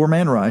had a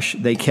 4-man rush.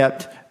 They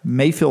kept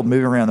Mayfield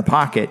moving around the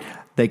pocket.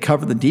 They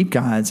covered the deep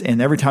guys, and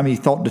every time he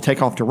thought to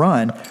take off to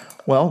run,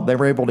 well, they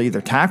were able to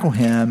either tackle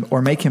him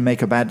or make him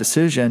make a bad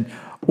decision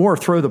or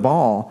throw the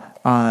ball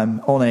on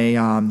a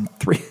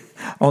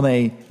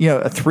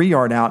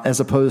 3-yard out as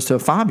opposed to a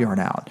 5-yard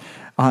out.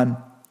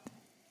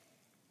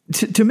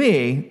 To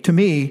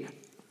me,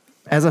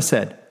 as I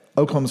said,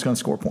 Oklahoma's going to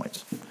score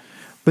points.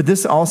 But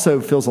this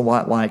also feels a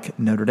lot like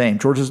Notre Dame.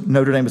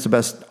 Notre Dame was the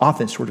best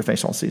offense Georgia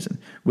faced all season.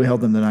 We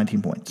held them to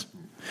 19 points.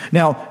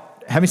 Now,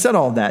 having said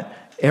all of that,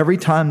 every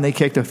time they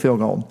kicked a field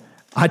goal,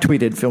 I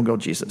tweeted field goal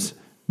Jesus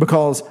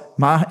because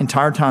my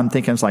entire time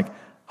thinking was like,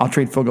 I'll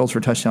trade field goals for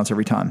touchdowns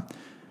every time.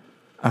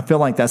 I feel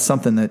like that's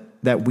something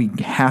that we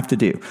have to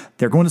do.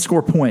 They're going to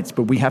score points,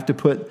 but we have to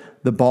put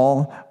the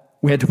ball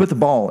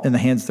in the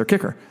hands of their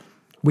kicker.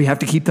 We have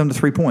to keep them to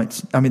 3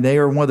 points. I mean, they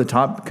are one of the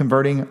top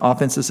converting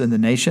offenses in the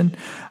nation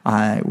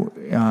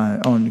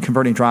on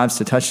converting drives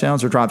to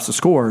touchdowns or drives to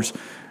scores.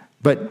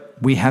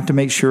 But we have to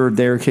make sure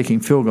they're kicking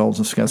field goals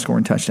instead of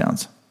scoring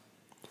touchdowns.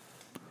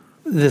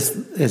 This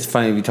is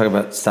funny. We talk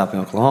about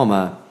stopping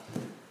Oklahoma.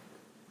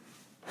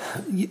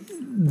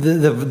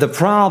 The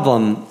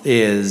problem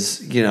is,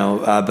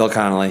 Bill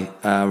Connolly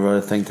wrote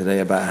a thing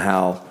today about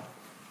how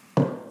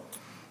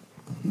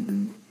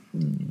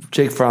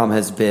Jake Fromm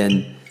has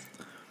been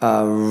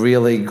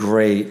really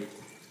great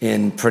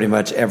in pretty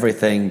much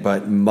everything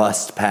but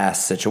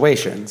must-pass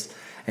situations.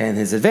 And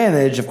his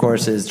advantage, of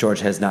course, is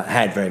Georgia has not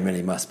had very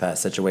many must-pass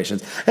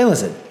situations. And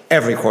listen,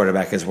 every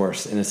quarterback is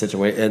worse in a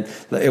situation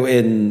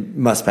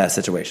in must-pass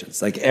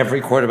situations. Like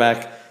every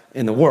quarterback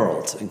in the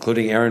world,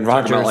 including Aaron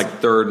Rodgers. Talking about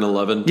like 3rd and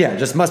 11. Yeah,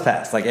 just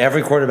must-pass. Like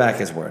every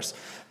quarterback is worse.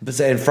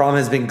 And Fromm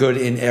has been good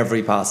in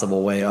every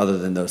possible way other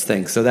than those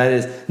things. So that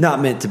is not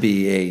meant to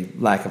be a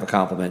lack of a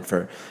compliment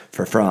for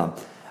Fromm.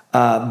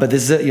 But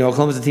this is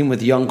Oklahoma's a team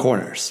with young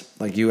corners.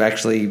 Like you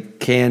actually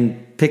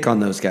can pick on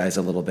those guys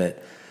a little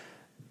bit.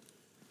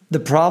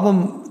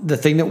 The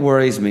thing that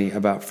worries me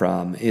about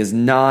Fromm is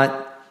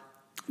not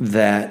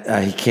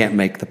that he can't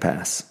make the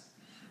pass.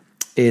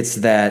 It's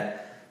that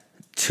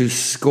to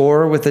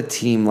score with a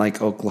team like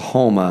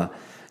Oklahoma,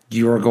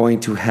 you are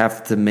going to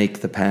have to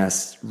make the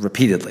pass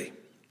repeatedly.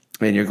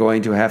 And you're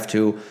going to have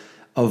to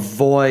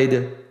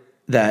avoid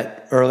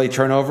that early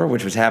turnover,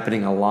 which was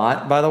happening a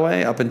lot, by the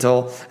way, up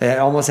until it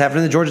almost happened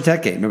in the Georgia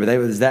Tech game. Remember, they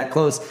was that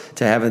close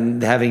to having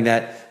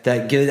that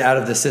get it out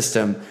of the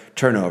system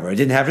turnover. It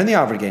didn't happen in the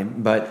Auburn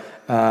game, but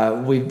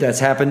that's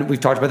happened. We've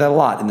talked about that a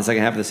lot in the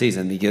second half of the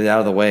season. You get it out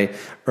of the way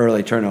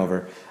early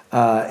turnover.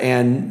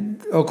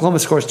 And Oklahoma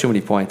scores too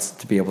many points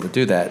to be able to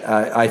do that.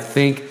 I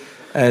think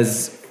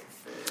as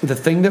the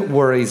thing that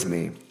worries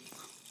me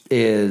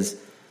is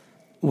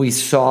we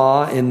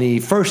saw in the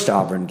first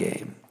Auburn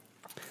game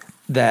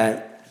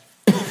that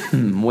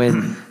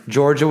when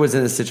Georgia was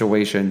in a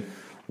situation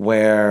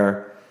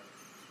where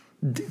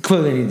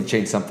clearly they needed to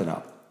change something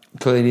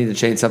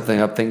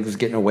up. Things was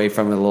getting away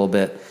from it a little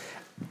bit.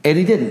 And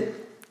he didn't.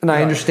 And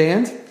I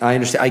understand.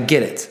 I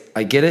get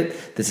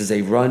it. This is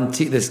a run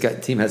team. This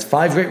team has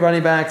 5 great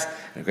running backs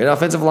and a great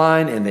offensive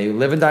line, and they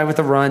live and die with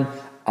the run.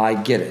 I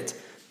get it.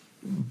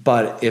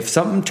 But if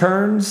something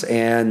turns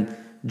and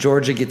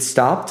Georgia gets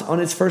stopped on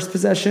its first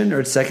possession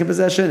or its second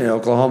possession and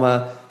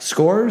Oklahoma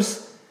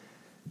scores,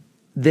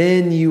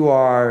 then you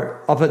are,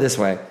 I'll put it this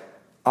way,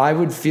 I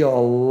would feel a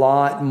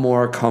lot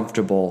more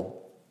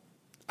comfortable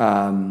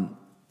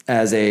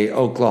as a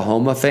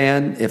Oklahoma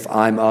fan if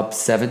I'm up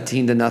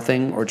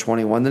 17-0 or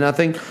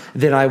 21-0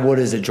 than I would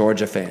as a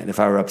Georgia fan if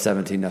I were up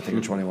 17-0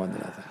 or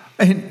 21-0.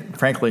 And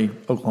frankly,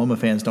 Oklahoma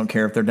fans don't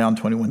care if they're down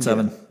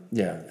 21-7.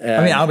 Yeah.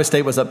 I mean, Iowa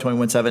State was up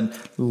 21-7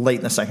 late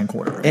in the second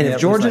quarter. And if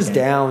Georgia's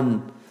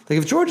down,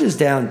 if Georgia's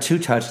down 2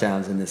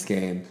 touchdowns in this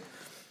game,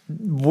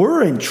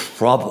 we're in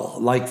trouble,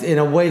 like in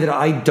a way that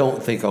I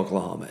don't think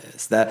Oklahoma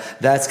is.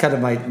 That's kind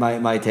of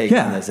my take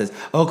on this is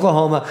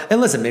Oklahoma.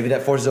 And listen, maybe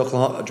that forces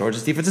Oklahoma.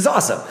 Georgia's defense is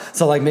awesome,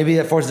 so like maybe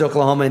that forces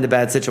Oklahoma into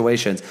bad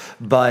situations.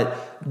 But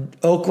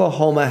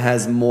Oklahoma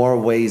has more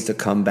ways to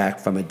come back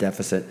from a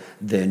deficit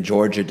than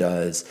Georgia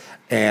does.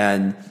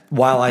 And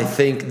while I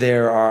think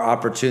there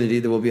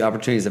will be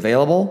opportunities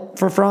available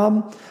for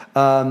Fromm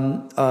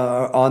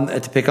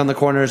to pick on the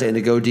corners and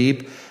to go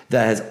deep,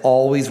 that has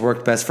always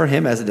worked best for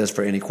him, as it does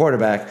for any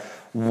quarterback,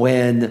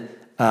 when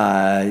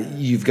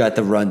you've got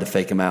the run to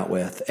fake him out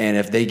with. And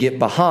if they get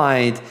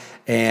behind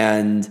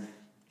and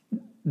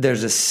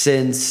there's a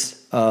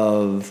sense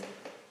of,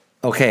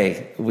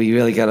 okay, we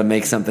really got to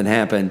make something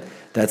happen,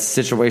 that's a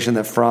situation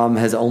that Fromm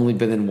has only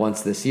been in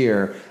once this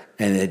year,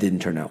 and it didn't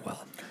turn out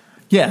well.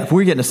 Yeah, if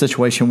we get in a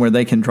situation where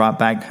they can drop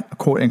back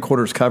in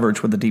quarters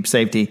coverage with the deep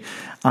safety,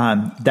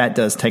 that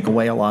does take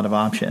away a lot of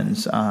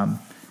options.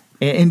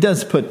 And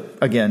does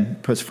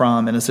puts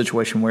Fromm in a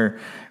situation where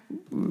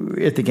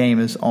if the game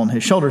is on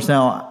his shoulders.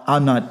 Now,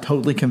 I'm not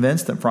totally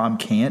convinced that Fromm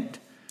can't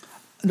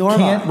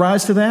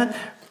rise to that.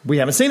 We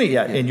haven't seen it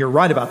yet, and you're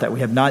right about that.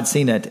 We have not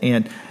seen it,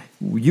 and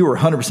you are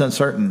 100%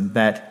 certain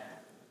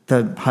that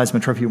the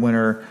Heisman Trophy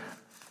winner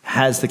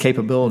has the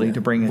capability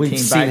to bring a team back. We've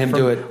seen him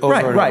do it over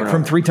and over.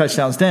 From 3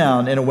 touchdowns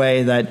down in a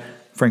way that,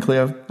 frankly,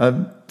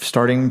 a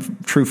starting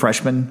true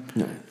freshman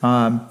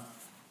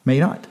may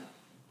not.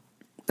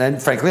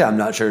 And frankly, I'm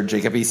not sure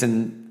Jacob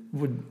Eason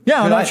would.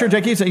 Yeah, I'm not sure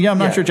Jacob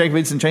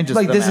Eason changes.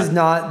 Like this is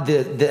not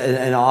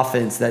an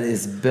offense that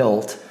is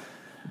built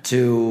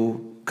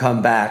to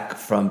come back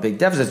from big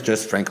deficits.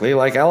 Just frankly,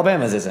 like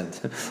Alabama's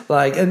isn't.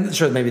 Like, and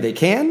sure, maybe they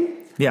can.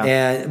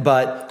 Yeah,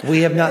 but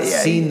we have not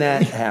seen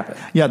that happen.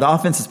 Yeah, the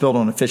offense is built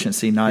on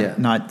efficiency,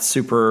 not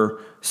super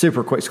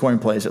quick scoring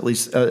plays. At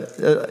least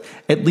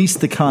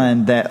the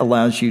kind that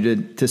allows you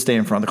to stay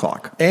in front of the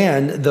clock.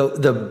 And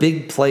the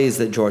big plays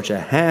that Georgia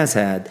has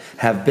had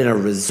have been a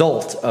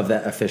result of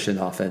that efficient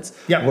offense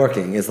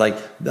working. It's like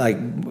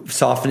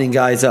softening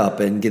guys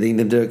up and getting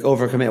them to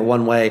overcommit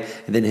one way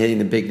and then hitting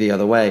them big the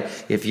other way.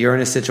 If you're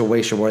in a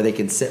situation where they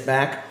can sit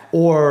back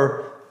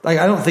or I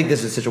don't think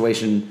this is a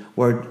situation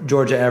where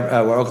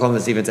where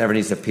Oklahoma's defense ever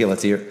needs to pin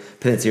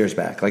its ears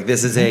back. Like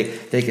this is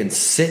they can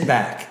sit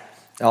back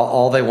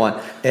all they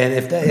want, and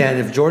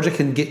if Georgia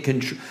can get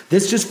control,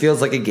 this just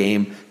feels like a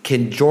game.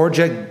 Can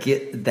Georgia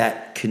get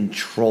that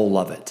control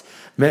of it?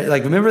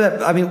 Like remember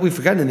that? I mean, we've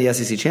forgotten in the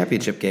SEC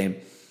championship game,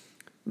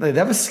 like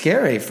that was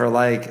scary for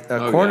like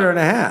a quarter and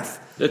a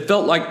half. It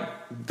felt like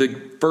the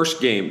first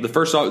game, the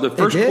first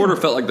quarter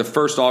felt like the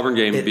first Auburn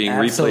game being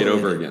replayed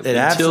over again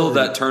until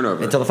that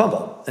turnover, until the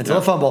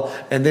fumble,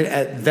 and then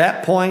at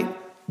that point,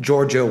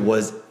 Georgia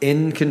was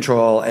in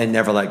control and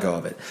never let go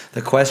of it.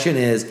 The question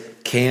is,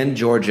 can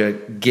Georgia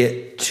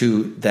get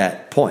to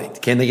that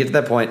point? Can they get to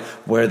that point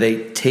where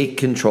they take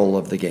control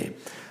of the game?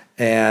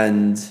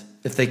 And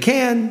if they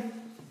can,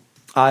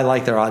 I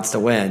like their odds to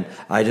win.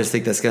 I just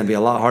think that's going to be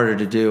a lot harder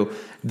to do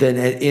than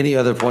at any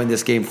other point in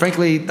this game.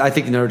 Frankly, I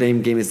think Notre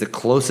Dame game is the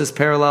closest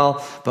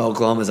parallel, but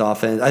Oklahoma's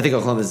offense, I think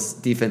Oklahoma's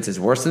defense is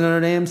worse than Notre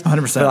Dame's.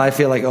 100%. But I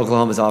feel like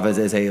Oklahoma's offense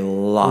is a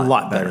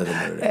lot better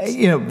than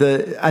Notre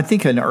Dame's. I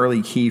think an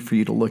early key for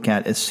you to look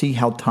at is see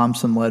how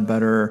Thompson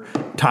Ledbetter,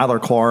 Tyler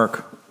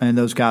Clark, and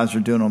those guys are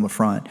doing on the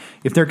front.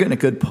 If they're getting a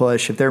good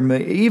push,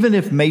 even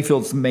if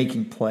Mayfield's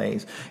making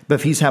plays, but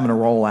if he's having to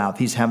roll out,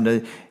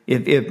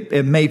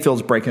 if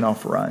Mayfield's breaking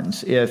off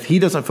runs, if he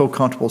doesn't feel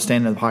comfortable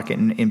standing in the pocket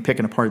and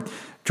picking apart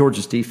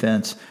Georgia's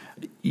defense,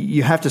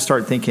 you have to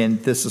start thinking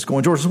this is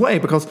going Georgia's way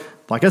because,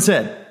 like I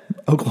said,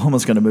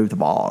 Oklahoma's going to move the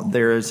ball.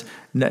 There's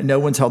no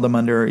one's held them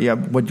under. Yeah,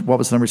 what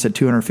was the number? You said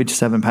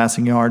 257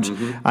 passing yards.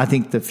 Mm-hmm. I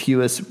think the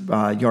fewest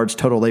yards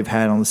total they've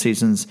had on the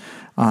season's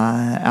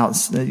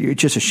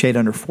just a shade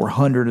under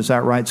 400. Is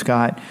that right,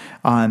 Scott?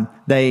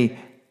 They're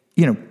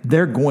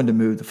going to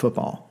move the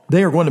football.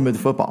 They are going to move the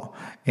football.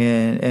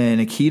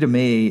 And a key to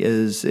me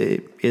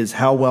is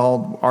how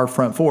well our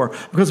front four,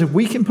 because if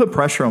we can put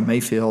pressure on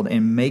Mayfield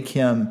and make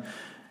him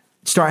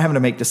start having to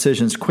make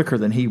decisions quicker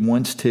than he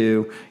wants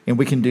to, and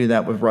we can do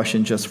that with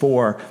rushing just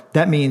 4,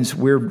 that means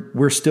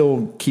we're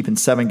still keeping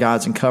 7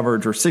 guys in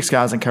coverage or 6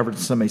 guys in coverage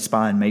and somebody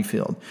spying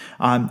Mayfield.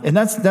 And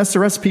that's the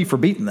recipe for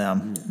beating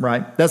them,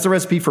 right? That's the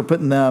recipe for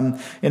putting them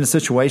in a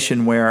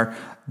situation where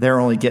they're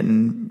only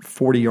getting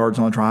 40 yards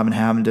on the drive and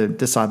having to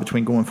decide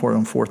between going for it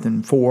on 4th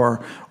and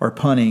 4 or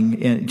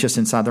punting just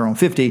inside their own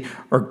 50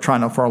 or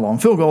trying for a long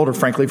field goal or,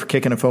 frankly, for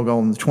kicking a field goal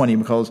in the 20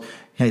 because,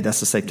 hey,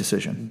 that's a safe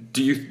decision.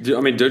 Don't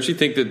you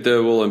think that they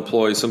will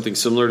employ something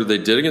similar to they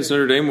did against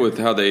Notre Dame with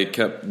how they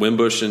kept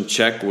Wimbush in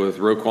check with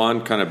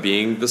Roquan kind of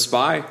being the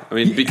spy? I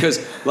mean,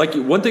 because like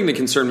one thing that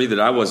concerned me that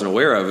I wasn't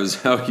aware of is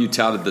how you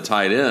touted the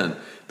tight end,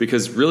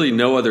 because really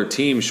no other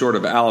team short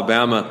of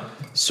Alabama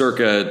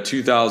circa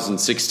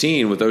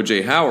 2016 with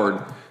O.J.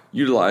 Howard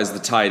utilized the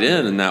tight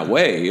end in that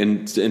way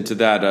and into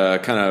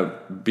that kind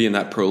of being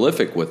that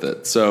prolific with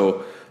it.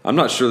 So I'm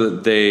not sure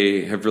that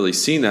they have really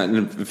seen that. And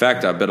in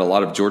fact, I bet a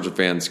lot of Georgia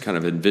fans kind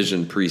of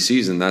envisioned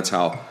preseason that's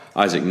how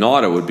Isaac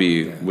Nauta would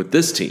be with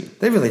this team.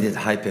 They really did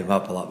hype him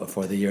up a lot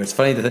before the year. It's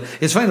funny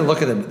to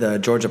look at the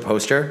Georgia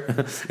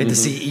poster and to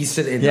see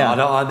Easton and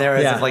Nauta on there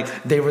as if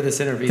like they were the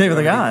centerpiece. They were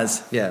the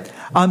guys. Yeah.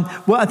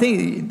 Well, I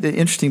think the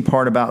interesting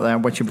part about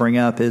that, what you bring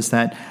up, is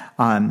that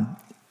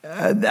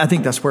I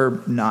think that's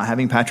where not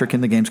having Patrick in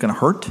the game is going to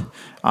hurt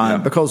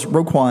because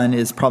Roquan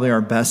is probably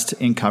our best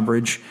in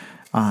coverage.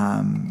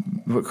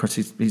 Of course,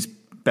 he's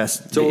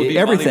best so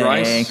everything.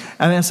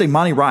 I say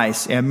Monty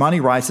Rice, and Monty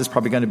Rice is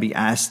probably going to be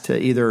asked to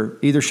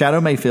either shadow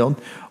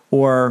Mayfield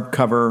or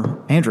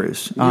cover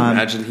Andrews. Can you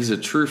imagine? He's a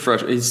true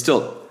freshman.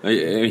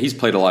 He's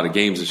played a lot of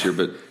games this year,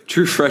 but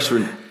true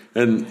freshman,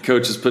 and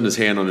coach is putting his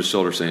hand on his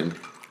shoulder saying,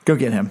 "Go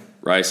get him."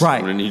 Rice, right.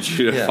 I'm going to need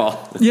you to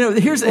fall. I'm going to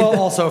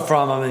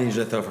need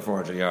you to throw for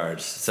 400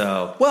 yards.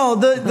 So, well,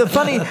 the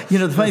funny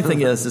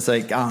thing is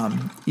like,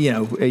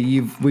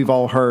 we've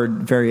all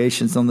heard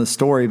variations on this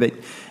story, but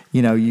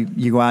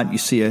you go out and you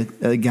see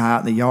a guy out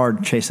in the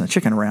yard chasing a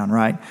chicken around,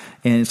 right?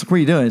 And it's like, what are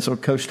you doing? So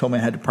coach told me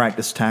I had to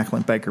practice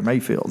tackling Baker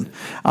Mayfield.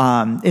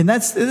 And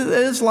it's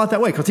a lot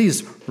that way because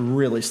he's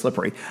really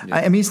slippery. Yeah.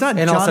 I mean, he's not.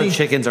 And Johnny, also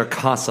chickens are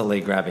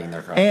constantly grabbing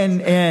their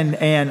crotches.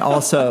 And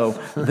also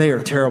they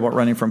are terrible at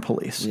running from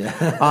police. Yeah.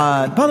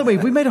 By the way,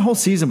 we made a whole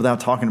season without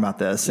talking about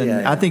this.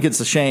 And I think it's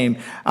a shame.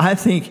 I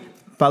think,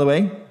 by the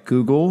way,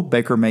 Google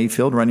Baker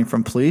Mayfield running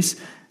from police.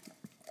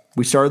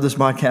 We started this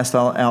podcast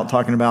out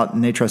talking about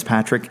Natrez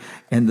Patrick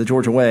and the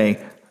Georgia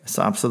Way. It's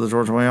the opposite of the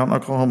Georgia Way out in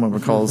Oklahoma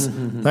because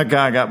that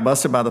guy got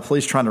busted by the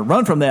police trying to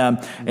run from them,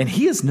 and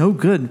he is no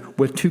good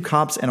with 2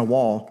 cops and a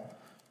wall.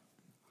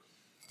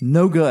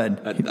 No good.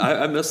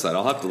 I missed that.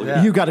 I'll have to look at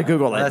it. You got to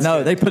Google it.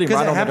 No, they put him right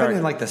on the dark. It happened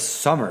in like the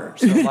summer.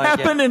 So it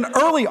happened in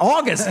early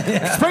August.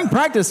 Spring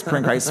practice.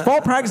 Fall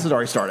practice has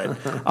already started.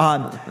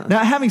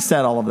 Now, having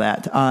said all of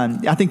that,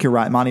 I think you're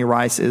right. Monty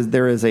Rice,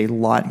 there is a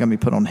lot going to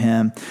be put on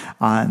him.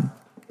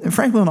 And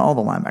frankly, on all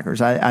the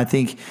linebackers, I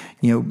think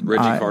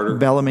Reggie Carter,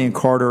 Bellamy, and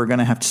Carter are going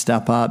to have to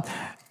step up.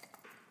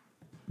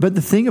 But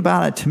the thing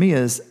about it to me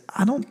is,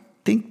 I don't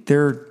think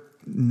they're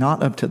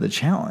not up to the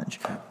challenge.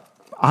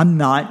 I'm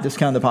not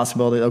discounting the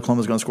possibility that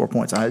Oklahoma's going to score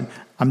points.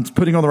 I'm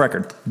putting on the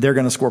record they're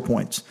going to score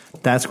points.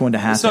 That's going to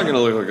happen. It's not going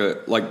to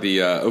look like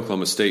the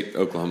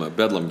Oklahoma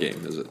Bedlam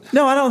game, is it?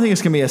 No, I don't think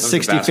it's going to be a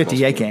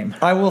 60-58 game.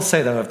 I will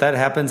say, though, if that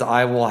happens,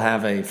 I will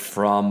have a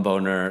from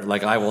boner.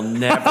 Like, I will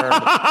never,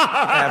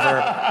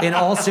 ever, in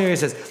all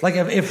seriousness, like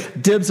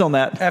if dibs on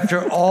that.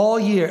 After all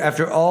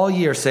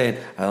year saying,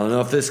 I don't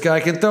know if this guy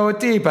can throw it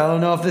deep. I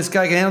don't know if this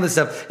guy can handle this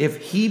stuff. If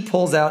he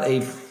pulls out a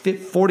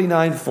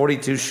 49-42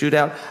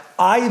 shootout,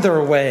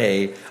 either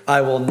way,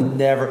 I will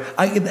never.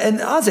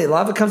 And honestly, a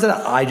lot of it comes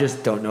out. I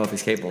just don't know if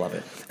he's capable of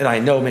it, and I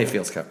know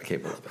Mayfield's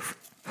capable of it.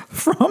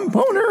 From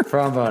Boner.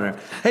 From Boner.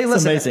 Hey,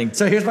 listen. Amazing.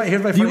 So here's my.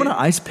 Do you want an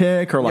ice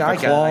pick or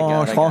like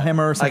a claw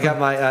hammer or something? I got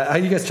my.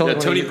 You guys told me.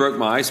 Tony broke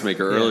my ice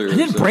maker earlier. I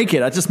didn't break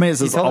it. I just made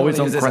it as always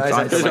on crushed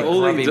ice. It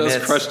only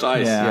does crushed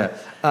ice. Yeah.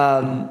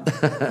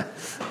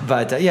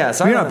 But yeah,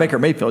 so you're not Baker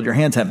Mayfield. Your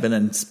hands haven't been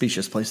in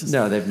specious places.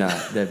 No, they've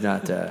not. They've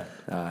not.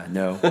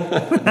 No,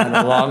 not in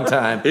a long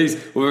time.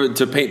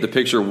 To paint the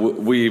picture,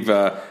 we've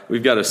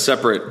got a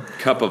separate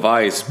cup of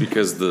ice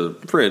because the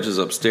fridge is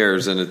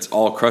upstairs and it's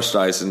all crushed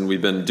ice, and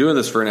we've been doing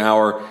this for an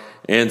hour,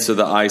 and so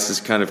the ice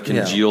is kind of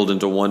congealed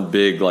into one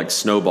big like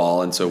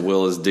snowball, and so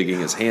Will is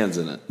digging his hands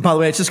in it. By the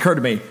way, it just occurred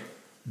to me.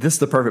 This is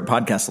the perfect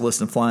podcast to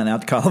listen flying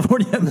out to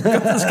California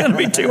because it's going to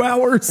be 2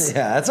 hours.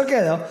 Yeah, that's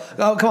okay though.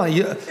 Oh, come on.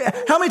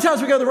 How many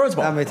times we go to the Rose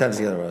Bowl? How many times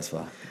do you go to the Rose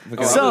Bowl? I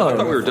thought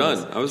we were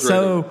done. I was ready.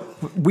 So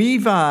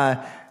we've,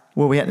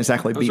 we hadn't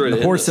exactly beaten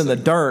the horse in the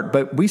dirt,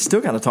 but we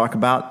still got to talk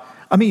about,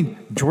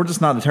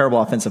 Georgia's not a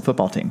terrible offensive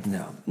football team.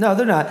 No,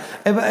 they're not.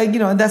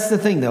 And that's the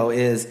thing though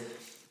is,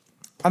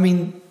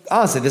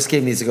 honestly, this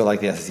game needs to go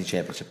like the SEC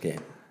championship game.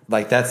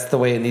 Like that's the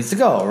way it needs to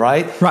go,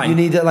 right? Right. You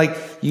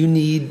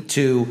need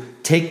to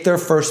take their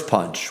first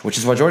punch, which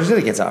is what Georgia did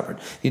against Auburn.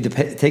 You need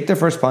to take their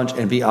first punch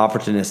and be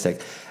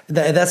opportunistic.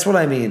 That's what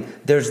I mean.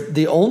 There's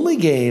the only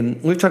game,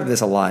 we've talked about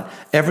this a lot.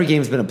 Every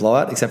game's been a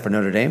blowout except for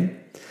Notre Dame.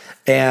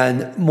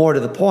 And more to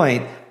the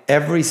point,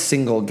 every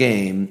single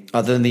game,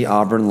 other than the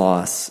Auburn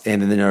loss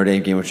and in the Notre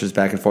Dame game, which was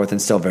back and forth and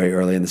still very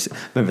early in the.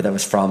 Remember that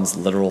was Fromm's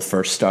literal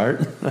first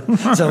start.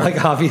 So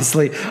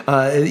obviously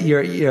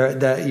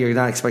you're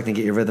not expecting to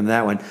get your rhythm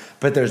that one,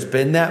 but there's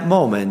been that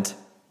moment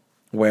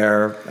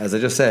where, as I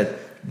just said,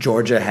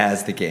 Georgia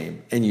has the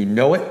game, and you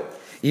know it.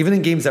 Even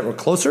in games that were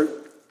closer,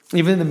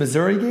 even in the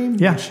Missouri game,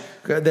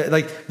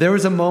 there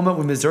was a moment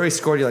when Missouri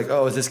scored. You're like,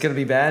 oh, is this going to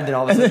be bad? And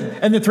all of a sudden,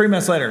 and then 3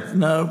 minutes later,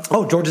 no.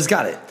 Oh, Georgia's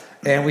got it.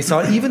 And we saw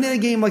it even in a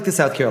game like the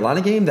South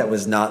Carolina game that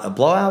was not a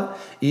blowout.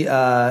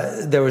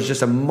 There was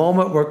just a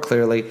moment where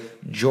clearly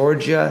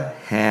Georgia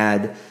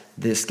had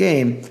this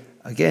game.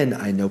 Again,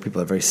 I know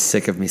people are very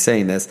sick of me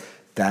saying this.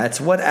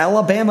 That's what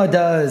Alabama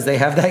does. They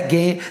have that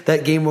game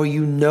where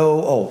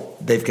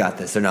they've got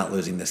this. They're not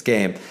losing this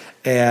game.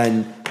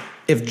 And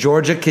if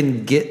Georgia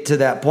can get to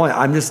that point,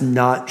 I'm just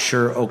not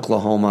sure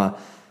Oklahoma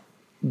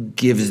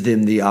gives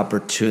them the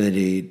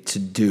opportunity to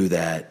do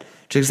that.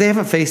 Because they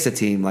haven't faced a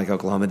team like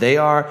Oklahoma. They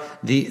are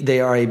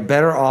a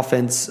better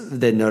offense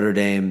than Notre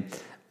Dame.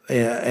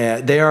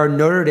 They are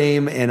Notre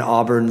Dame and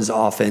Auburn's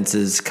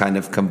offenses kind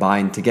of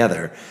combined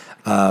together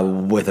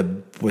with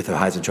a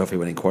Heisman Trophy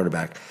winning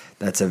quarterback.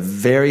 That's a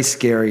very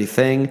scary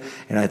thing,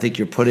 and I think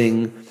you're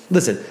putting.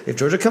 Listen, if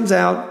Georgia comes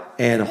out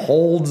and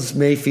holds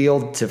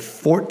Mayfield to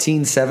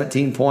 14,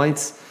 17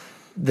 points,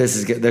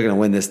 they're going to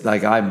win this.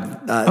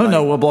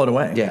 We'll blow it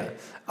away. Yeah,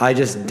 I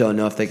just don't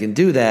know if they can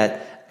do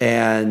that.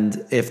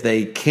 And if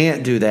they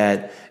can't do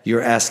that,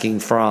 you're asking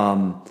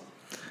Fromm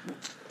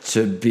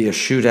to be a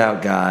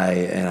shootout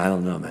guy, and I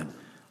don't know, man.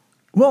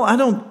 Well, I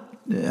don't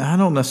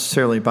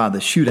necessarily buy the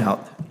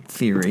shootout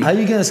theory. How are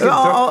you going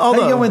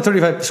to win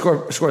 35?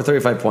 Score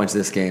 35 points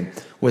this game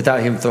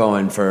without him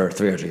throwing for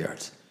 300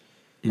 yards?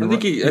 I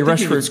think he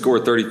would score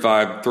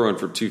 35 throwing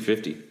for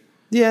 250.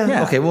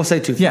 Yeah. Okay, we'll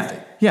say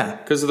 250. Yeah.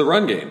 Because of the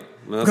run game.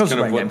 Well, that's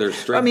kind of what their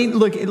strength is.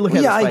 Look at it this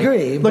way. I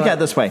agree. Look at it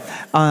this way.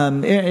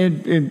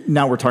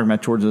 Now we're talking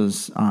about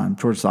Georgia's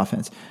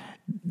offense.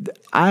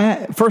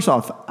 First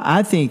off,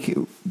 I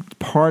think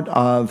part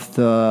of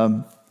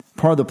the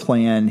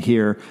plan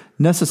here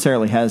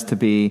necessarily has to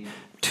be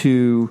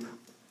to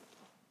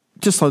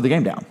just slow the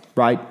game down,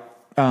 right?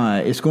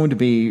 It's going to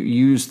be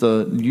use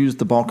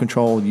the ball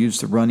control, use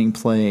the running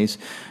plays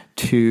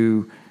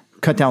to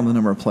cut down the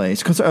number of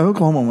plays. Because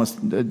Oklahoma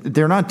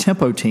they're not a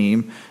tempo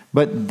team,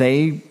 but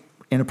they,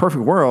 in a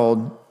perfect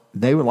world,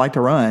 they would like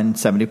to run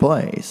 70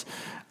 plays.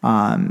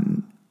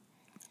 One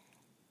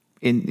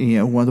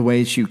of the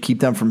ways you keep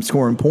them from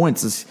scoring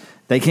points is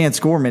they can't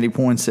score many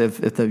points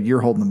if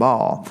you're holding the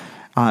ball.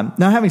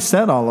 Now, having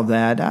said all of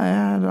that,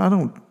 I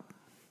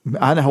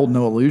hold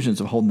no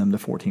illusions of holding them to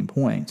 14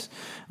 points.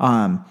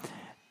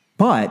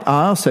 But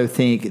I also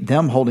think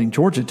them holding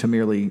Georgia to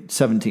merely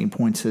 17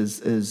 points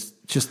is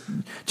just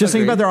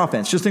think about their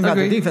offense. Just think about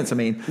their defense.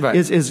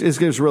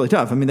 Is really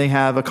tough. They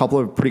have a couple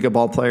of pretty good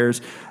ball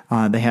players.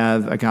 They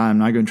have a guy, I'm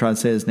not going to try to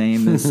say his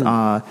name, is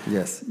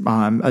yes,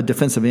 a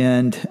defensive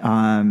end.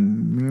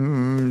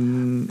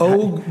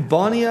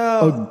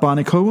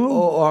 Ogbonikowo?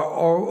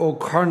 Or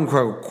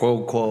Carnquo.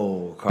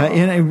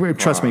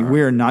 Trust me,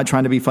 we're not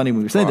trying to be funny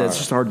when we say that. It's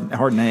just a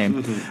hard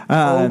name.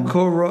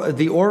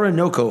 The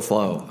Orinoco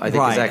flow, I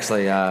think, is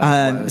actually.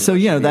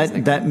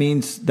 That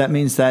means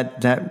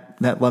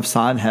that left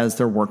side has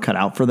their work cut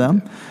out for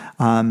them.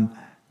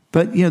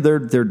 But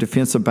their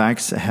defensive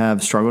backs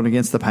have struggled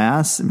against the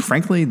pass. And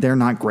frankly, they're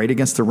not great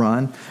against the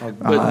run.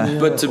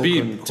 But to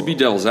be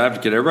devil's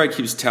advocate, everybody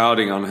keeps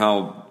touting on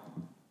how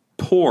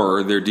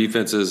poor their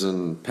defense is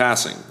in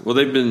passing. Well,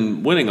 they've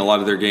been winning a lot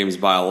of their games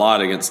by a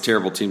lot against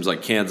terrible teams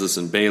like Kansas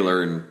and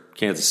Baylor and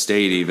Kansas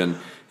State even.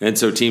 And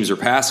so teams are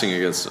passing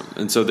against them.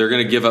 And so they're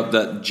going to give up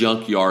that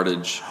junk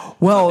yardage.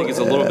 Well, I think it's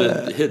a little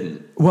bit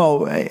hidden.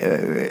 Well,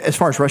 as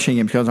far as rushing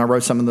games goes, I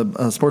wrote some of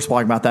the sports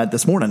blog about that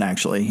this morning,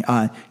 actually.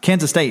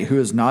 Kansas State, who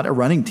is not a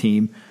running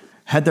team,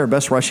 had their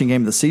best rushing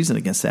game of the season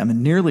against them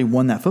and nearly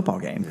won that football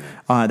game.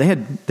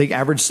 They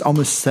averaged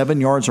almost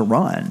 7 yards a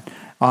run.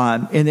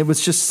 And it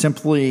was just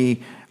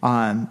simply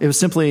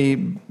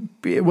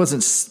it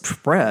wasn't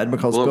spread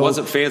because it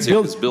wasn't fancy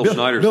because Bill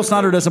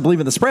Snyder doesn't believe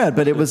in the spread,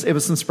 but it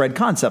was some spread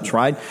concepts,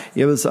 right?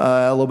 It was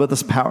a little bit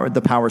of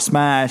the power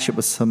smash. It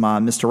was some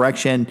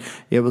misdirection.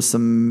 It was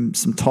some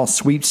toss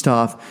sweep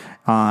stuff.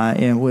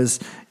 And it was,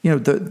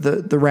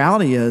 the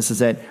reality is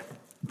that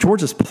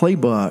Georgia's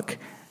playbook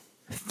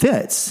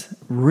fits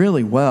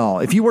really well.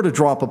 If you were to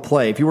drop a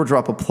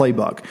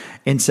playbook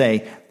and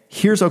say,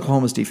 here's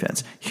Oklahoma's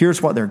defense,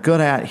 here's what they're good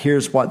at,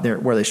 here's where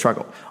they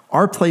struggle.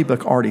 Our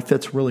playbook already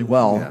fits really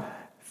well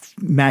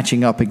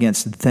matching up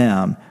against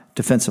them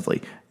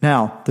defensively.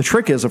 Now, the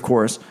trick is, of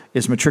course,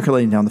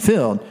 matriculating down the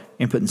field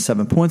and putting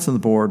 7 points on the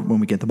board when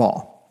we get the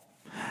ball.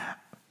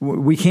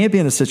 We can't be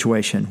in a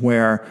situation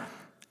where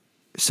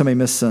somebody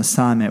misses an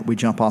assignment, we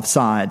jump off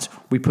sides,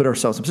 we put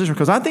ourselves in position,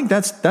 because I think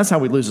that's how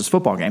we lose this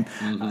football game.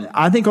 Mm-hmm.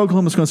 I think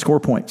Oklahoma's going to score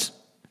points.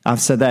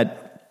 I've said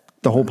that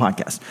the whole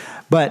podcast.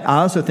 But I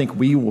also think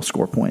we will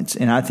score points.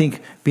 And I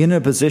think being in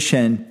a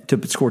position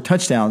to score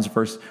touchdowns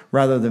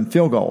rather than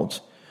field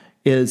goals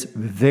is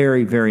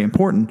very, very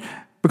important,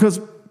 because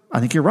I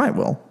think you're right,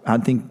 Will. I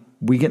think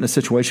we get in a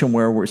situation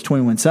where it's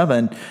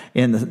 21-7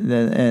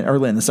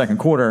 early in the second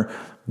quarter.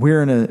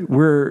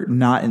 We're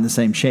not in the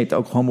same shape that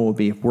Oklahoma will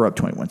be if we're up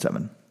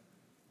 21-7.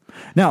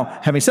 Now,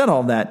 having said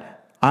all of that,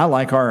 I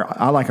like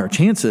our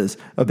chances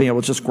of being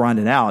able to just grind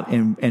it out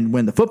and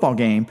win the football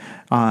game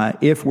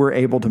if we're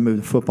able to move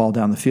the football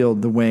down the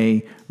field the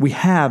way we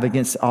have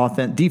against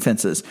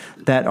defenses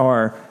that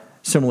are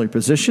similarly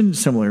positioned,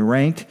 similarly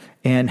ranked,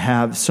 and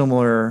have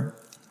similar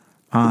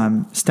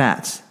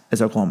stats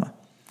as Oklahoma.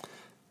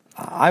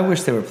 I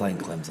wish they were playing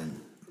Clemson.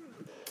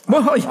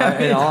 Well, yeah.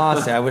 In all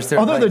honesty, I wish they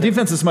were. Although their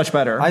defense is much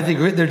better. I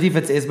think their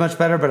defense is much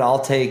better, but I'll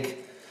take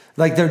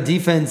their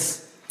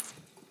defense.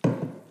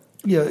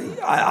 Georgia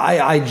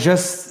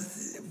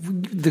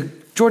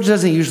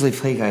doesn't usually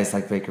play guys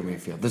like Baker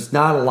Mayfield. There's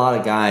not a lot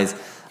of guys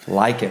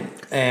like him.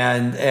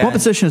 And what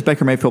position is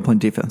Baker Mayfield playing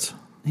defense?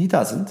 He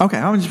doesn't. Okay,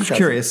 I'm just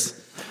curious.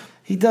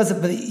 He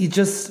doesn't, but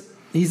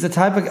he's the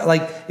type of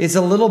it's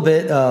a little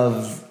bit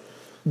of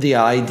the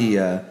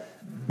idea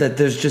that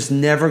there's just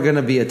never going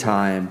to be a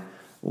time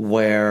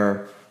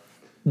where.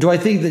 Do I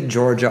think that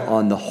Georgia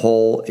on the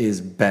whole is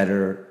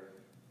better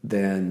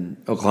than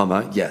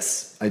Oklahoma?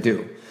 Yes, I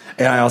do.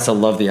 And I also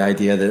love the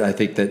idea that I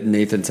think that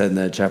Nathan said in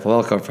the Chapel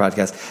Elko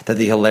podcast that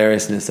the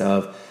hilariousness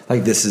of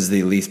this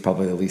is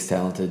probably the least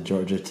talented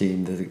Georgia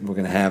team that we're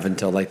going to have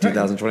until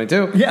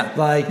 2022. Yeah.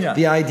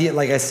 The idea,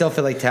 I still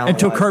feel like talent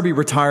until Kirby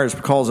retires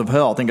because of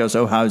health and goes to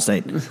Ohio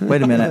State.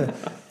 Wait a minute.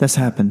 This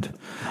happened.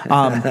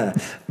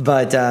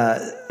 But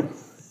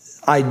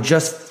I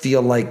just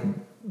feel like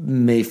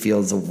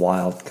Mayfield's a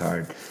wild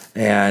card.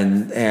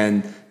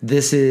 And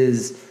this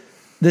is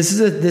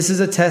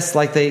a test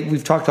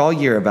we've talked all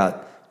year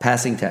about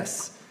passing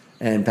tests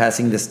and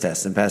passing this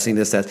test and passing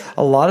this test.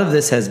 A lot of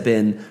this has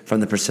been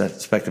from the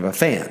perspective of a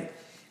fan.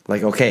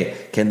 Okay,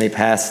 can they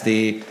pass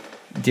the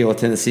deal with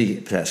Tennessee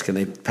test? Can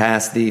they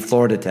pass the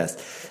Florida test?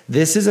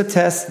 This is a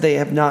test they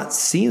have not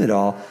seen at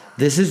all.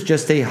 This is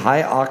just a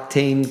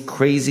high-octane,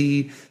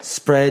 crazy,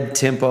 spread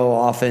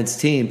tempo offense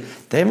team.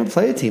 They haven't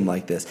played a team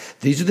like this.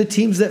 These are the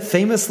teams that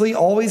famously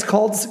always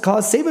caused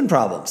Saban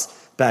problems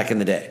back in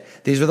the day.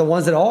 These were the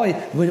ones that always,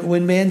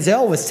 when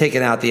Manziel was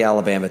taking out the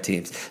Alabama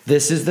teams,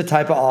 this is the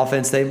type of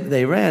offense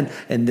they ran,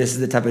 and this is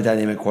the type of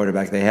dynamic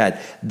quarterback they had.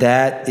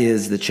 That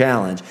is the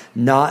challenge.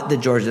 Not that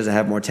Georgia doesn't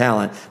have more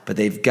talent, but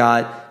they've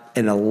got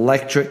an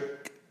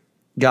electric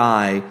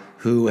guy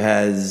who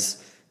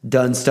has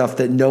done stuff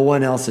that no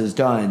one else has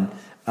done,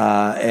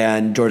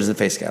 and Georgia doesn't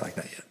face a guy like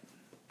that yet.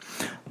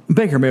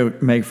 Baker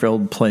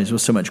Mayfield plays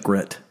with so much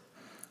grit.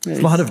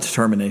 A lot of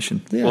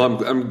determination. Yeah. Well,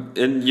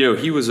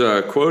 he was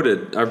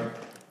quoted.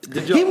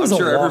 He was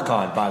a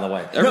walk-on, by the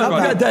way.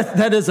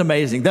 That is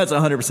amazing. That's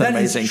 100%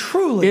 amazing. Is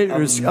truly it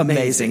was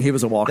amazing. He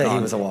was a walk-on.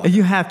 He was a walk-on.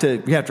 You have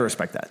to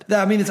respect that.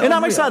 I mean, it's and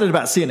I'm excited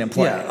about seeing him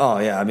play. Yeah. Oh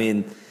yeah. I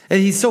mean, and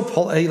he's so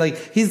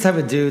he's the type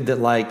of dude that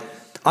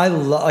I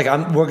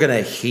love. We're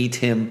gonna hate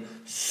him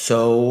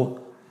so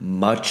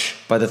much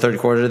by the third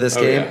quarter of this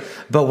game. Yeah.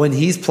 But when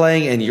he's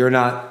playing and you're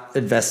not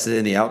invested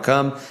in the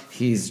outcome,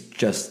 he's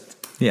just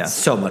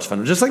so much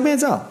fun. Just like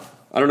Manziel.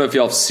 I don't know if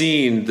y'all have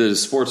seen the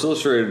Sports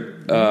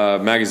Illustrated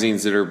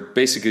magazines that are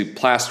basically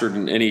plastered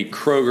in any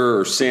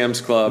Kroger or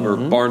Sam's Club or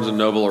Barnes &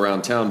 Noble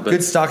around town. But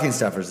good stocking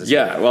stuffers.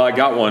 Well, I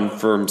got one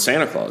from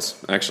Santa Claus,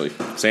 actually.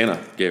 Santa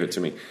gave it to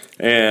me.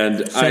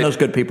 And Santa's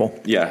good people.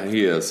 Yeah,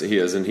 he is,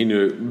 and he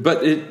knew it. But,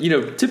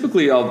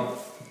 typically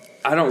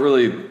I don't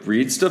really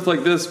read stuff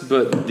like this,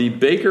 but the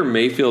Baker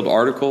Mayfield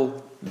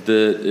article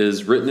that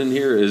is written in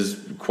here is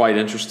quite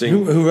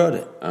interesting. Who wrote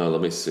it? Oh, let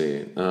me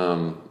see.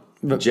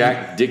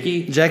 Jack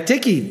Dickey. Jack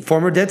Dickey,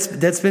 former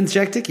Deadspin's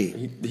Jack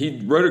Dickey.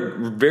 He wrote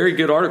a very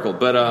good article,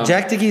 but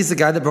Jack Dickey is the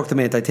guy that broke the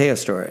Manti Te'o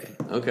story.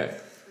 Okay.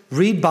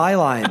 Read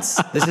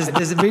bylines. This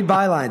is read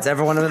bylines.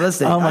 Everyone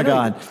listening. Oh my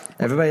God!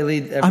 Everybody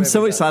read. I'm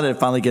so excited to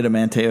finally get a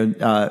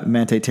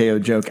Manti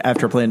Te'o joke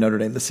after playing Notre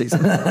Dame this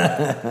season.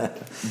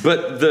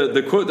 But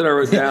the quote that I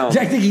wrote down.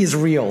 Jack Dickey is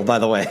real, by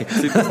the way.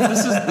 See,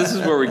 this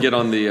is where we get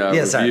on the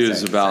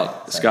reviews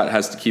about Scott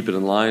has to keep it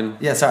in line.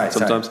 Yeah, sorry.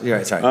 Sometimes you're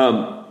right.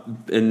 Sorry.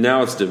 And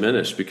now it's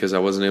diminished because I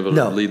wasn't able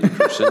to lead the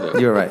crescendo.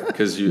 You're right.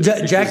 Because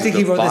Jack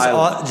Dickey wrote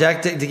this.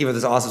 Jack Dickey wrote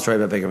this awesome story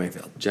about Baker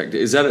Mayfield.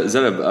 Is that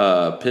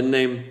a pen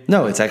name?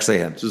 No, it's actually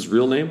him. Is his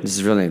real name? This is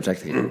his real name, Jack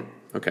Dickey.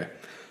 Okay.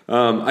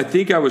 I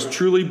think I was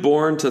truly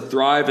born to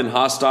thrive in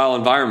hostile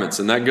environments,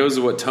 and that goes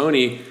to what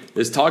Tony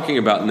is talking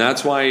about, and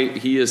that's why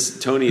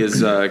Tony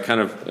is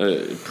kind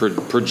of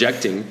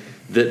projecting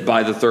that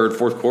by the third,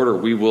 fourth quarter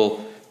we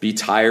will be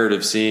tired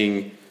of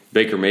seeing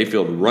Baker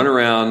Mayfield run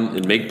around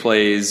and make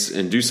plays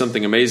and do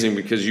something amazing,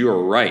 because you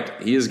are right.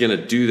 He is going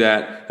to do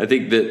that. I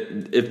think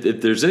that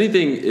if there's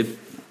anything, if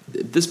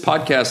this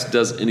podcast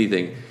does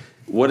anything,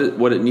 what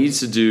it needs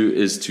to do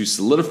is to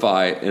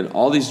solidify, and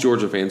all these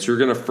Georgia fans who are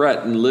going to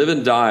fret and live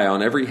and die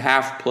on every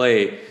half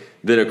play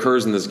that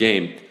occurs in this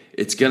game,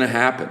 it's going to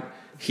happen.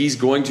 He's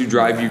going to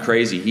drive you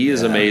crazy. He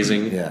is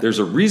amazing. Yeah. There's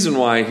a reason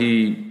why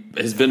he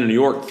has been in New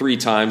York 3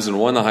 times and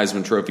won the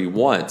Heisman Trophy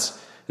once.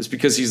 It's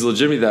because he's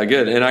legitimately that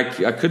good, and I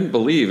couldn't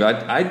believe it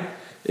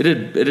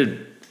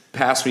had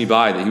passed me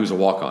by that he was a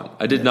walk-on.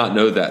 I did not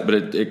know that,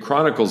 but it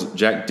chronicles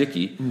Jack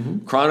Dickey.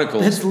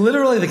 Chronicles. It's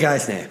literally the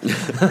guy's name.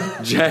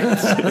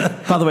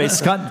 Jack. By the way,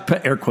 Scott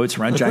put air quotes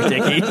around Jack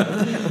Dickey.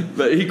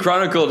 But he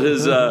chronicled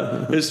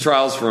his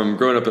trials from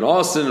growing up in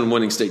Austin and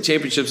winning state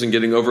championships and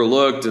getting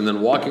overlooked, and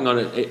then walking on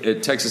it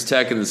at Texas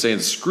Tech and then saying,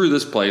 "Screw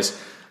this place,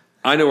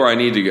 I know where I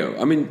need to go."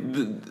 I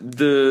mean,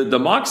 the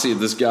moxie of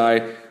this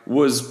guy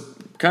was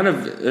kind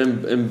of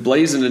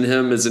emblazoned in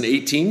him as an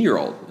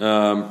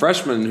 18-year-old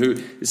freshman who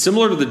is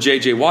similar to the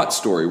J.J. Watt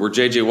story, where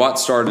J.J. Watt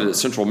started at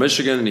Central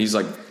Michigan and he's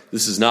like,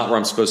 this is not where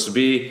I'm supposed to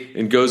be,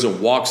 and goes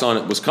and walks on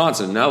at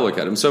Wisconsin. Now look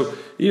at him. So,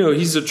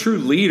 he's a true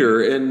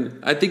leader,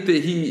 and I think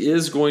that he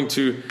is going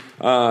to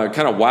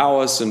kind of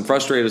wow us and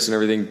frustrate us and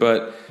everything,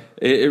 but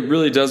it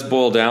really does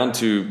boil down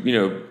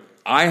to,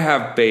 I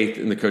have faith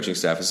in the coaching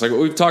staff. It's like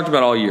what we've talked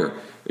about all year.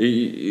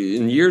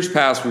 In years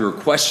past, we were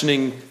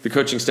questioning the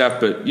coaching staff,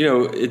 but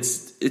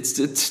it's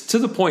to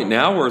the point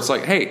now where it's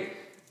like, hey,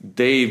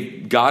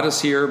 they've got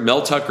us here.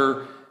 Mel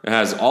Tucker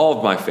has all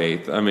of my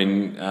faith. I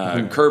mean,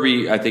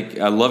 Kirby,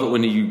 I love it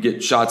when you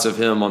get shots of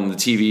him on the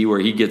TV where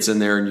he gets in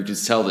there and you can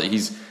tell that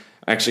he's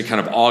actually kind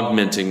of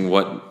augmenting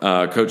what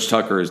Coach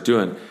Tucker is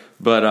doing.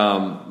 But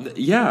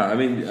I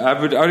mean, I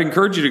would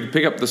encourage you to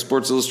pick up the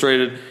Sports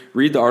Illustrated,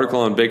 read the article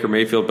on Baker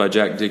Mayfield by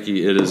Jack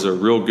Dickey. It is a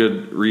real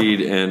good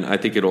read, and I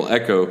think it'll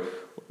echo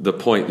the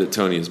point that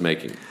Tony is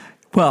making.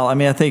 Well, I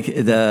mean, I think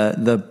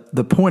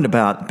the point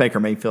about Baker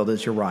Mayfield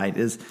is, you're right,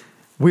 is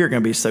we are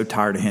going to be so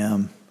tired of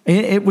him,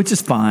 which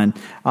is fine.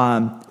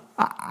 A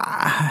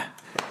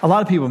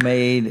lot of people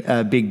made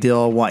a big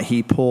deal of what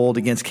he pulled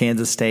against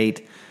Kansas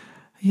State.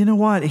 You know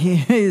what?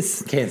 He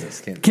is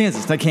Kansas,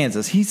 not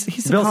Kansas.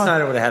 He's Bill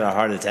Snyder would have had a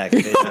heart attack.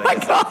 Oh my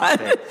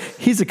God!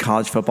 He's a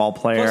college football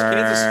player. Plus,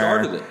 Kansas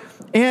started it.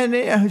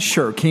 And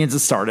sure,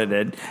 Kansas started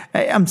it.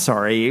 I'm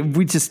sorry.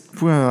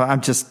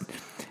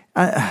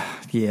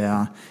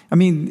 Yeah. I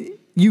mean,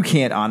 you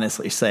can't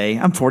honestly say,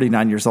 I'm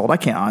 49 years old. I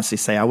can't honestly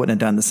say I wouldn't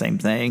have done the same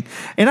thing.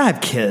 And I have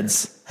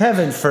kids.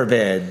 Heaven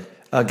forbid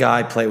a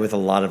guy play with a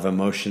lot of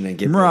emotion and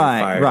get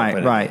fired.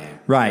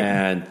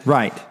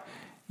 Right.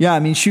 Yeah, I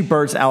mean, shoot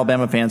birds,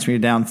 Alabama fans, when you're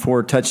down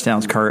 4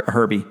 touchdowns,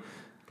 Herbie.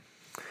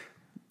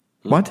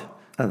 What?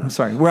 I'm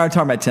sorry. We're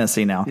talking about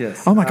Tennessee now.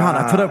 Yes. Oh my God!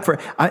 I put up for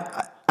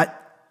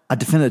I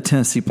defended a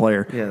Tennessee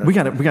player. Yeah, we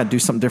got to do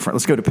something different.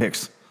 Let's go to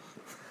picks.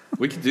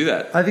 We can do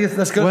that. I think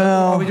let's go.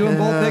 Well, are we doing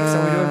bold picks?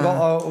 Are we doing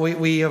bold?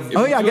 We have.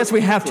 Oh yeah, I guess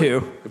we have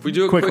to. If we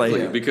do it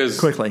quickly, because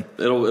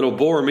it'll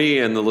bore me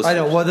and the listeners. I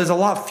know. Well, there's a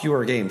lot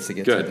fewer games to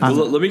get to. Good.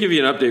 Well, let me give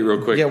you an update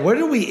real quick. Yeah, where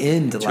did we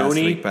end last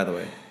week? By the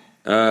way.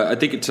 I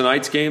think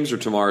tonight's games or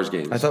tomorrow's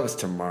games. I thought it was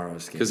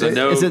tomorrow's games. Because I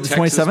know is it the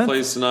Texas 27th?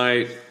 plays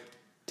tonight.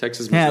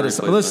 Texas, yeah,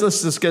 Missouri let's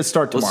just get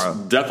start tomorrow.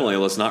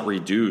 Let's not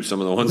redo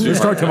some of the ones. Let's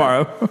start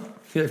tomorrow.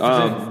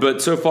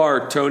 But so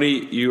far,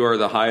 Tony, you are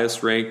the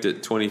highest ranked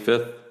at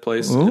 25th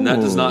place, Ooh. And that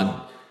does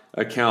not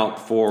account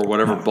for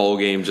whatever bowl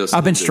game just.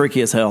 I've been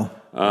streaky as hell.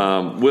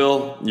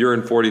 Will, you're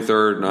in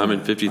 43rd, and I'm in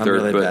 53rd,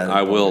 really but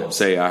I will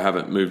say I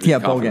haven't moved. Yeah,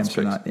 bowl games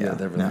are not. Yeah,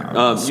 they're really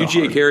hard.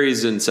 UGA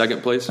Carey's in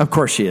second place. Of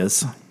course she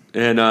is.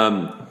 And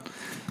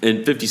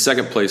in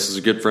 52nd place is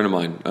a good friend of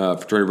mine,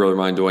 fraternity brother of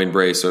mine, Dwayne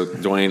Bray. So,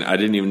 Dwayne, I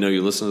didn't even know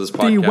you listened to this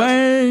podcast.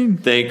 Dwayne!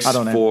 Thanks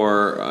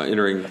for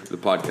entering the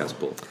podcast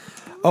pool.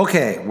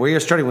 Okay, we are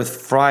starting with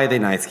Friday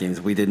night's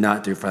games. We did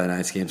not do Friday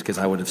night's games because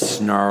I would have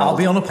snarled I'll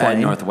be on a plane. at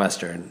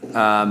Northwestern.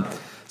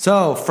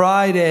 So,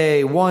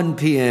 Friday, 1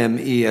 p.m.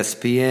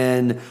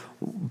 ESPN,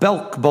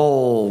 Belk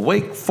Bowl,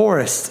 Wake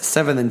Forest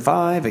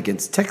 7-5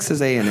 against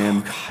Texas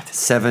A&M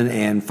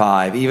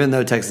 7-5. Even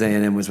though Texas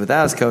A&M was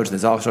without his coach,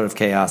 there's all sort of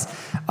chaos.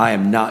 I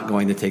am not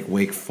going to take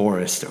Wake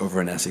Forest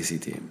over an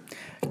SEC team.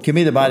 Give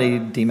me the Mighty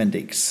Demon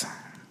Deeks.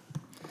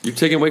 You've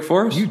taken Wake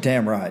Forest? You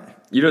damn right.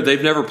 You know,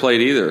 they've never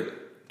played either.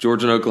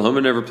 Georgia and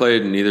Oklahoma never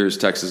played, and neither is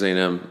Texas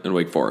A&M and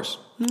Wake Forest.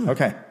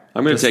 Okay.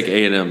 I'm going to take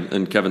A&M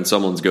and Kevin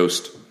Sumlin's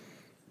Ghost.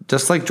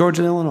 Just like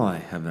Georgia and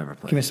Illinois have never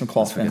played. Give me some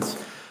cloth fans.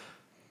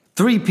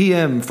 3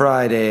 p.m.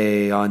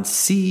 Friday on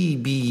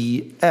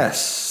CBS,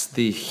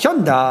 the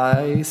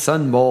Hyundai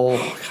Sun Bowl,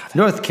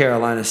 North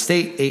Carolina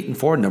State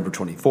 8-4, number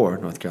 24,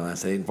 North Carolina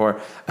State 8-4,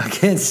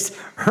 against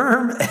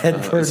Herm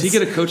Edwards. Is he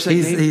going to coach that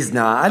game? He's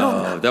not. I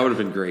don't know. That would have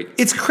been great.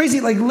 It's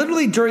crazy. Like,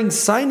 literally during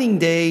signing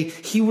day,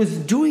 he was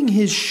doing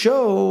his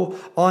show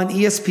on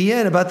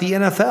ESPN about the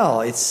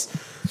NFL. It's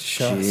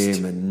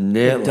Just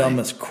the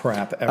dumbest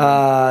crap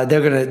ever.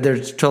 They're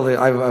totally.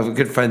 I have a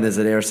good friend that's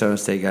an Arizona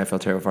State guy. I feel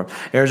terrible for him.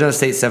 Arizona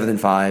State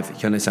 7-5,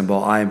 Hyundai Sun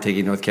Bowl. I am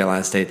taking North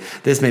Carolina State.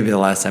 This may be the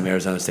last time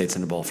Arizona State's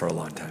in the bowl for a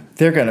long time.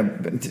 The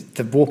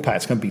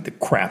Wolfpack's going to beat the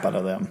crap out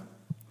of them.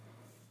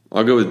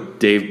 I'll go with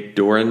Dave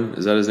Doran.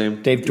 Is that his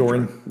name? Dave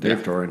Doran.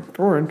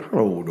 Doran.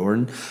 Hello,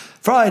 Doran.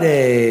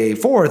 Friday,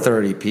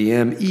 4:30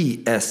 p.m.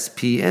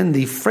 ESPN,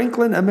 the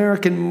Franklin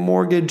American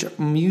Mortgage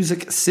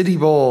Music City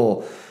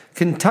Bowl.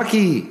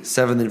 Kentucky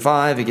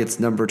 7-5 against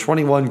number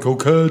 21 Go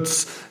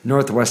Cats.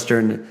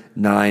 Northwestern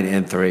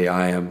 9-3.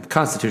 I am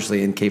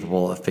constitutionally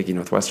incapable of picking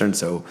Northwestern,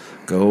 so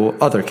go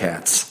other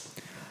Cats.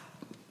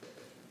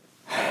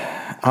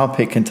 I'll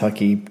pick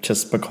Kentucky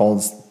just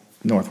because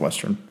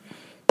Northwestern.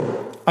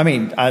 I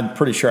mean, I'm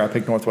pretty sure I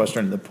picked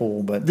Northwestern in the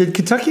pool, but Did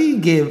Kentucky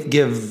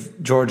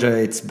give Georgia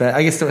its best?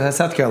 I guess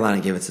South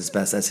Carolina gave it its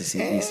best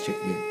SEC East year.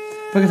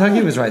 But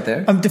Kentucky was right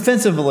there.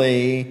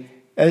 Defensively,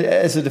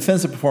 as a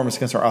defensive performance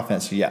against our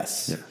offense,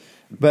 yes. Yeah.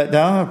 But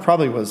that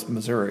probably was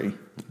Missouri.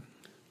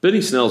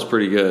 Benny Snell's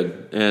pretty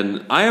good.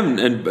 And I am,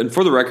 and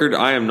for the record,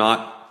 I am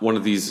not one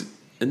of these,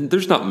 and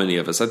there's not many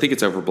of us. I think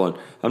it's overblown.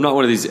 I'm not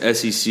one of these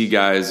SEC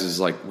guys who's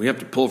like, we have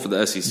to pull for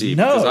the SEC.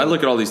 No. Because I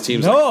look at all these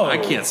teams like,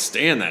 I can't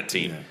stand that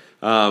team.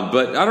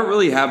 But I don't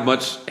really have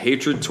much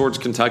hatred towards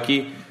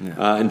Kentucky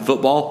in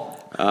football.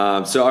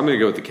 So I'm going to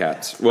go with the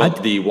Cats. Well,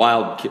 the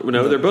Wild.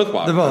 No, they're both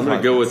Wild. I'm going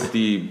to go with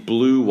the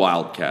blue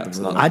Wildcats,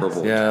 not the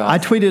purple. I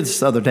tweeted this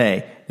the other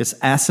day. It's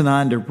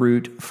asinine to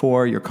root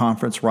for your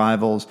conference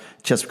rivals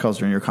just because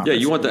they're in your conference.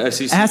 Yeah, you want the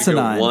SEC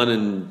asinine. to go 1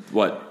 and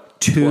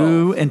what?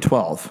 2 and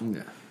 12.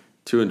 Yeah,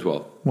 2 and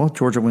 12. Well,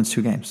 Georgia wins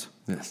 2 games.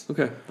 Yes.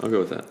 Okay, I'll go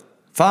with that.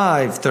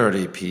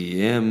 5:30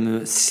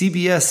 p.m.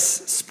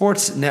 CBS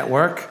Sports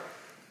Network.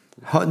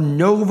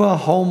 Nova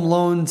Home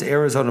Loans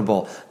Arizona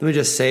Bowl. Let me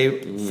just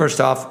say,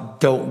 first off,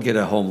 don't get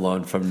a home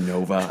loan from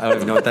Nova. I don't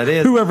even know what that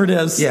is. Whoever it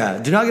is. Yeah,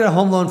 do not get a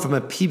home loan from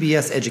a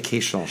PBS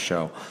educational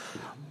show.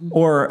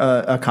 Or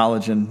a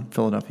college in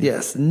Philadelphia.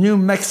 Yes, New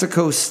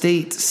Mexico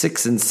State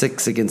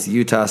 6-6 against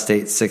Utah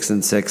State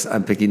 6-6.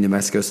 I'm picking New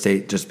Mexico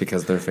State just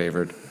because they're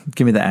favored.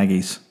 Give me the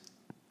Aggies.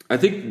 I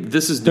think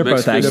this is They're New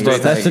both Mexico Aggies.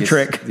 State. That's the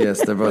trick.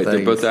 Yes, they're both Wait, Aggies.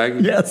 they're both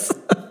Aggies? Yes.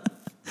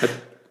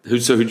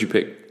 Who'd you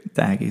pick?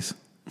 The Aggies.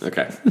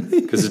 Okay,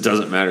 because it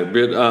doesn't matter.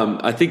 But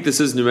I think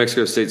this is New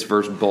Mexico State's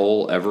first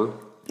bowl ever.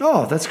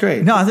 Oh, that's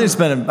great. No, I think it's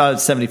been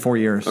about 74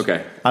 years.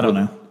 Okay. I don't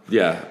know.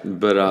 Yeah,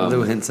 but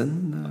Lou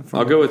Henson.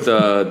 I'll go with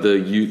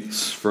the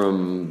Utes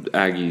from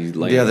Aggie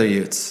Lane. The other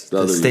Utes. The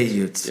other State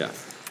Utes. Yeah.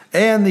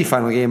 And the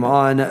final game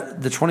on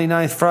the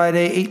 29th,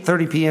 Friday,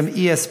 8:30 p.m.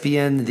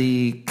 ESPN,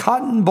 the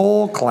Cotton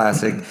Bowl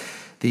Classic.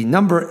 The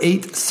number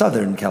 8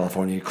 Southern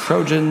California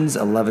Trojans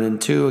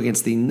 11-2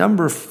 against the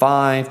number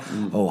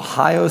 5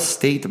 Ohio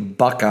State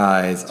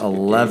Buckeyes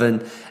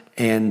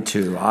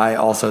 11-2. I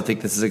also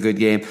think this is a good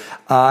game.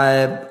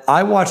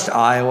 I watched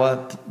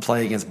Iowa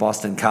play against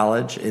Boston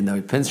College in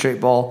the Penn State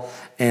Bowl,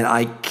 and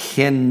I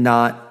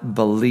cannot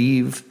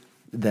believe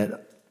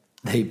that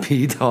they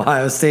beat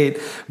Ohio State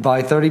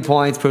by 30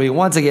 points, proving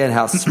once again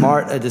how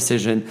smart a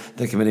decision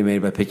the committee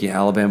made by picking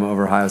Alabama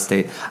over Ohio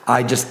State.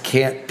 I just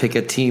can't pick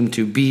a team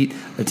to beat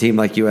a team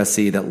like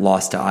USC that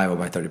lost to Iowa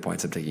by 30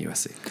 points. I'm taking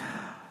USC.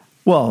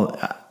 Well,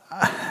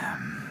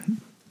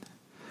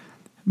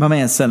 my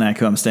man Senek,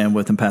 who I'm staying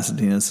with in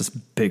Pasadena, is this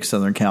big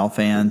Southern Cal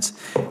fans,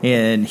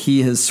 and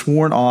he has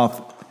sworn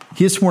off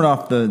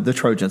the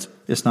Trojans.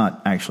 It's not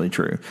actually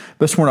true,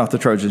 but sworn off the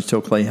Trojans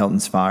till Clay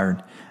Helton's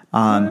fired.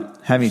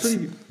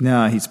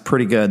 He's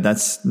pretty good.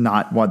 That's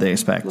not what they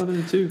expect.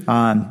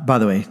 11-2. By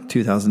the way,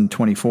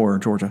 2024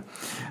 Georgia.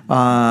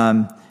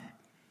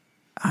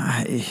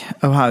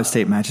 Ohio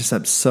State matches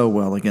up so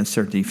well against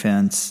their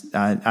defense.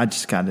 I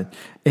just got to.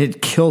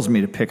 It kills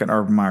me to pick an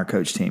Urban Meyer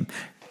coach team.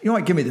 You know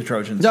what? Give me the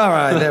Trojans. All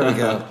right, there we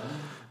go.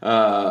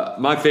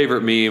 My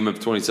favorite meme of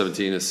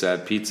 2017 is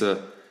Sad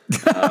Pizza.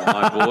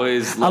 My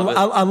boys love it.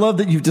 I love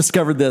that you've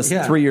discovered this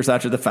 3 years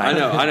after the fact.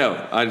 I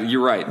know.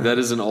 You're right. That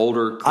is an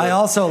older clip. I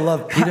also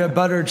love peanut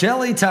butter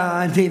jelly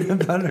time.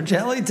 Peanut butter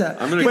jelly time.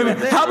 I'm gonna go.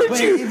 How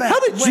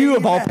did you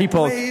of all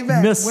people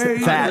miss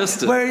that? I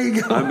missed it. Where are you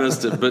going? I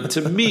missed it. But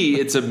to me,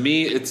 it's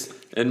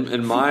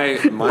And my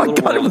Oh my little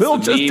God, one was Will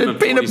the just meme did of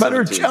peanut butter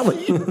and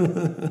 2017.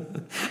 jelly.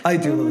 I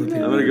do love the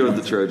peanut I'm butter. going to go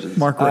with the Trojans.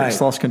 Mark All Rick's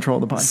right. lost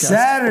control of the podcast.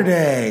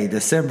 Saturday,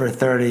 December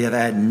 30th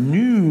at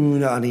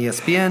noon on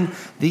ESPN,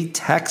 the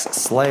Tex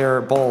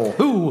Slayer Bowl.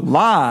 Who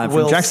Live from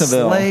will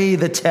Jacksonville. slay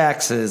the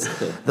Texas?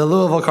 The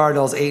Louisville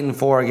Cardinals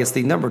 8-4 against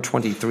the number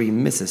 23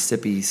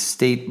 Mississippi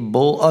State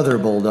other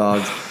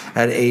Bulldogs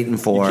at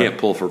 8-4. You can't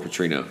pull for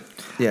Petrino.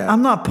 Yeah.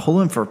 I'm not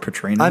pulling for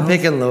Petrino. I'm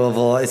picking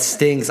Louisville. It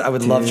stinks. I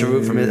would love to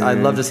root for it. I'd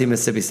love to see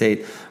Mississippi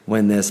State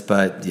win this,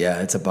 but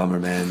yeah, it's a bummer,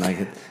 man.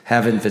 Like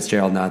having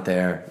Fitzgerald not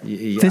there.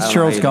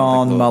 Fitzgerald's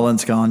gone.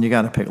 Mullen's gone. You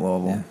got to pick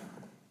Louisville.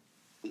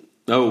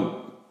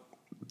 Oh,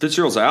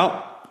 Fitzgerald's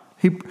out?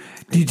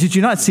 Did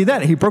you not see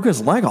that? He broke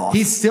his leg off.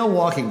 He's still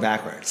walking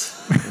backwards.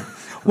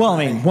 Well,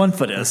 I mean, one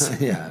foot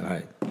is. Yeah,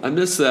 right. I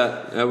missed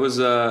that. That was,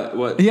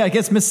 what? Yeah,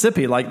 against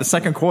Mississippi, like the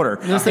second quarter.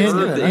 I heard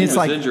that he was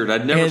like, injured. I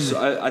think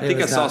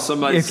I was saw not-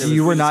 somebody if say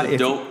you were that not,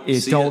 said,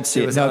 if don't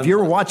see it. No, if you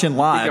were watching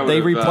live,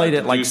 they replayed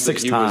it like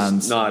 6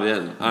 times. Not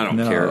in. I don't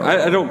No. care.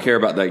 I don't care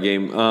about that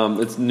game.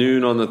 It's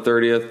noon on the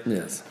 30th.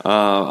 Yes.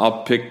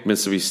 I'll pick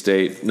Mississippi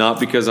State, not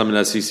because I'm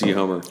an SEC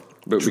homer,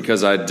 but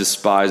because I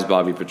despise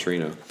Bobby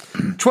Petrino.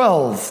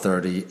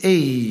 12:30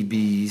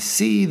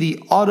 ABC, the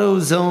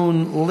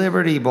AutoZone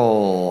Liberty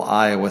Bowl.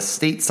 Iowa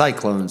State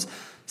Cyclones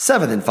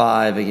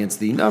 7-5 against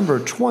the number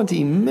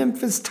 20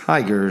 Memphis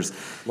Tigers.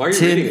 Why are you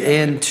reading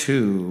it?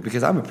 10-2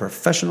 because I'm a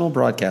professional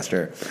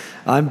broadcaster.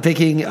 I'm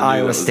picking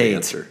Iowa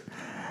State.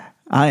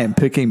 I am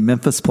picking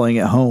Memphis playing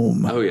at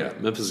home. Oh yeah,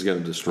 Memphis is going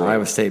to destroy.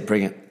 Iowa State,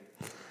 bring it.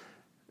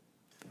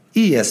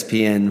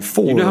 ESPN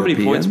 4 You know how many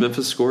p.m. points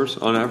Memphis scores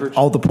on average?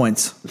 All the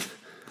points.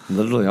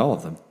 Literally all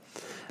of them.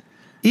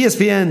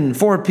 ESPN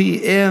 4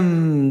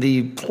 p.m.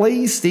 The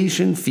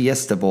PlayStation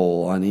Fiesta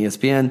Bowl on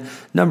ESPN.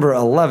 Number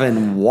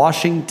 11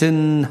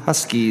 Washington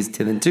Huskies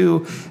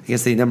 10-2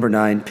 against the number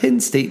 9 Penn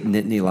State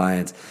Nittany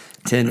Lions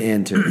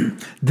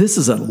 10-2. This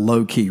is a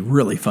low key,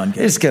 really fun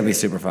game. It's gonna be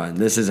super fun.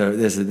 This is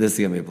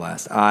gonna be a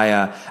blast.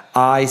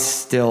 I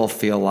still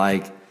feel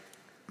like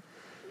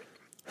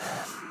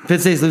Penn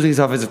State's losing its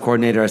offensive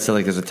coordinator. I still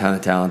think there's a ton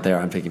of talent there.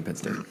 I'm picking Penn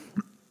State.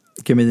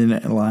 Give me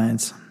the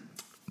Lions.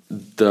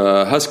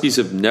 The Huskies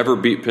have never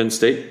beat Penn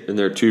State in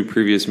their 2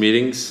 previous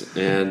meetings,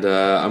 and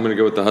I'm going to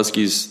go with the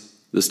Huskies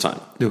this time.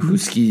 The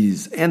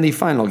Huskies and the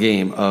final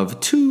game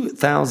of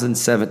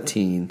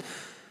 2017.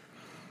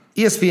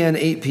 ESPN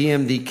 8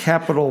 p.m. The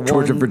Capital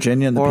Georgia, One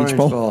Virginia in the Orange Peach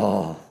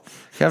Bowl.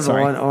 Capital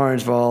Sorry. One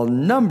Orange Bowl.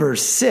 Number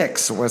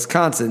 6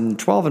 Wisconsin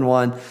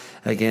 12-1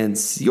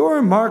 against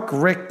your Mark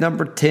Richt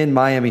number 10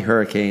 Miami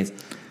Hurricanes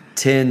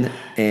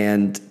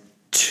 10-2.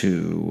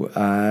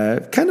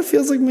 Kind of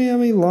feels like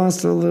Miami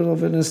lost a little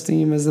bit of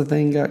steam as the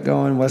thing got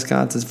going.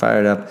 Wisconsin's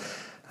fired up.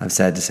 I'm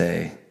sad to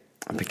say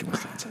I'm picking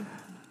Wisconsin.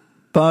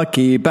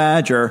 Bucky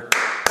Badger.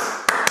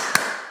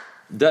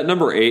 That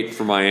number 8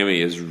 for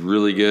Miami is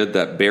really good.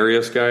 That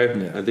Barrios guy,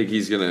 Yeah. I think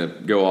he's going to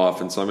go off,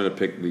 and so I'm going to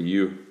pick the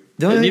U.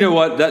 Don't And they- you know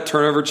what? That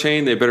turnover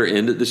chain, they better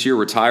end it this year,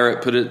 retire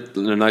it, put it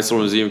in a nice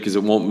little museum because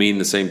it won't mean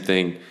the same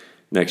thing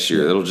next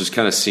year. It'll just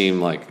kind of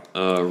seem like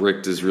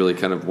Richt has really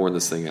kind of worn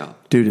this thing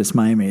out. Dude, it's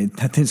Miami.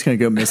 That thing's going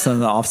to go missing in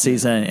the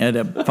offseason and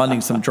end up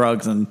funding some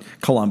drugs in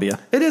Colombia.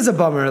 It is a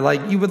bummer.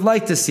 Like, you would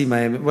like to see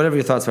Miami, whatever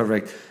your thoughts about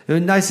Rick, it would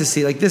be nice to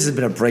see, like, this has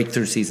been a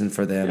breakthrough season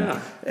for them. Yeah.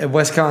 At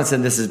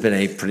Wisconsin, this has been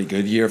a pretty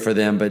good year for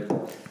them, but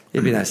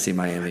it'd be nice to see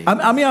Miami.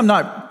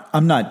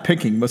 I'm not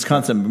picking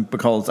Wisconsin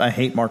because I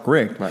hate Mark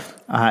Richt. Right.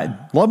 I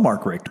love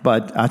Mark Richt,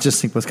 but I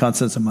just think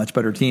Wisconsin's a much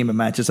better team and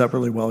matches up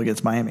really well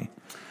against Miami.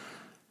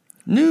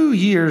 New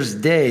Year's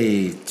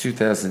Day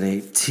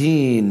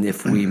 2018,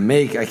 if we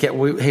make,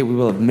 we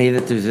will have made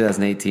it to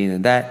 2018,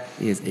 and that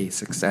is a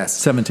success.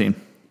 17.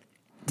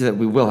 That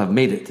we will have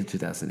made it to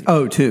 2018.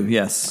 Oh, 2,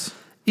 yes.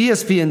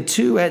 ESPN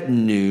 2 at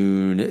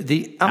noon.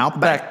 The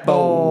Outback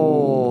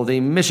Bowl. The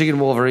Michigan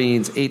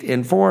Wolverines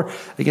 8-4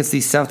 against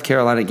the South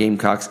Carolina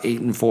Gamecocks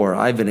 8-4.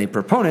 I've been a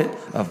proponent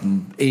of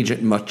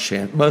Agent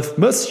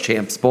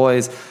Muschamps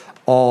boys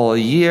all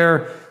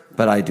year,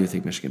 but I do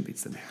think Michigan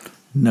beats them here.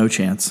 No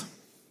chance.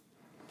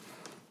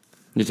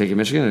 You taking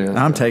Michigan? Or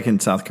I'm taking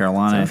South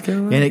Carolina. South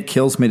Carolina? And it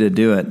kills me to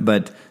do it,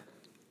 but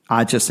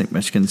I just think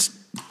Michigan's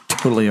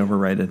totally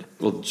overrated.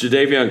 Well,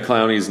 Jadeveon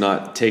Clowney's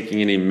not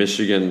taking any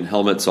Michigan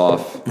helmets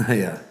off,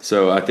 Yeah.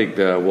 so I think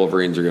the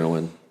Wolverines are going to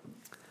win.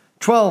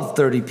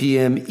 12:30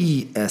 p.m.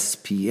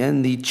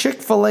 ESPN, the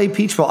Chick-fil-A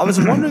Peach Bowl. I was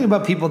wondering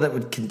about people that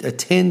would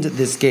attend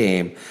this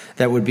game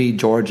that would be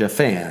Georgia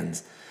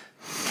fans.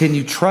 Can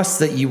you trust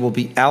that you will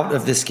be out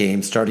of this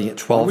game starting at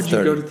 12:30? Why would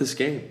you go to this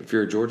game if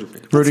you're a Georgia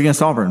fan? Root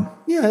against Auburn.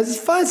 Yeah, it's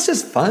fun. It's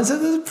just fun. It's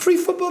a free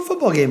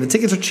football game. The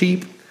tickets are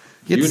cheap.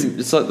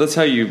 It's like, that's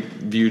how you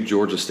view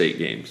Georgia State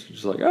games.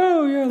 Just like,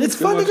 oh yeah, let's It's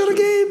fun to go to watch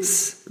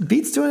games.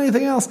 Beats doing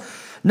anything else.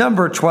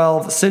 Number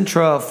 12,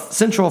 Central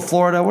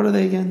Florida. What are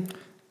they again?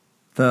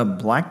 The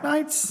Black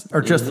Knights?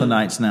 Or just the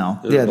Knights now?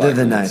 They're Black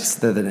the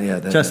Knights. Knights.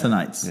 They're Just the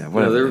Knights. Yeah, No,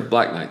 whatever. they're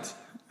Black Knights.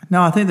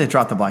 No, I think they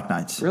dropped the Black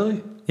Knights.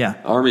 Really? Yeah.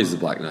 Army's the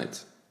Black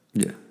Knights.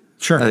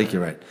 Sure. I think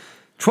you're right.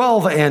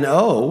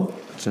 12-0,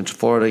 Central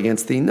Florida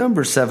against the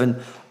number 7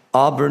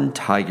 Auburn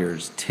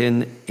Tigers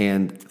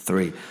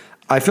 10-3.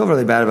 I feel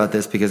really bad about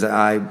this because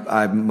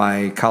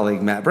my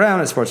colleague Matt Brown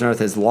at Sports North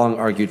has long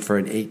argued for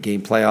an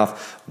 8-game playoff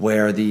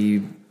where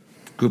the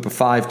group of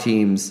 5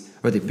 teams,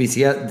 or the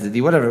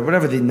BCS,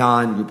 whatever the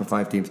non-group of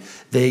 5 teams,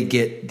 they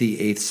get the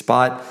 8th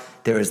spot.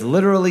 There is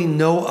literally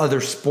no other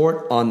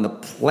sport on the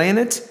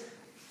planet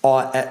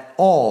at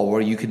all where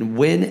you can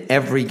win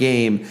every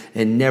game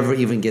and never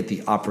even get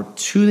the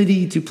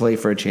opportunity to play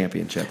for a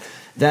championship.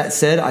 That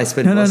said, I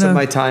spend most of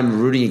my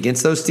time rooting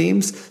against those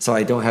teams, so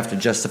I don't have to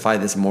justify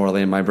this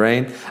morally in my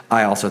brain.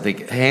 I also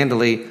think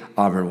handily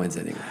Auburn wins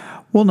anyway.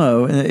 Well,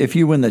 no. If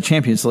you win the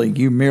Champions League,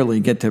 you merely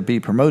get to be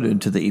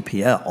promoted to the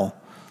EPL.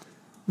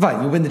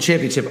 Right, you win the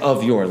championship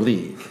of your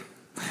league.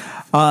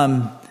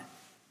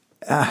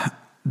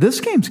 This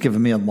game's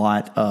given me a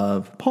lot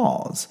of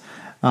pause.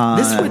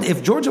 This would,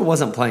 if Georgia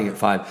wasn't playing at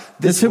 5,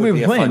 this would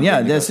be playing.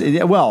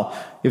 Yeah, well,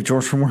 if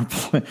Georgia weren't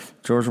playing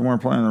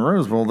the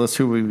Rose Bowl, that's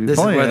who we'd be playing. This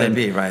is where they'd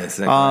be, right?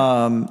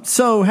 Exactly.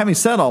 So, having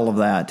said all of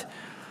that,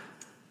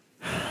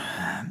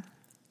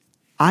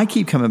 I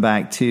keep coming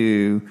back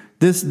to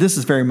this. This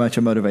is very much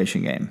a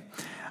motivation game.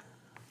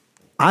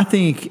 I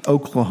think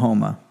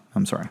Oklahoma.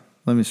 I'm sorry.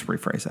 Let me just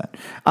rephrase that.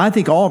 I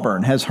think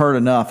Auburn has heard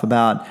enough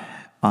about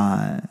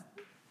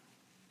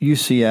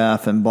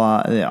UCF and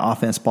the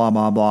offense, blah,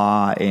 blah,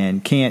 blah,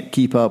 and can't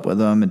keep up with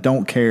them and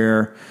don't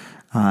care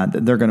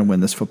that they're going to win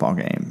this football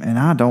game. And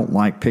I don't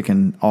like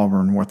picking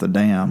Auburn worth a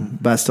damn,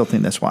 but I still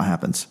think that's what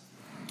happens.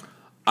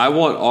 I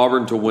want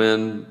Auburn to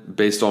win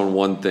based on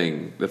one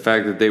thing, the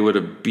fact that they would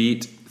have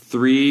beat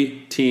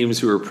 3 teams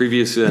who were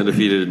previously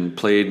undefeated and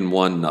played and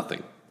won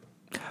nothing.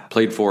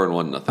 Played 4 and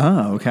won nothing.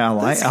 Oh, okay. I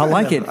like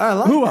it. I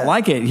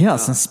like it.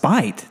 Yes, in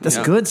spite. That's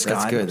good,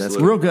 Scott. That's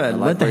real good.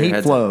 Let the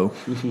hate flow.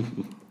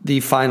 The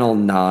final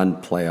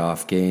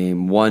non-playoff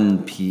game,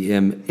 1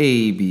 p.m.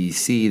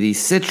 ABC, the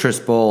Citrus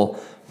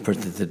Bowl,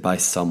 presented by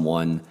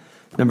someone.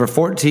 Number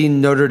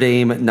 14, Notre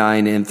Dame,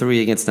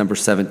 9-3 against number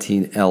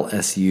 17,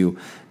 LSU,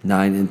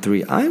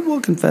 9-3. I will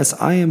confess,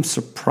 I am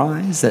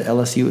surprised that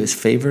LSU is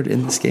favored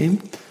in this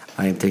game.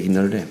 I am taking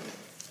Notre Dame.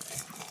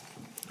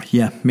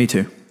 Yeah, me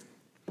too.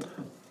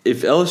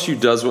 If LSU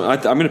does win,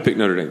 I'm going to pick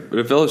Notre Dame. But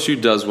if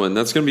LSU does win,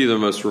 that's going to be the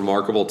most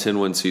remarkable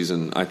 10-win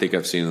season I think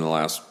I've seen in the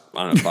last,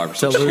 5 or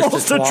 6 years.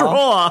 Lost to Troy.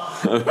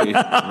 Lost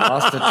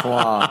to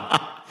Troy.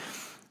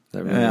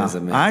 That really is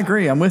amazing. I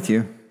agree. I'm with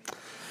you.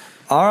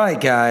 All right,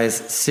 guys.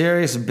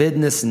 Serious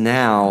business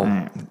now.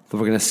 Right. We're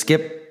going to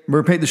skip.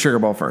 Repeat the Sugar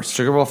Bowl first.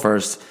 Sugar Bowl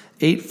first,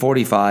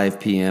 8:45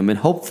 p.m. And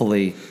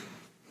hopefully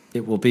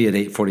it will be an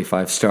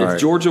 8:45 start. If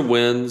Georgia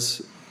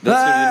wins, that's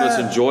going to be the most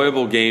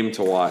enjoyable game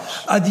to watch.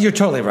 You're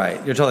totally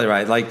right.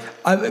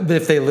 But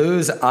if they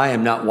lose, I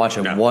am not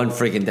watching one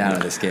freaking down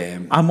of this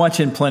game. I'm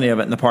watching plenty of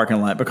it in the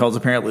parking lot because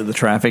apparently the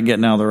traffic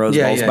getting out of the Rose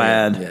Bowl is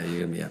bad. Yeah,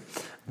 you're going to be.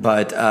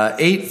 But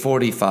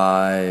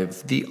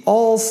 8:45, the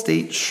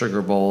All-State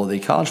Sugar Bowl, the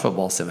college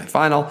football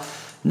semifinal.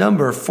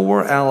 Number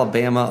 4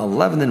 Alabama,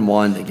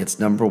 11-1 against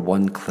number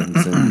 1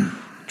 Clemson,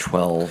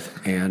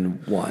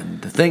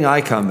 12-1. The thing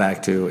I come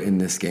back to in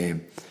this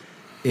game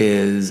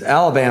is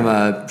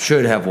Alabama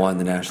should have won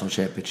the national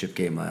championship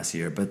game last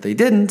year, but they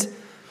didn't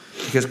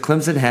because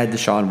Clemson had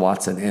Deshaun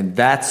Watson, and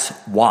that's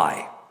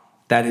why.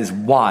 That is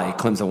why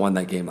Clemson won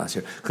that game last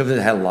year.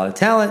 Clemson had a lot of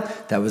talent.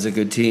 That was a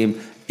good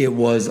team. It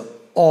was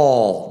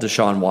all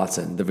Deshaun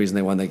Watson, the reason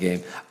they won that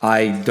game.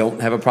 I don't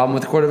have a problem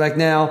with the quarterback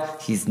now.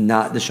 He's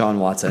not Deshaun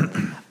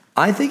Watson.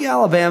 I think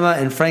Alabama,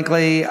 and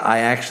frankly, I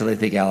actually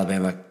think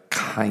Alabama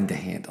kind of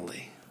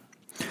handily.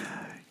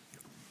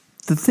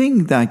 The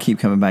thing that I keep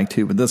coming back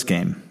to with this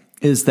game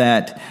is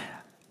that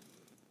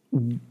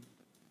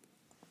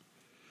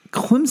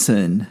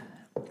Clemson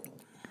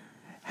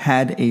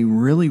had a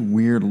really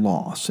weird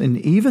loss. And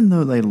even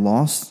though they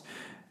lost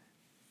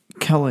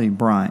Kelly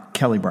Bryant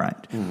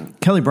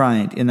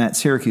in that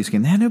Syracuse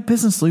game, they had no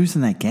business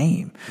losing that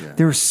game. Yeah.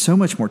 They were so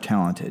much more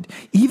talented.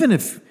 Even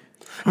if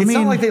it's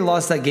not like they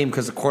lost that game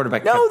because the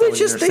quarterback. No, they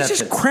just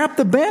crapped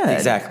the bed.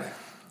 Exactly,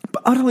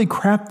 utterly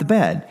crapped the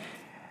bed.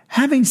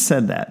 Having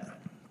said that,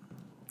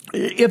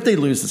 if they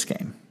lose this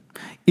game,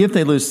 it's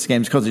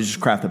because they just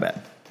crapped the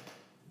bed.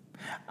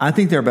 I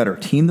think they're a better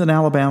team than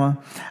Alabama.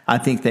 I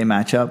think they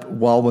match up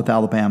well with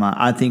Alabama.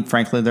 I think,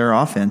 frankly, their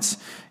offense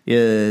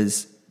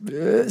is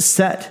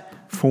set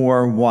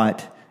for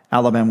what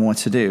Alabama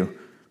wants to do.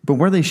 But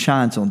where they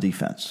shine is on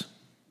defense.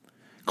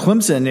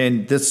 Clemson,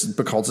 and this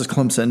because it's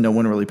Clemson, no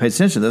one really pays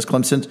attention to this.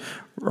 Clemson's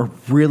a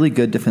really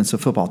good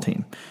defensive football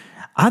team.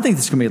 I think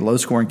this is going to be a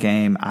low-scoring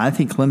game. I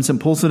think Clemson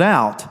pulls it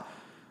out.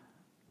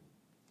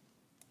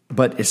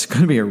 But it's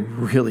going to be a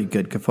really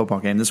good football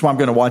game. This is why I'm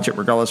going to watch it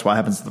regardless of what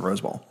happens at the Rose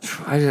Bowl. It's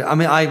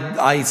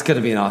going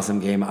to be an awesome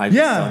game. I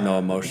just don't know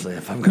emotionally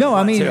if I'm going to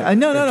watch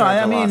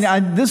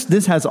it.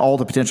 This has all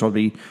the potential to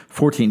be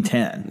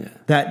 14-10.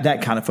 Yeah.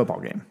 That kind of football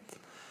game.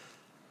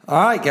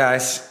 All right,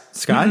 guys.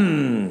 Scott?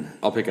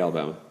 I'll pick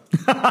Alabama.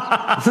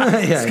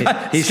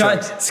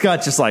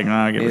 Scott just like,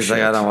 he's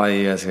like, I don't want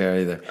you guys here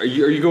either. Are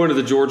you going to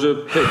the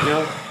Georgia pick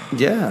now?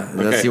 Yeah,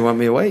 unless you want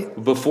me to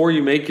wait. Before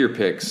you make your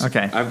picks,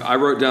 Okay. I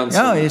wrote down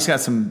some. Oh, he's got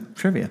some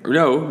trivia.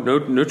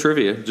 No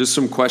trivia. Just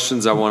some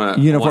questions I want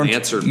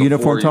answered.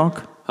 Uniform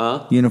talk?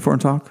 Huh? Uniform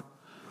talk?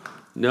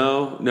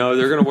 No,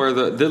 they're going to wear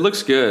that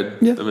looks good.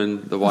 Yeah. I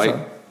mean, the white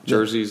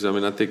jerseys. I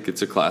mean, I think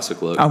it's a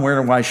classic look. I'm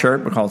wearing a white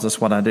shirt because that's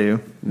what I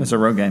do. It's a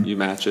road game. You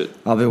match it.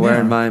 I'll be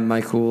wearing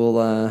my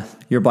cool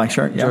Your black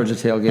shirt? Yeah. Georgia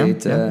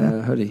tailgate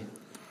Yeah. hoodie.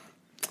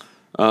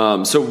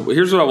 So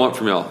here's what I want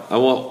from y'all. I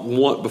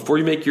want before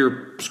you make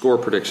your score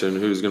prediction,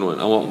 who's going to win.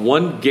 I want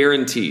one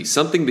guarantee,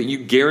 something that you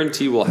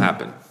guarantee will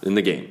happen in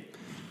the game.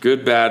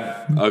 Good,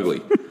 bad, ugly.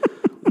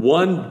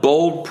 One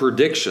bold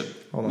prediction,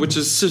 which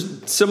is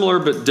similar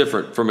but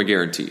different from a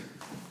guarantee.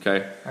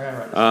 Okay,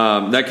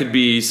 that could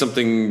be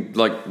something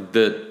like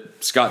that.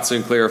 Scott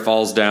Sinclair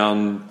falls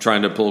down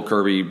trying to pull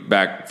Kirby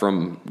back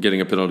from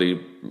getting a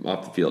penalty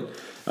off the field.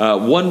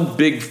 One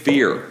big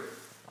fear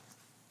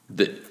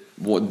that.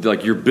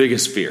 Like your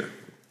biggest fear.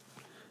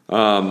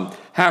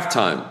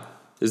 Halftime.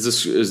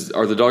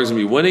 Are the Dogs going to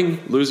be winning,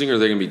 losing, or are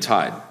they going to be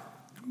tied?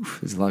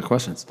 There's a lot of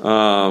questions. The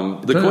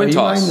coin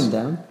toss. Them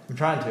down? I'm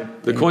trying to.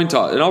 The coin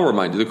toss, and I'll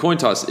remind you, the coin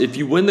toss. If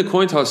you win the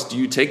coin toss, do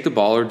you take the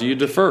ball or do you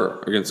defer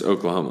against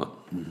Oklahoma?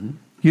 Mm-hmm.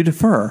 You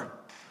defer.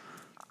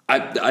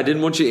 I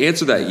didn't want you to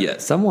answer that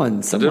yet. Someone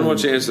I didn't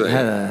want you to answer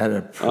that. Had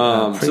a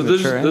so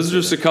those are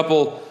just a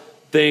couple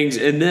things,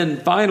 and then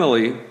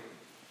finally, I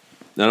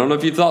don't know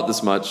if you thought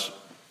this much.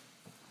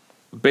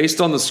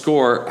 Based on the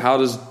score,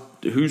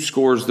 who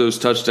scores those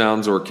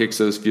touchdowns or kicks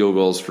those field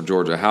goals for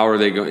Georgia? How are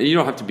they going? You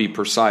don't have to be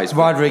precise.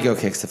 Rodrigo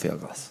kicks the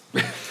field goals.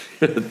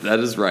 That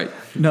is right.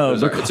 No,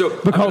 So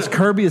because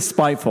Kirby is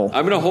spiteful.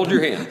 I'm going to hold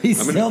your hand. He's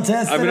still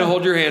testing. I'm going to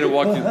hold your hand and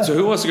walk through. So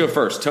who wants to go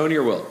first, Tony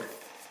or Will?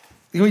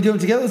 Can we do them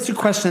together? Let's do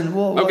question.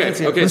 Okay.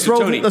 Let's So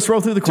roll. Tony, Let's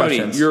roll through the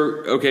questions.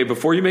 Tony,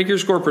 before you make your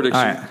score prediction,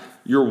 All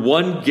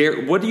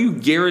right. what do you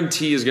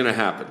guarantee is going to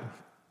happen?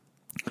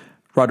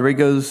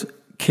 Rodrigo's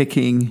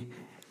kicking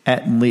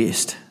at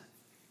least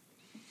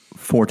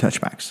 4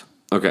 touchbacks.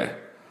 Okay.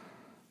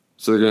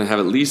 So they're going to have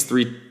at least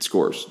 3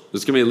 scores.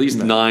 It's going to be at least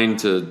 9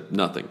 to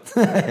nothing.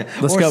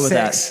 Let's Or go with 6.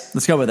 that.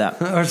 Let's go with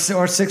that.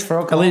 Or 6 for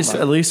Oklahoma.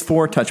 At least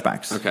 4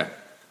 touchbacks. Okay.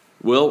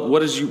 Will,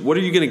 what are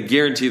you going to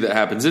guarantee that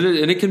happens? And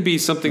it can be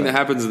something that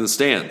happens in the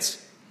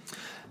stands.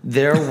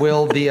 There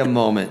will be a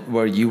moment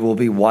where you will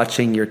be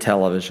watching your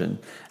television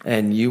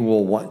and you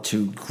will want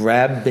to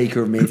grab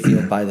Baker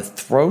Mayfield by the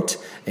throat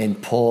and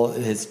pull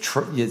his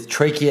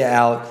trachea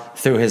out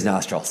through his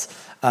nostrils.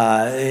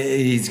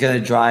 He's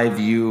going to drive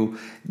you.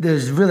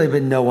 There's really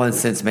been no one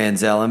since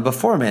Manziel. And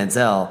before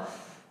Manziel,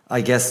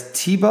 I guess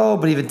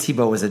Tebow, but even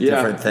Tebow was a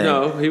different thing.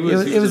 No, he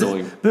was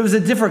annoying. But it was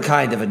a different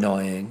kind of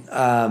annoying.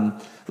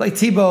 Like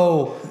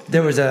Tebow,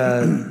 there was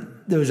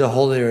a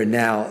holier and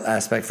now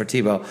aspect for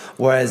Tebow,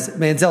 whereas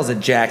Manziel's a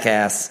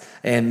jackass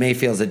and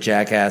Mayfield's a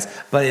jackass.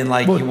 But in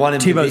you want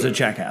him Tebow's to be a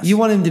jackass. You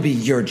want him to be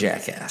your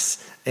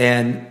jackass,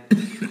 and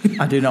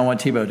I do not want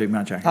Tebow to be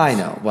my jackass. I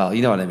know. Well,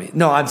 you know what I mean.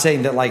 No, I'm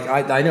saying that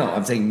I know.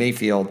 I'm saying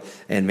Mayfield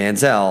and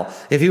Manziel.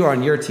 If he were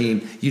on your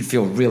team, you'd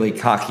feel really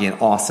cocky and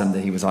awesome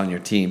that he was on your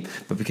team.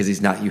 But because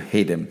he's not, you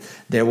hate him.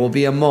 There will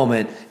be a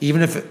moment,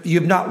 even if you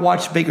have not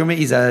watched Baker Mayfield,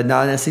 he's a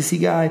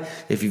non-SEC guy.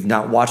 If you've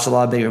not watched a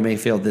lot of Baker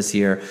Mayfield this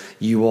year,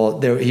 he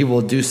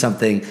will do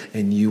something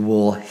and you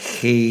will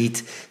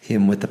hate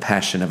him with the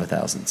passion of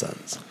 1,000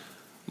 suns.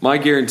 My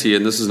guarantee,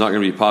 and this is not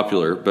going to be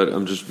popular, but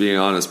I'm just being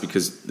honest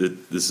because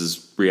this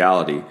is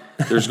reality.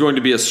 There's going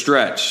to be a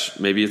stretch.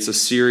 Maybe it's a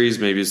series,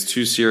 maybe it's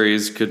 2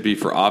 series, could be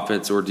for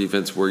offense or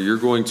defense, where you're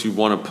going to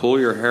want to pull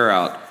your hair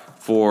out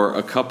for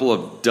a couple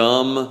of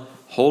dumb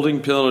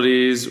holding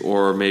penalties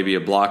or maybe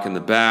a block in the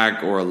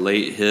back or a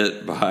late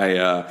hit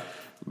by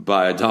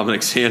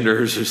Dominic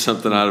Sanders or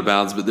something out of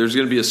bounds. But there's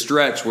going to be a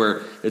stretch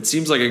where it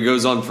seems like it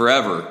goes on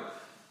forever.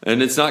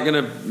 And it's not going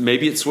to –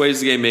 maybe it sways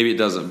the game, maybe it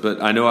doesn't.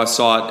 But I know I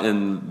saw it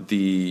in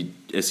the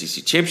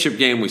SEC Championship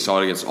game. We saw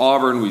it against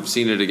Auburn. We've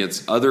seen it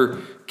against other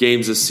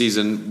games this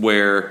season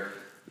where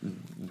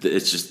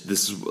it's just –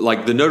 this is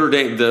like the Notre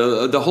Dame –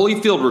 the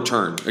Holyfield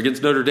return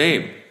against Notre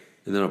Dame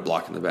and then a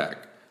block in the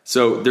back.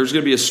 So there's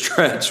going to be a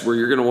stretch where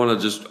you're going to want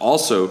to just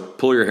also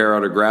pull your hair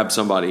out or grab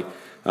somebody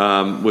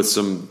with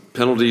some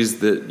penalties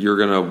that you're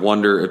going to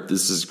wonder if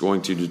this is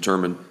going to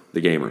determine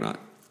the game or not.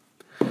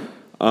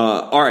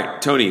 All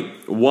right, Tony,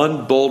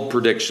 one bold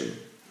prediction.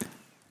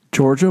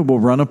 Georgia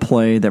will run a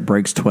play that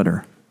breaks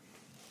Twitter.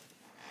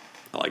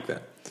 I like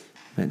that.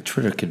 Man,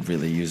 Twitter could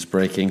really use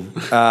breaking.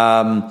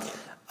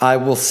 I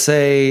will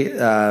say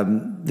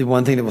the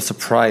one thing that will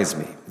surprise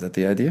me. Is that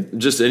the idea?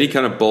 Just any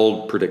kind of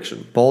bold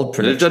prediction. Bold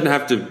prediction. And it doesn't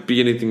have to be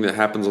anything that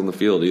happens on the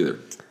field either.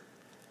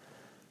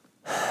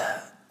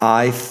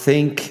 I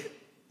think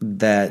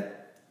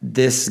that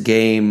this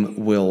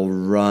game will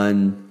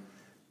run.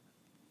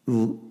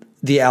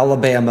 The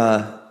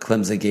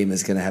Alabama-Clemson game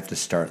is going to have to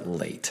start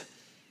late.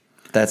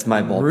 That's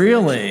my bold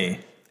prediction. Really?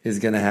 Is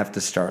going to have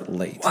to start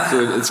late. Wow.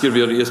 So it's going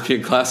to be on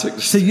ESPN Classic.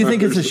 So you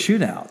think it's a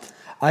shootout?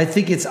 I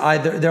think it's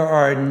either there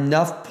are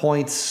enough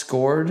points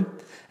scored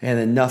and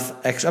enough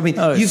extra. I mean,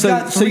 Oh, you've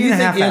got so three you and a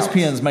think half hours.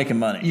 ESPN's making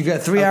money? You've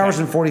got 3 hours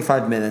and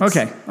 45 minutes.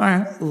 Okay, all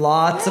right.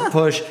 Lots of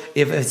push.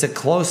 If it's a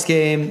close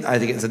game, I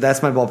think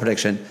that's my bold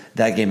prediction.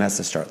 That game has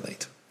to start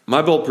late.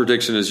 My bold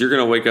prediction is you're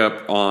going to wake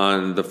up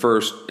on the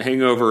first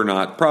hangover or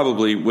not,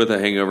 probably with a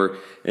hangover,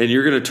 and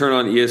you're going to turn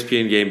on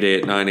ESPN Game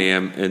Day at 9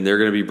 a.m., and they're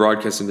going to be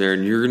broadcasting there,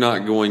 and you're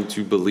not going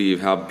to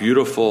believe how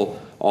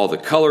beautiful all the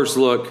colors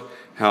look,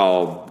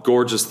 how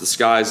gorgeous the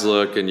skies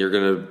look, and you're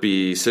going to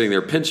be sitting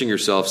there pinching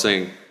yourself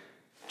saying,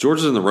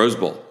 Georgia's in the Rose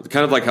Bowl.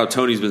 Kind of like how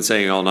Tony's been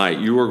saying all night.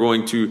 You are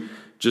going to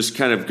just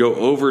kind of go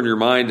over in your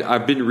mind.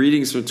 I've been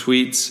reading some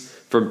tweets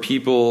from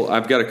people.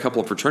 I've got a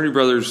couple of fraternity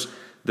brothers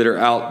that are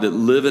out that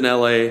live in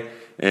LA,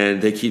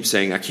 and they keep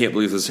saying, I can't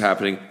believe this is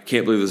happening.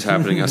 Can't believe this is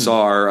happening. I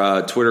saw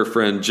our Twitter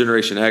friend,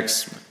 Generation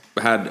X,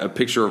 had a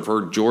picture of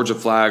her Georgia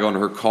flag on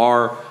her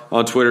car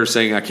on Twitter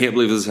saying, I can't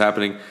believe this is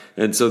happening.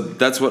 And so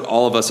that's what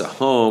all of us at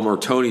home, or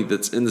Tony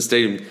that's in the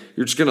stadium,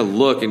 you're just going to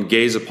look and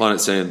gaze upon it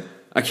saying,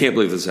 I can't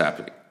believe this is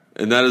happening.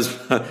 And that is,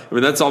 I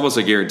mean, that's almost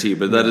a guarantee,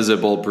 but that is a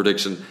bold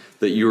prediction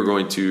that you are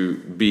going to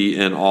be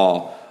in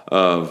awe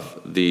of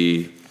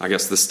the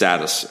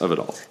status of it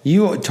all.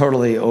 You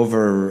totally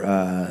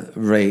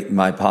overrate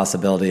my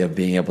possibility of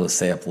being able to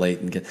stay up late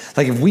and get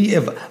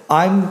if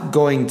I'm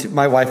going to,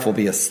 my wife will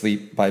be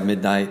asleep by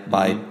midnight,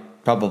 by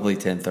probably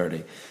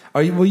 10:30.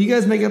 Will you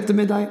guys make it up to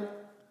midnight?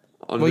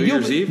 On New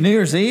Year's Eve? New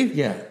Year's Eve?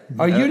 Yeah.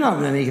 Are you not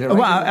making it?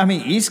 Well, I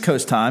mean, East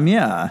Coast time,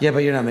 yeah. Yeah, but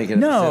you're not making it.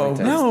 No,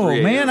 Pacific time. no,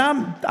 3 man,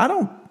 a.m. I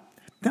don't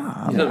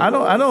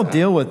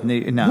deal with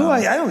no.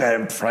 I don't got to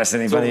impress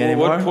anybody So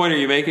anymore. what point are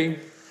you making?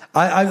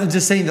 I'm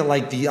just saying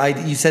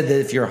that, you said that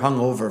if you're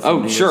hungover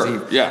for New sure.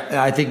 Year's Eve.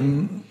 Yeah. I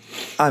think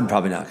I'm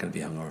probably not going to be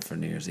hungover for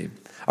New Year's Eve.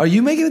 Are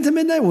you making it to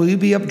midnight? Will you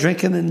be up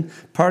drinking and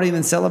partying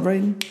and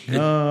celebrating?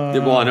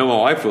 Well, I know my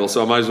wife will,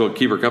 so I might as well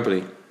keep her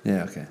company.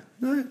 Yeah, okay.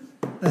 All right.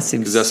 That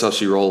seems, Because that's how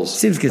she rolls.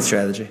 seems good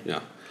strategy. Yeah.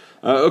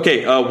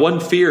 Okay,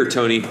 one fear,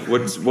 Tony.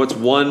 What's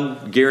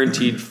one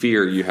guaranteed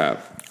fear you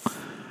have?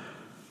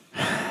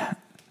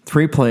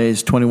 3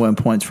 plays, 21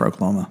 points for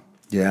Oklahoma.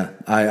 Yeah,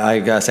 I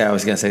gotta say, I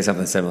was gonna say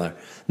something similar.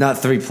 Not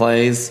 3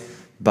 plays,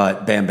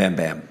 but bam, bam,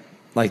 bam.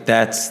 Like,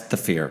 that's the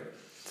fear.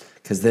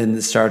 Because then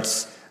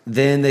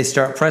they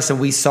start pressing.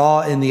 We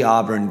saw in the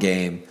Auburn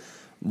game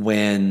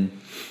when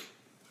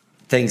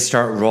things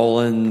start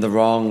rolling the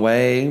wrong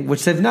way,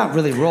 which they've not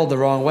really rolled the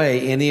wrong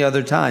way any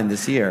other time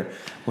this year.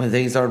 When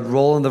things are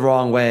rolling the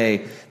wrong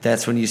way,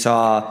 that's when you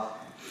saw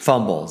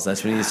fumbles.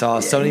 That's when you saw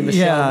Sony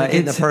Michel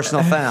getting the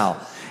personal foul.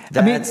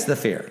 That's the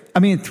fear. I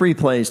mean, 3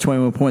 plays,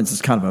 21 points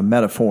is kind of a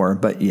metaphor,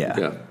 but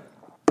yeah.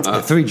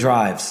 Yeah. 3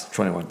 drives,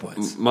 21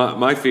 points.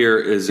 My fear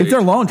is If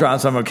they're long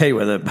drives, I'm okay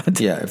with it. But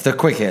Yeah, if they're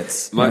quick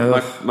hits.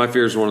 my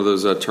fear is one of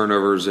those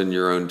turnovers in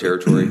your own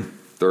territory,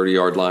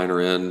 30-yard line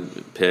or in,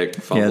 pick,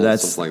 fumble,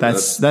 something like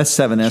that. That's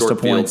 7 ESTA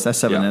short field. points. That's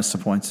 7 Yeah. ESTA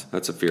points.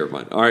 That's a fear of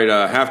mine. All right,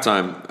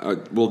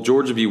 halftime. Will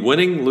Georgia be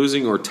winning,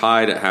 losing, or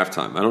tied at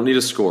halftime? I don't need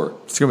a score.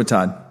 Let's go with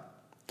Todd.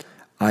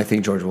 I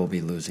think Georgia will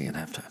be losing at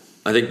halftime.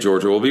 I think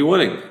Georgia will be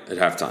winning at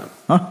halftime.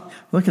 Huh?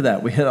 Look at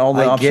that. We hit all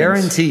the I options.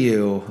 guarantee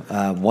you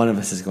one of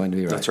us is going to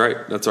be right. That's right.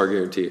 That's our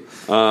guarantee.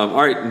 All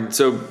right, and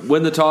so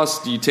win the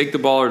toss. Do you take the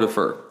ball or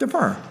defer?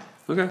 Defer.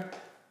 Okay.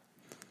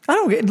 I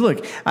don't get.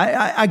 Look,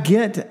 I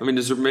get. I mean,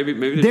 is there maybe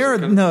There,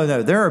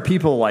 no. There are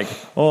people like,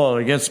 oh,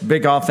 against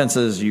big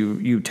offenses,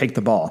 you take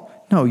the ball.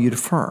 No, you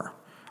defer.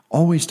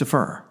 Always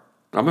defer.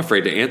 I'm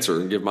afraid to answer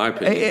and give my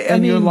opinion. I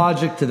And your mean,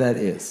 logic to that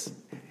is?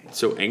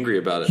 So angry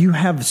about it. you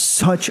have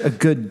such a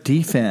good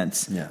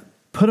defense. Yeah.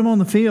 Put them on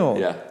the field.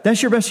 Yeah.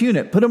 That's your best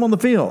unit. Put them on the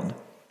field.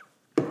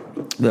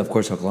 But of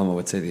course, Oklahoma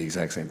would say the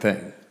exact same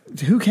thing.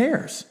 Who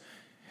cares?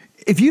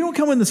 If you don't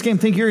come in this game,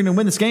 think you're going to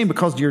win this game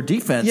because of your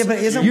defense. Yeah, but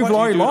isn't you've what you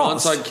already Do an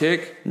lost. onside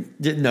kick.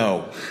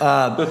 No.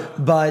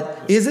 But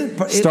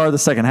isn't... Start of the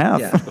second half.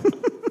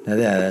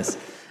 Yeah.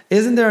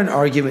 Isn't there an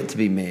argument to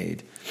be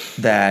made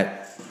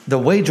that the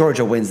way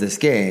Georgia wins this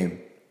game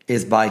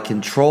is by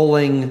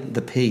controlling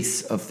the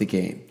pace of the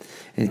game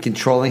and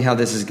controlling how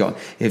this is going?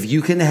 If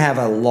you can have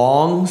a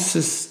long,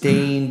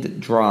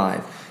 sustained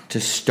drive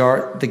to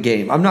start the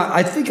game,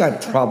 I think I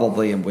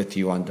probably am with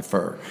you on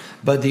defer,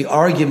 but the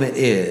argument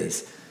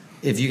is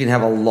if you can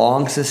have a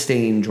long,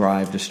 sustained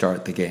drive to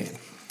start the game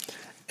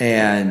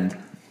and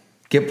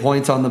get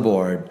points on the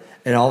board,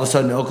 and all of a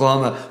sudden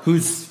Oklahoma,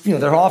 who's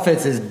their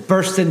offense is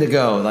bursting to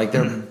go, like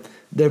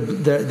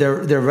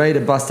they're ready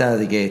to bust out of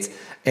the gates,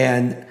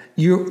 and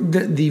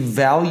the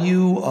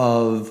value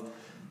of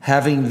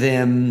having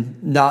them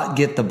not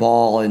get the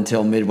ball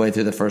until midway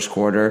through the first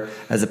quarter,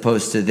 as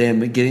opposed to them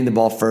getting the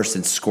ball first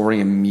and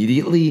scoring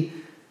immediately,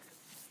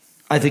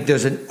 I think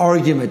there's an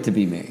argument to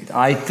be made.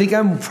 I think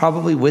I'm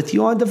probably with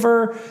you on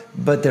defer,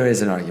 but there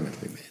is an argument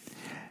to be made.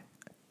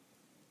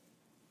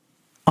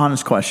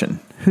 Honest question.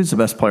 Who's the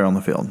best player on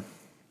the field?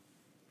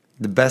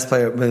 The best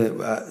player,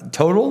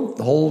 total?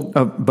 The whole?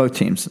 Both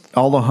teams.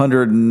 All the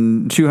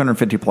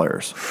 250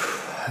 players.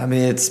 I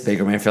mean, it's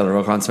Baker Mayfield or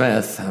Roquan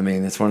Smith. I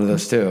mean, it's one of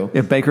those two.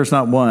 If Baker's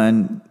not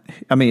one,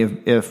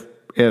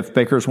 if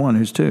Baker's one,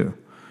 who's 2?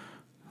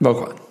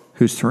 Roquan.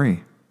 Who's 3?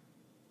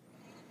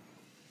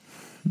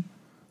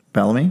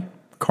 Bellamy,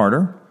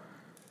 Carter,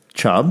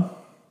 Chubb.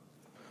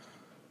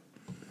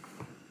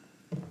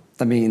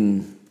 I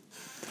mean,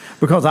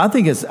 because I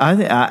think it's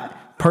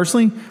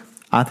personally,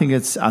 I think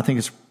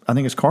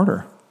it's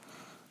Carter.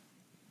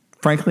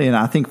 Frankly, and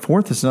I think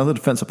fourth is another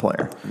defensive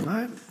player.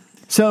 Right.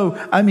 So,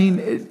 I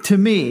mean, to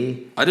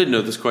me, I didn't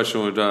know this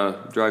question would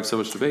drive so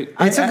much debate.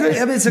 It's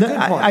a good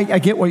point. I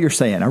get what you're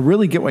saying. I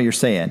really get what you're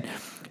saying.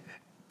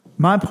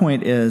 My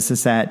point is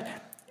that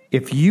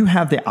if you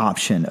have the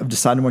option of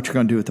deciding what you're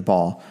going to do with the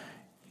ball,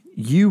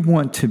 you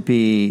want to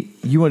be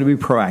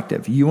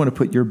proactive. You want to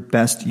put your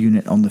best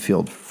unit on the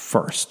field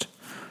first.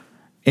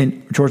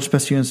 And Georgia's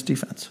best unit is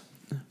defense.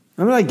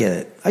 I mean, I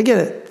get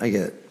it.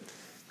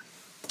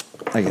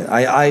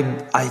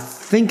 I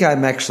think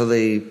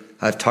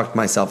I've talked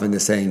myself into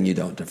saying you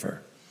don't defer.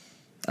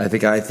 I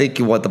think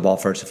you want the ball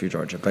first if you're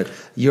Georgia. But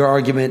your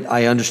argument,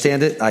 I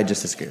understand it. I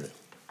just disagree with it.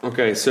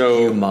 Okay,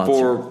 so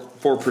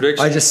for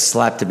predictions, I just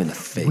slapped him in the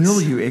face.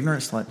 Will, you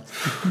ignorant slut.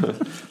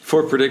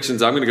 For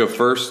predictions, I'm going to go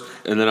first,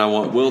 and then I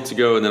want Will to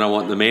go, and then I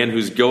want the man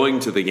who's going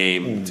to the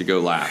game to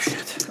go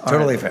last.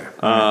 Totally fair.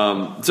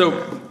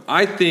 So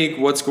I think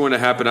what's going to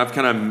happen. I've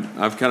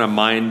kind of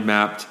mind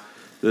mapped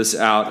this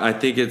out. I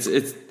think it's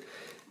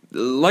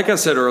like I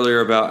said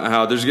earlier about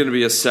how there's going to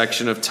be a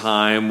section of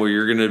time where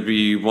you're going to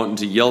be wanting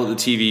to yell at the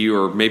TV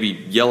or maybe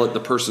yell at the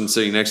person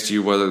sitting next to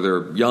you, whether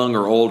they're young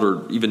or old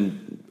or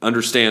even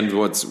understand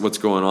what's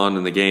going on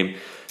in the game,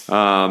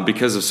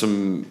 because of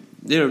some,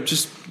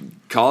 just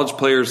college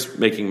players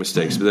making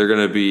mistakes. But they're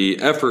going to be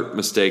effort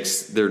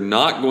mistakes. They're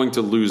not going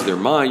to lose their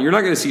mind. You're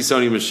not going to see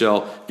Sony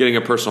Michel getting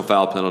a personal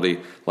foul penalty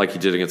like he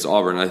did against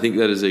Auburn. I think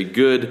that is a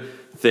good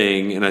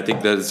thing, and I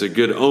think that is a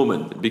good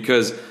omen,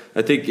 because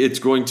I think it's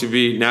going to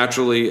be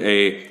naturally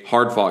a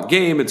hard-fought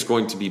game. It's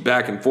going to be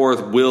back and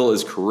forth. Will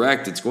is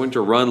correct. It's going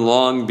to run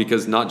long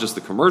because not just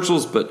the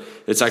commercials, but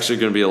it's actually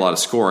going to be a lot of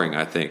scoring,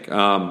 I think.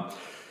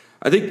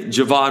 I think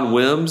Javon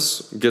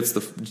Wims gets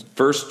the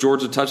first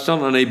Georgia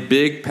touchdown on a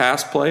big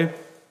pass play.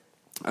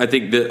 I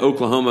think that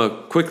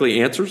Oklahoma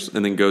quickly answers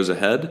and then goes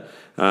ahead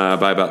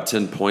by about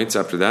 10 points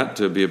after that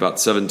to be about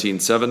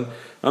 17-7.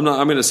 I'm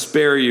going to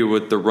spare you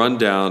with the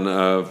rundown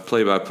of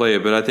play-by-play,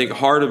 but I think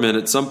Hardiman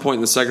at some point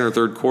in the second or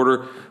third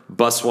quarter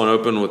busts one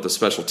open with the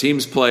special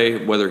teams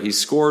play. Whether he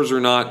scores or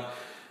not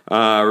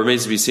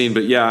remains to be seen,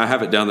 but yeah, I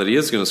have it down that he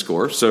is going to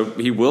score, so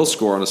he will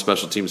score on a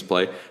special teams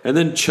play. And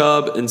then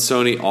Chubb and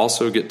Sony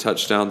also get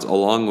touchdowns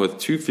along with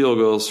 2 field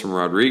goals from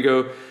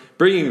Rodrigo,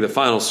 bringing the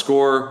final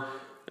score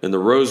in the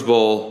Rose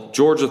Bowl,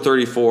 Georgia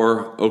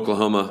 34,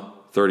 Oklahoma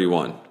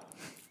 31.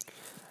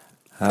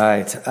 All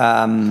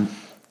right.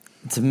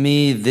 To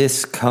me,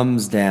 this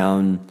comes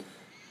down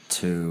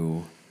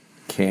to,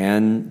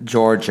 can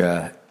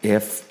Georgia,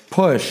 if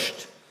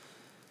pushed,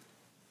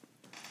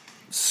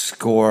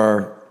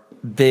 score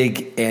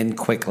big and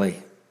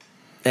quickly?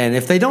 And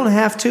if they don't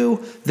have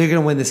to, they're going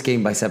to win this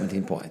game by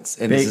 17 points.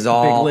 And this is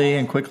all bigly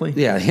and quickly.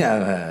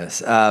 Yeah.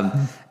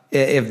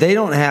 If they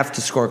don't have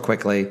to score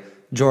quickly,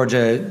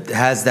 Georgia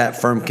has that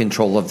firm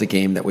control of the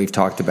game that we've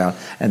talked about,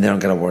 and they don't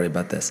got to worry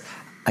about this.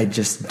 I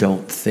just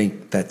don't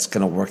think that's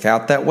going to work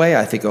out that way.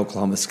 I think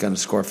Oklahoma's going to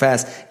score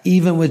fast.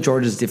 Even with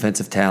Georgia's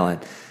defensive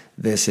talent,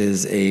 this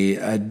is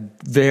a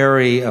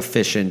very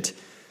efficient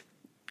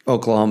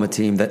Oklahoma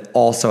team that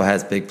also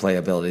has big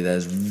playability. That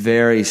is a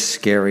very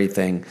scary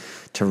thing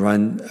to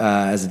run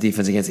as a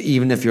defense against,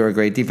 even if you're a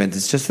great defense.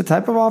 It's just the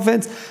type of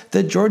offense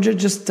that Georgia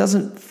just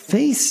doesn't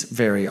face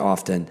very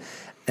often.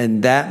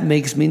 And that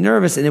makes me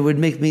nervous, and it would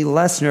make me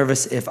less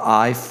nervous if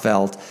I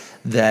felt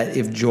that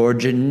if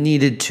Georgia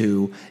needed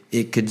to,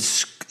 could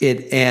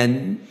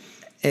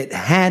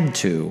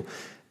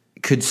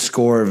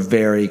score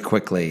very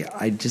quickly.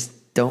 I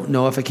just don't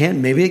know if it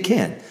can. Maybe it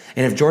can.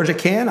 And if Georgia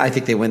can, I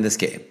think they win this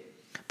game.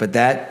 But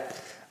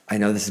I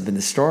know this has been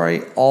the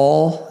story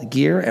all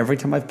year. Every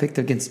time I've picked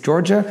against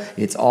Georgia,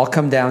 it's all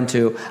come down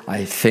to,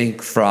 I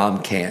think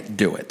Fromm can't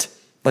do it.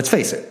 Let's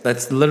face it.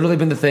 That's literally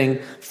been the thing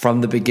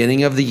from the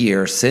beginning of the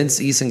year since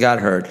Eason got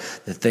hurt.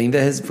 The thing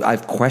that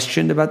I've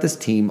questioned about this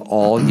team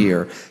all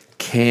year,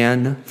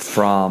 can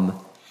Fromm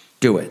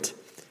do it?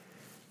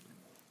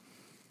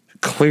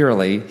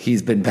 Clearly,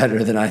 he's been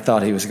better than I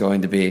thought he was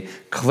going to be.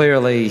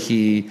 Clearly,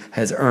 he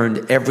has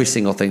earned every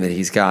single thing that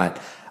he's got.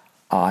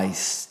 I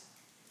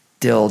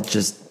still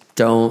just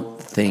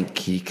don't think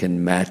he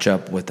can match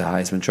up with the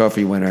Heisman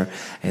Trophy winner.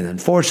 And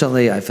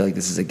unfortunately, I feel like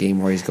this is a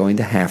game where he's going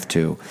to have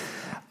to.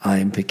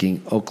 I'm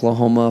picking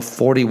Oklahoma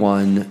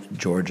 41,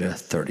 Georgia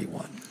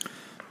 31.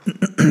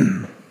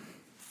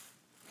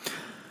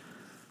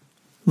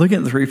 Looking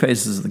at the 3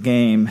 phases of the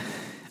game,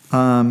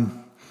 I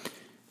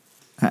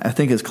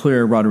think it's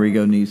clear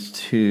Rodrigo needs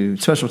to,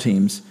 special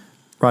teams,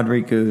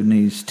 Rodrigo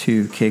needs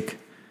to kick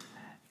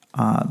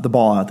the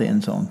ball out the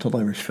end zone to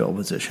leverage field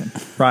position,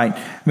 right?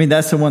 I mean,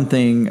 that's the one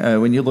thing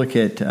when you look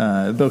at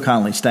Bill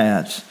Connelly's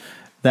stats,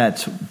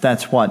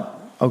 that's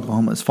what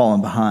Oklahoma has fallen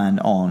behind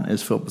on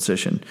is field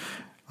position.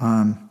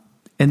 And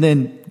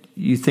then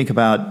you think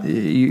about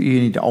you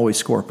need to always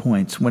score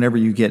points whenever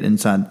you get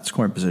inside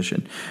scoring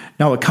position.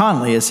 Now with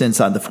Conley, it's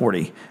inside the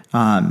 40.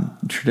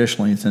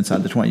 Traditionally, it's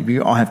inside the 20.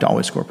 You all have to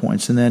always score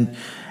points. And then,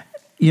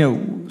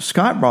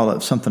 Scott brought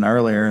up something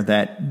earlier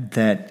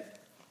that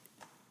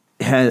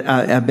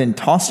I've been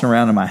tossing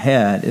around in my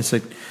head. It's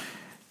like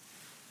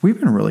we've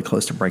been really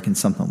close to breaking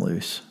something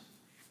loose,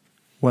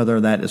 whether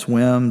that is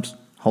Wims,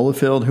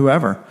 Holyfield,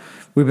 whoever.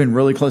 We've been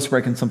really close to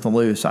breaking something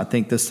loose. I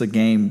think this is a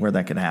game where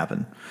that could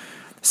happen.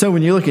 So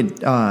when you look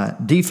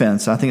at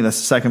defense, I think that's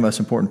the second most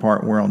important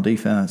part. We're on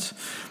defense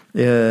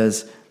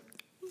is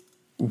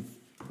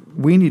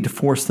we need to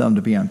force them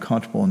to be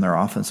uncomfortable in their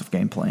offensive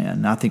game plan.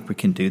 And I think we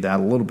can do that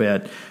a little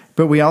bit,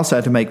 but we also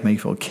have to make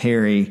Mayfield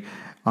carry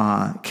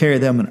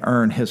them and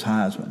earn his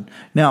Heisman.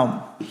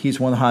 Now, he's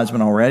won the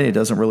Heisman already. It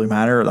doesn't really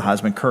matter. The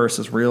Heisman curse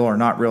is real or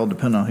not real,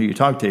 depending on who you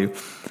talk to.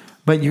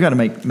 But you got to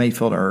make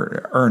Mayfield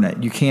earn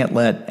it. You can't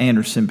let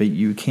Anderson beat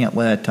you. You can't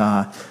let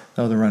the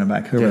running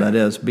back, whoever that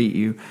is, beat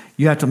you.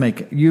 You have to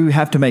make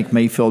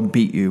Mayfield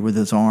beat you with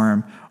his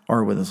arm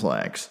or with his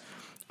legs.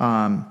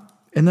 And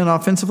then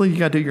offensively, you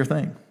got to do your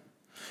thing.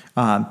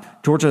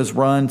 Georgia has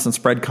run some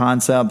spread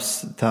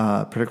concepts,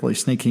 particularly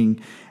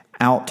sneaking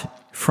out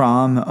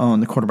from on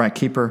the quarterback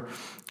keeper.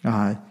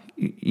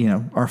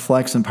 Our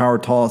flex and power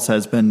toss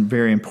has been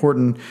very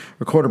important.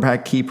 Our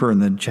quarterback keeper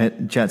and the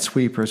jet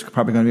sweeper is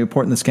probably going to be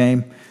important in this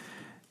game.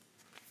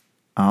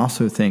 I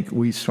also think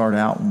we start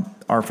out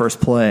our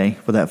first play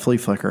with that flea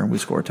flicker and we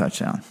score a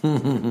touchdown.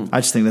 I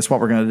just think that's what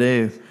we're going to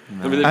do.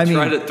 They've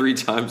tried it 3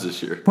 times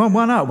this year. Well,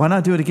 why not? Why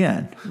not do it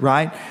again,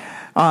 right?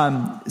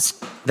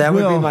 That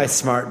would be my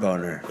smart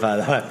boner, by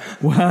the way.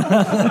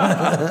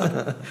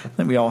 I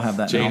think we all have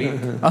that Cheney?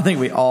 now. I think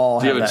we all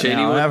have that Cheney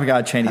now. one? I've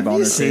got a Cheney boner. Have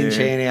you seen too.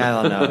 Cheney?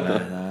 I don't know.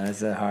 No,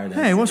 it's a hard.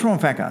 Hey, what's wrong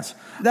with fat guys?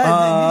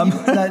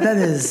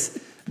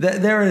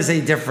 There is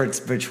a difference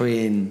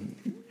between.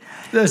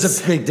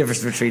 There's a big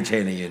difference between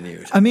Cheney and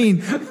you. I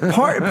mean,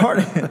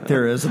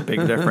 there is a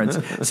big difference.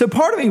 So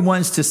part of me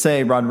wants to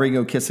say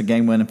Rodrigo kissed a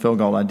game-winning field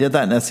goal. I did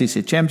that in the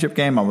SEC championship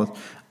game.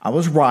 I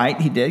was right.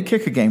 He did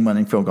kick a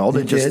game-winning field goal.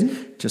 It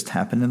just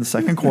happened in the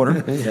second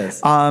quarter.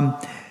 Yes.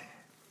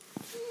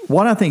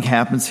 What I think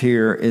happens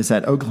here is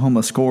that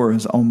Oklahoma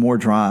scores on more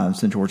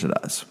drives than Georgia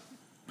does.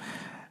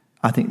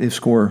 I think they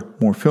score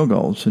more field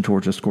goals than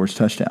Georgia scores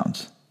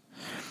touchdowns.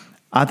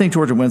 I think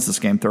Georgia wins this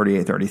game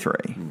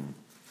 38-33.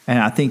 And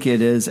I think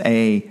it is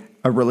a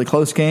really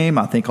close game.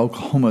 I think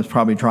Oklahoma is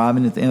probably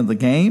driving at the end of the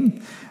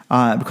game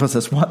because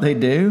that's what they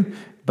do.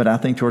 But I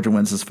think Georgia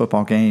wins this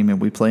football game,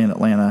 and we play in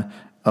Atlanta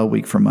a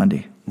week from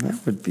Monday. That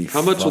would be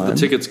How much would the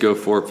tickets go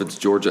for if it's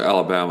Georgia,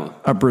 Alabama?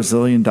 $1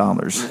 Brazilian.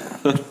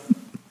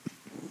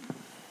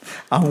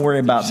 I'll worry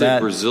about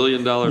that.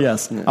 Brazilian dollar?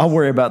 Yes, I'll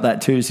worry about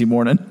that Tuesday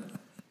morning.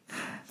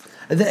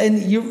 And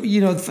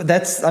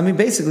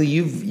basically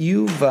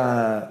you've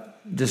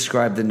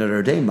described the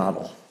Notre Dame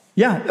model.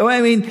 Yeah,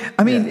 I mean,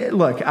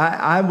 look,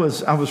 I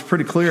was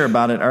pretty clear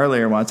about it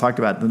earlier when I talked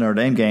about the Notre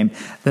Dame game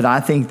that I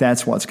think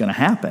that's what's going to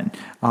happen.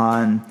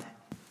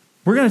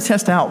 We're going to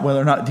test out whether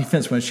or not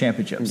defense wins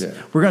championships. Yeah.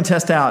 We're going to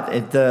test out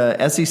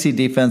the SEC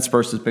defense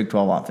versus Big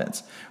 12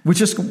 offense. We're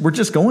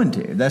just going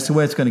to. That's the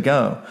way it's going to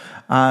go.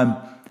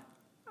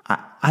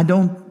 I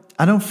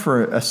don't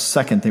for a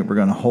second think we're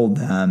going to hold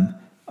them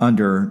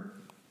under.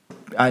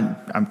 I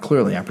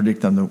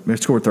predict them to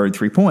score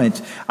 33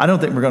 points. I don't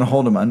think we're going to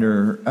hold them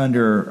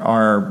under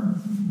our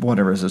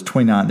whatever it is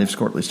 29. They've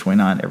scored at least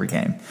 29 every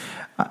game.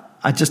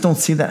 I just don't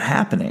see that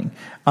happening.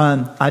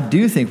 I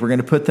do think we're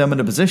going to put them in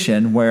a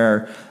position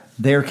where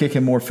they're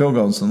kicking more field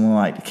goals than they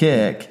like to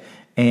kick,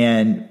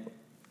 and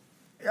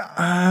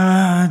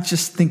I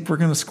just think we're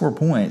going to score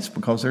points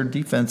because their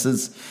defense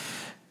is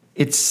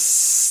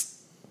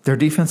their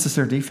defense.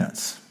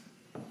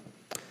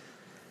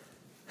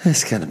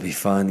 It's going to be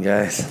fun,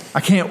 guys.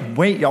 I can't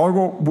wait. We're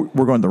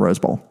going to the Rose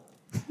Bowl.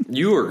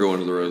 You are going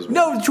to the Rose Bowl.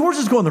 No,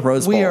 Georgia's going to the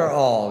Rose Bowl. We are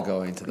all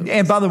going to the Rose Bowl.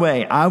 And by the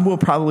way, I will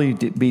probably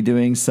be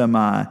doing some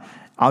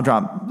I'll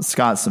drop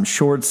Scott some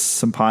shorts,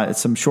 some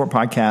short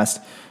podcast.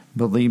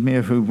 Believe me,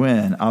 if we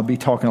win, I'll be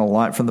talking a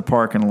lot from the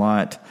parking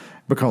lot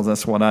because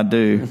that's what I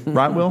do.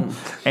 Right, Will?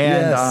 And,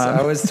 yes,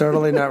 I was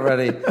totally not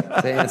ready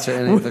to answer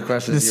any of the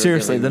questions.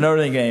 Seriously, the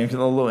Notre Dame game, a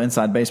little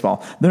inside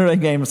baseball. The Notre Dame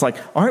game was like,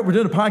 all right, we're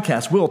doing a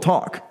podcast. We'll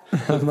talk.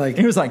 I'm like,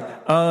 he was like,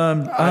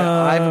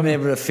 I haven't been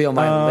able to feel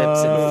my lips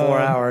in 4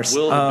 hours.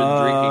 Will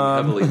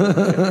have been drinking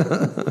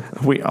heavily.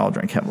 We all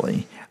drink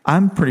heavily.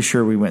 I'm pretty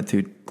sure we went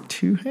through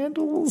 2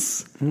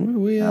 handles.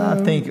 I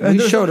think we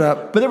showed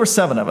up, but there were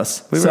 7 of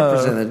us. We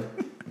represented.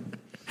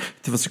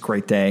 It was a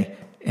great day,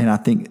 and I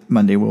think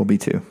Monday will be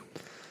too.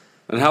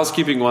 And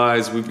housekeeping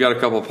wise, we've got a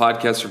couple of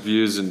podcast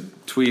reviews and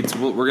tweets.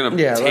 We're going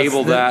to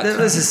table that.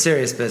 This is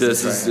serious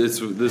business.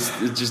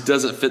 It just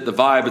doesn't fit the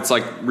vibe. It's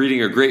like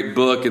reading a great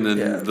book, and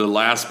then the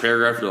last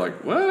paragraph, you're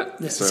like,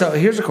 what? So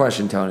here's a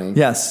question, Tony.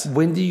 Yes.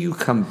 When do you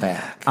come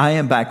back? I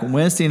am back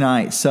Wednesday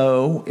night.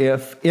 So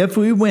if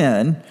we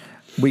win,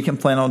 we can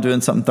plan on doing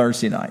something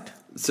Thursday night.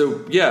 So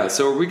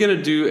are we going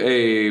to do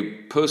a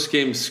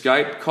post-game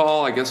Skype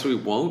call? I guess we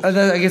won't.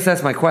 I guess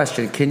that's my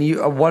question. Can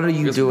you? What are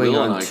you doing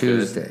Will and on I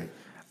Tuesday?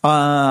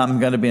 I'm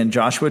going to be in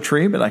Joshua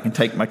Tree, but I can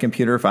take my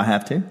computer if I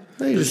have to.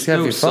 You There's just have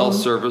no your cell phone.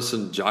 service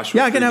in Joshua.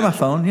 Yeah, I can Tree have my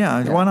National- phone.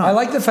 Yeah, why not? I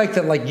like the fact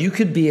that like you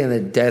could be in a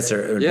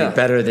desert. It would Yeah. be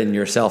better than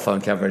your cell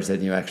phone coverage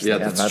than you actually Yeah,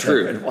 have that's out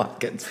there true. in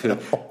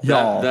Watkinsville.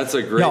 Y'all. That's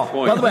a great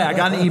point. By the way, I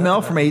got an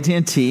email from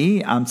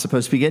AT&T. I'm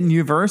supposed to be getting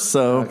Uverse,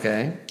 so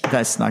Okay.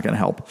 that's not going to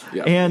help.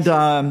 Yeah.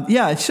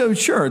 And so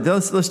sure,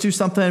 let's do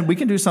something. We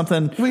can do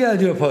something. We got to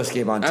do a post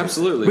game on Tuesday.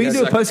 Absolutely. We can do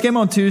a Second- post game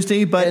on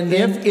Tuesday, but And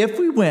then- if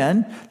we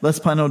win, let's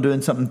plan on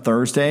doing something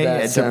Thursday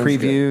That to sounds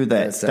preview good.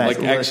 that. That sounds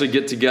Like actually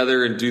get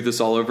together and do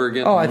this all over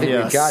again. Oh, I think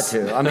Yes. we got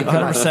to. I mean, come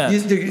on.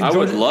 100%. I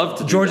would love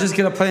to do Georgia's that.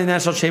 going to play the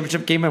national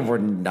championship game, and we're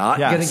not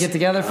Yes. going to get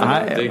together for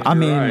that. think I you're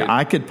mean, right.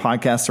 I could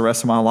podcast the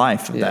rest of my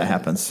life if that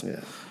happens. Yeah.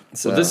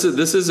 So, Well, this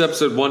is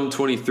episode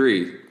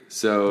 123.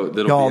 So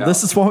that'll Y'all, be out.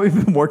 this is what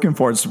we've been working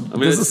for. I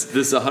mean, this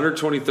is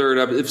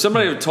 123rd. If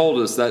somebody had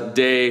told us that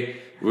day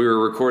we were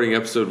recording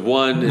episode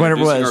 1,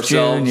 Whatever it introducing was,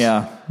 June,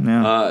 ourselves,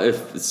 yeah.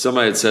 if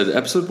somebody had said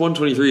episode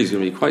 123 is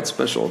going to be quite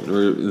special,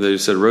 or they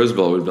said Rose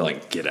Bowl, we'd be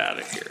like, get out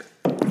of here.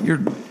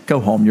 Go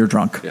home. You're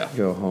drunk. Yeah.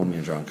 Go home,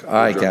 you're drunk. All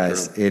right, drunk,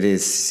 guys, drunk. it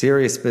is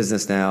serious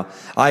business now.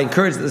 I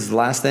encourage, this is the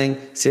last thing.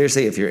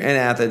 Seriously, if you're in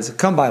Athens,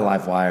 come by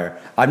Livewire.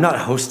 I'm not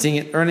hosting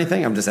it or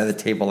anything. I'm just at the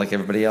table like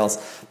everybody else.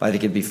 But I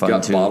think it'd be fun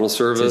Got to bottle to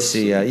service?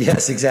 see.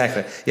 Yes,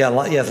 exactly. Yeah,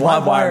 yes,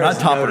 Livewire, Livewire not is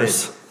toppers. noted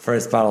for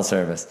its bottle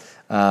service.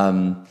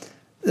 I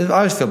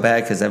always feel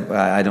bad because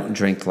I don't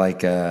drink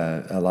like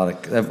a lot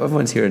of.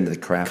 Everyone's here into the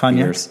craft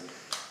Cognac? beers.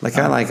 Like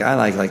I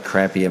like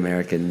crappy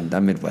American.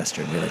 I'm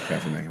Midwestern. We like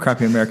crappy American.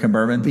 Crappy American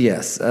bourbon.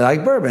 Yes,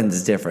 like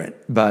bourbon's different,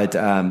 but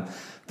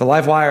the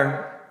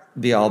Livewire,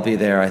 I'll be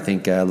there. I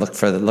think look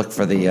for the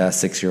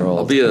 6-year-old.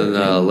 I'll be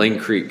in Lane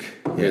Creek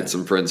at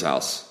some friend's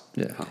house.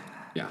 Yeah,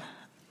 Yeah.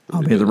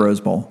 I'll be at the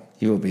Rose Bowl.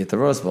 you will be at the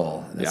Rose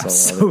Bowl. That's all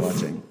So, I'll be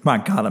watching. my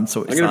God, I'm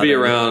so I'm excited. going to be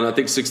around, I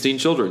think, 16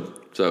 children.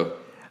 So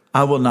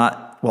I will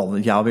not. Well,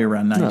 yeah, I'll be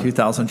around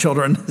 92,000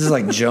 children. This is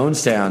like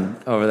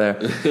Jonestown over there.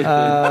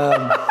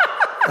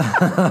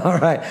 All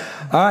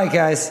right,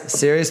 guys.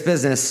 Serious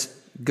business.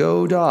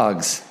 Go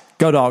Dogs.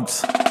 Go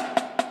Dogs.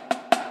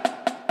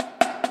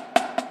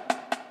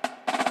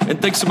 And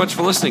thanks so much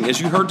for listening.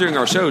 As you heard during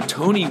our show,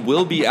 Tony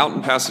will be out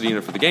in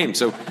Pasadena for the game.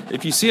 So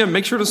if you see him,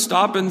 make sure to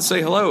stop and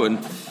say hello. And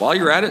while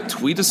you're at it,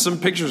 tweet us some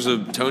pictures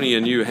of Tony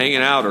and you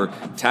hanging out, or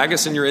tag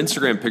us in your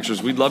Instagram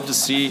pictures. We'd love to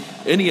see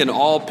any and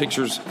all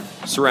pictures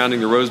surrounding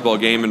the Rose Bowl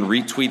game and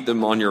retweet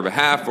them on your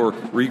behalf or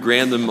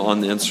rebrand them on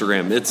the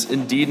Instagram. It's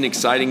indeed an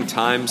exciting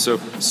time, so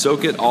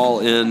soak it all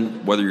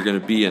in, whether you're going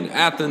to be in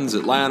Athens,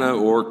 Atlanta,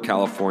 or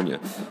California.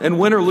 And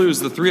win or lose,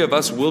 the three of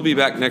us will be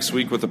back next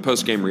week with a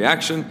post-game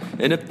reaction.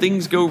 And if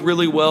things go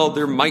really well,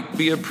 there might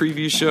be a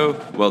preview show.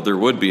 Well, there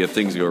would be if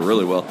things go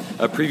really well.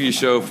 A preview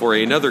show for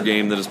another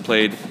game that is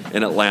played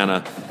in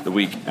Atlanta the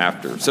week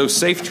after. So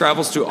safe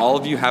travels to all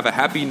of you. Have a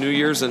happy New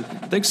Year's, and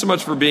thanks so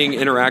much for being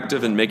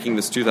interactive and making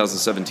this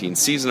 2017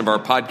 season of our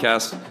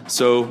podcast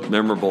so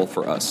memorable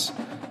for us.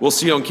 We'll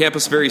see you on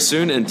campus very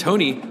soon, and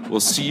Tony will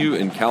see you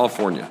in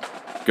California.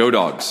 Go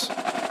Dogs.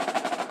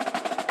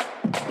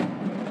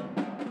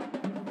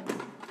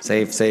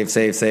 Safe. 1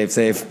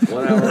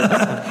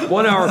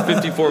 hour,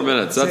 54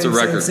 minutes. That's a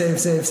record.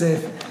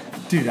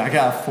 Safe. Dude, I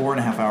got a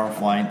 4.5-hour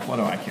flight. What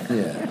do I care?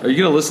 Yeah. Are you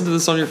going to listen to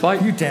this on your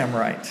flight? You damn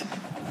right.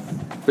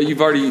 But you'd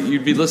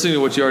be listening to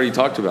what you already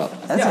talked about.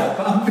 Yeah,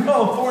 but I'm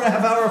going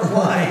 4.5-hour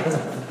flight.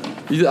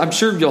 I'm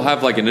sure you'll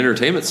have like an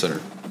entertainment center.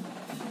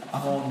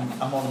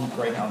 I'm on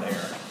Greyhound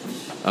Air.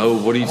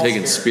 Oh, what are you I'm on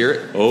taking?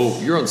 Spirit? Oh,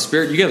 you're on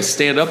Spirit. You got to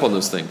stand up on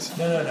those things.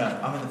 No.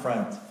 I'm in the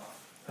front.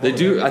 They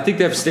do. I think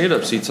they have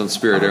stand-up seats on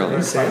Spirit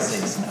Airlines. Front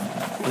seats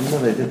now. I didn't know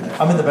they did that.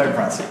 I'm in the very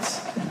front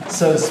seats.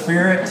 So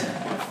Spirit,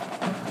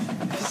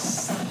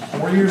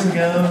 4 years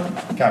ago,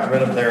 got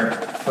rid of their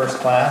first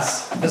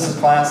class, business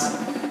class,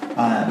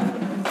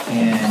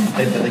 and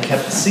they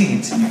kept the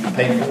seats, and you could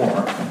pay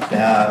more to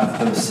have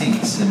those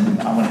seats,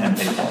 and I went ahead and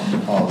paid for them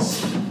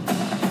because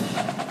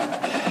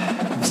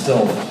I'm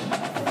still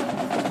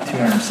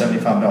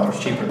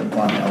 $275 cheaper than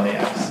flying to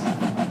LAX.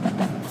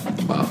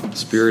 Wow,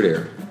 Spirit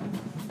Air.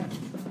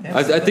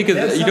 I think you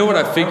know what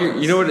I figure.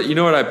 You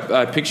know what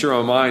I picture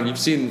on mine. You've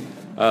seen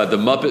the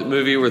Muppet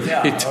movie where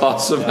they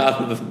toss them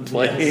out of the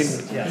plane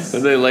yes.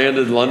 and they land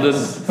in London.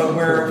 Yes. But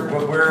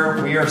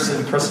we are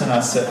sitting. Chris and I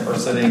are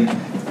sitting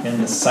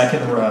in the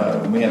second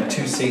row. We have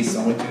two seats,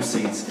 only two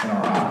seats in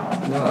our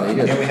aisle. No, you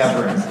guys- And we have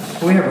room.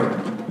 We have room.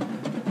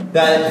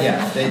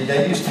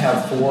 They used to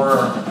have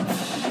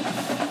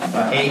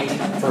 8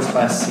 first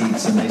class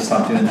seats, and they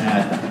stopped doing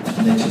that,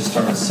 and they just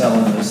started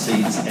selling those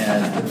seats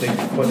at the big,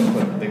 quote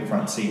unquote, big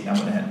front seat. And I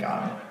went ahead and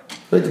got it.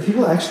 But do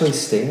people actually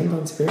stand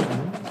on Spirit?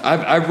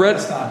 I read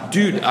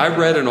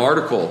an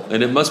article,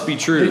 and it must be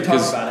true They talk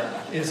because about it.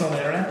 It's on the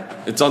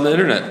internet. it's on the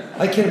internet.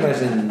 I can't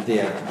imagine the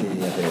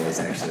airways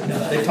actually. No,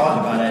 they talked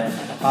about it.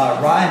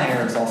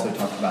 Ryanair has also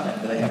talked about it,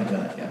 but they haven't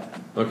done it yet.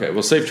 Okay,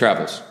 well, safe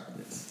travels.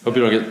 Hope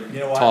you don't get You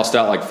know what? tossed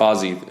out like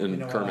Fozzie and You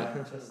know Kermit.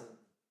 what?